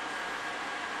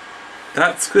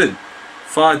 That's good.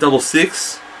 5 double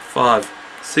 6. 5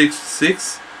 6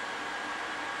 6.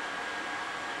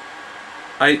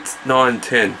 8 9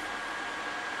 10.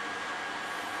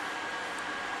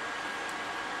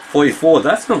 44.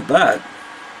 That's not bad.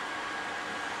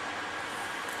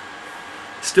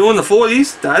 Still in the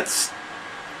 40s. That's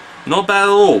not bad at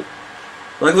all.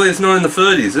 Luckily it's not in the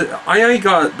 30s. I only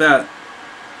got about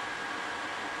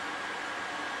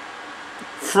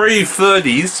 3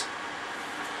 30s.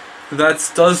 That's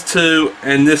those 2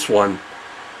 and this one.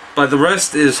 But the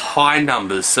rest is high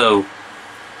numbers, so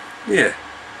yeah.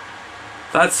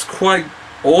 That's quite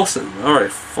awesome.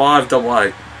 Alright, 5 double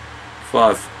 8.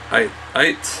 5 8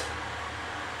 8.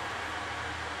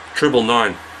 Triple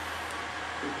 9.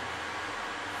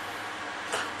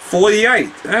 48.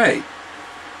 Hey.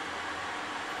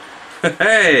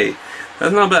 Hey,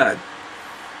 that's not bad.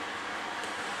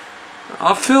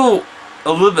 I feel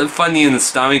a little bit funny in the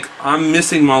stomach. I'm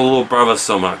missing my little brother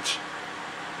so much.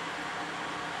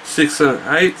 6 and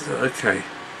 8. Okay.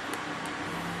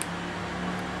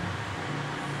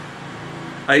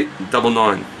 8 double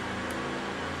 9.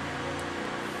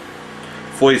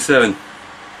 47.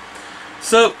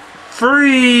 So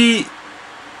 3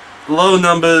 low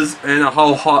numbers and a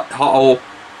whole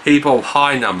heap of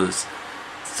high numbers.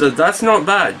 So that's not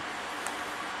bad.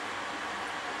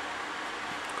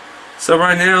 So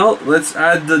right now, let's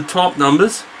add the top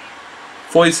numbers.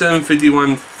 47,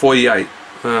 51, 48.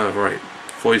 Right.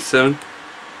 47,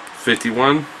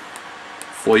 51,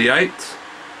 48,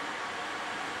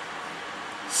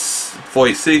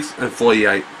 46 and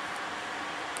 48.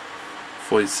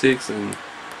 46 and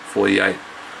 48.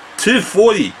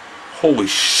 240. Holy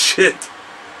shit.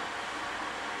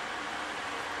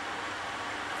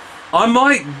 I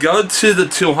might go to the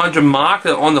 200 mark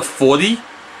on the 40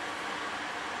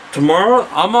 tomorrow.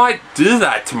 I might do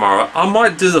that tomorrow. I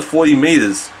might do the 40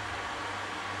 meters.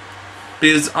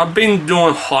 Because I've been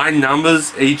doing high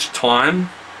numbers each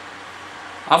time.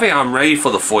 I think I'm ready for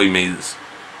the 40 meters.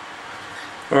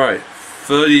 Alright.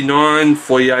 39,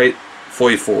 48,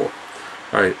 44.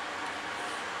 Alright.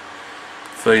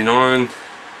 39,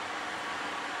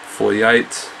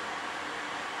 48,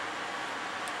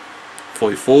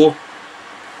 44,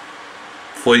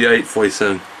 48,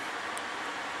 47.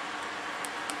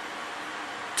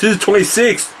 To the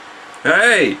 26.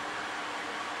 Hey!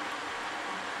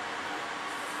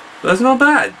 That's not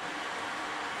bad.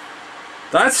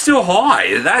 That's still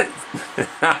high. That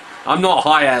I'm not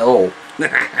high at all.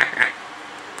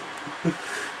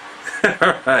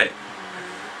 Alright.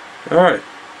 Alright.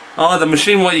 Oh, the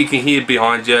machine what you can hear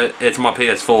behind you, it's my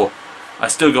PS4. I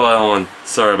still got it on.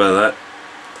 Sorry about that.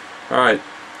 Alright.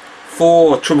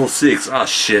 4666. Oh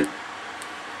shit.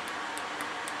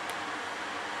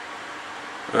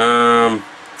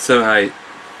 7, 8.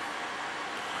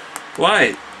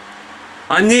 Wait.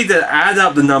 I need to add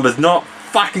up the numbers, not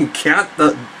fucking count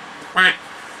the...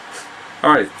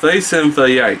 Alright, 37,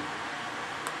 38.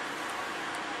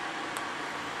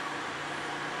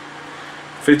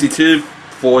 52,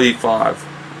 45.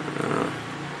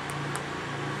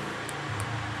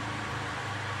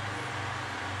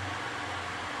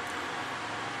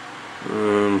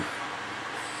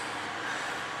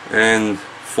 And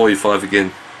 45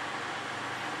 again.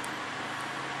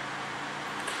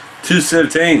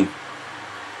 217.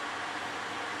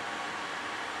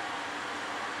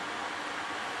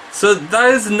 So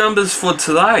those are the numbers for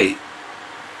today.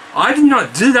 I did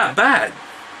not do that bad.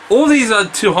 All these are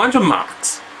 200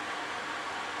 marks.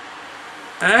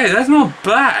 Hey, that's not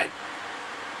bad.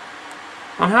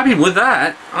 I'm happy with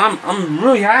that. I'm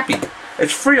really happy.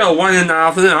 It's 3:01 in the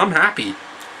afternoon. I'm happy.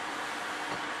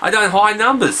 I done high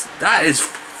numbers. That is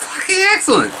fucking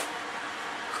excellent.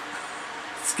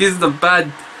 Excuse the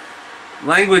bad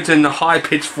language and the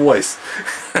high-pitched voice.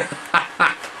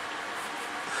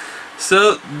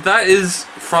 So that is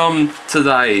from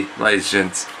today, ladies and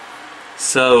gents.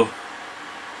 So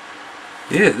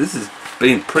yeah, this has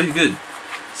been pretty good.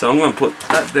 So I'm going to put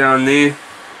that down there.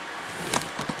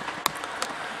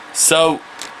 So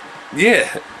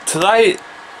yeah, today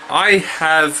I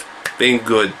have been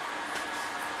good.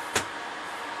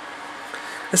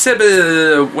 Except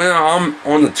when I'm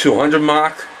on the 200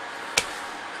 mark,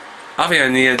 I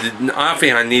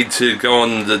think I need to go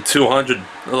on the 200,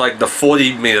 like the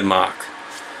 40 meter mark,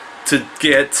 to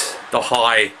get the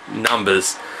high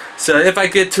numbers. So if I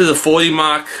get to the 40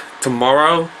 mark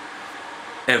tomorrow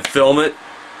and film it,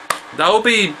 that will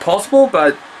be possible.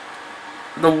 But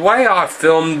the way I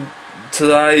filmed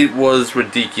today was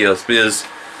ridiculous because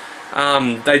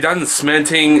they done the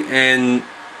cementing and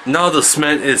none of the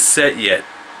cement is set yet.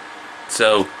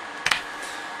 So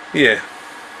yeah.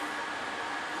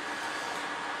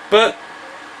 But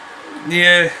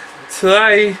yeah,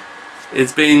 today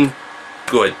it's been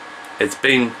good. It's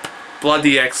been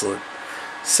bloody excellent.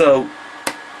 So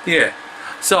yeah.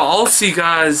 So I'll see you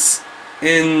guys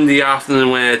in the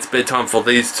afternoon when it's bedtime for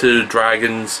these two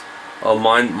dragons of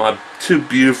mine, my two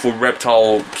beautiful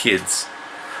reptile kids.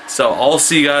 So I'll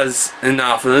see you guys in the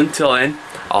afternoon. Till then,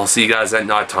 I'll see you guys at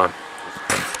night time.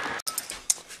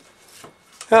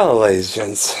 Hello ladies and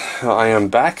gents, I am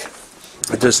back.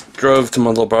 I just drove to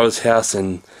my little brother's house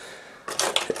and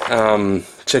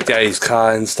checked out his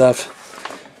car and stuff.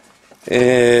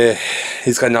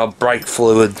 He's got no brake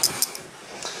fluid,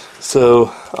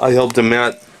 so I helped him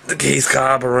out to get his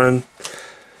car up and run.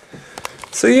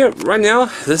 So yeah, right now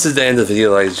this is the end of the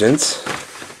video, ladies and gents.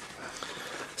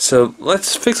 So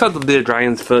let's fix up the bearded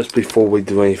dragons first before we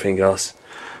do anything else.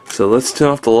 So let's turn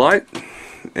off the light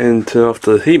and turn off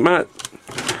the heat mat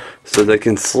so they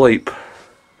can sleep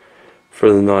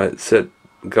for the night, set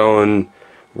going,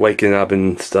 waking up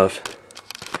and stuff.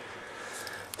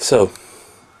 So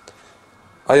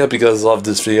I hope you guys loved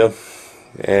this video,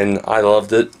 and I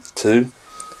loved it too.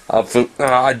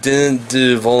 I didn't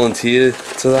do volunteer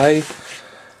today,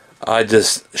 I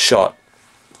just shot.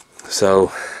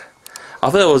 So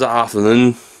I thought it was an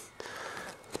afternoon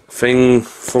thing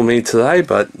for me today,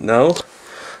 but no.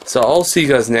 So I'll see you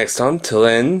guys next time. Till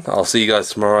then, I'll see you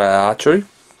guys tomorrow at archery.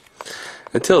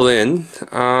 Until then,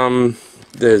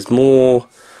 there's more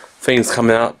things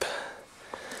coming up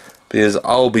because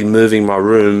I'll be moving my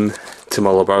room to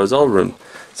my little brother's old room.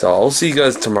 So I'll see you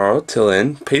guys tomorrow. Till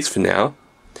then, peace for now,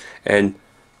 and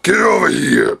Get over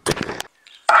here!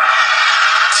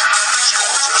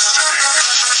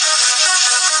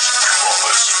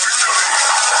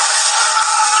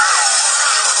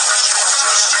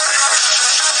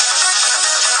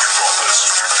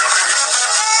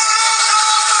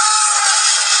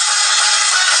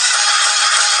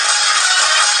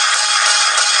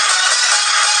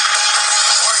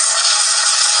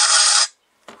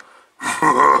 Ha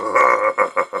ha ha!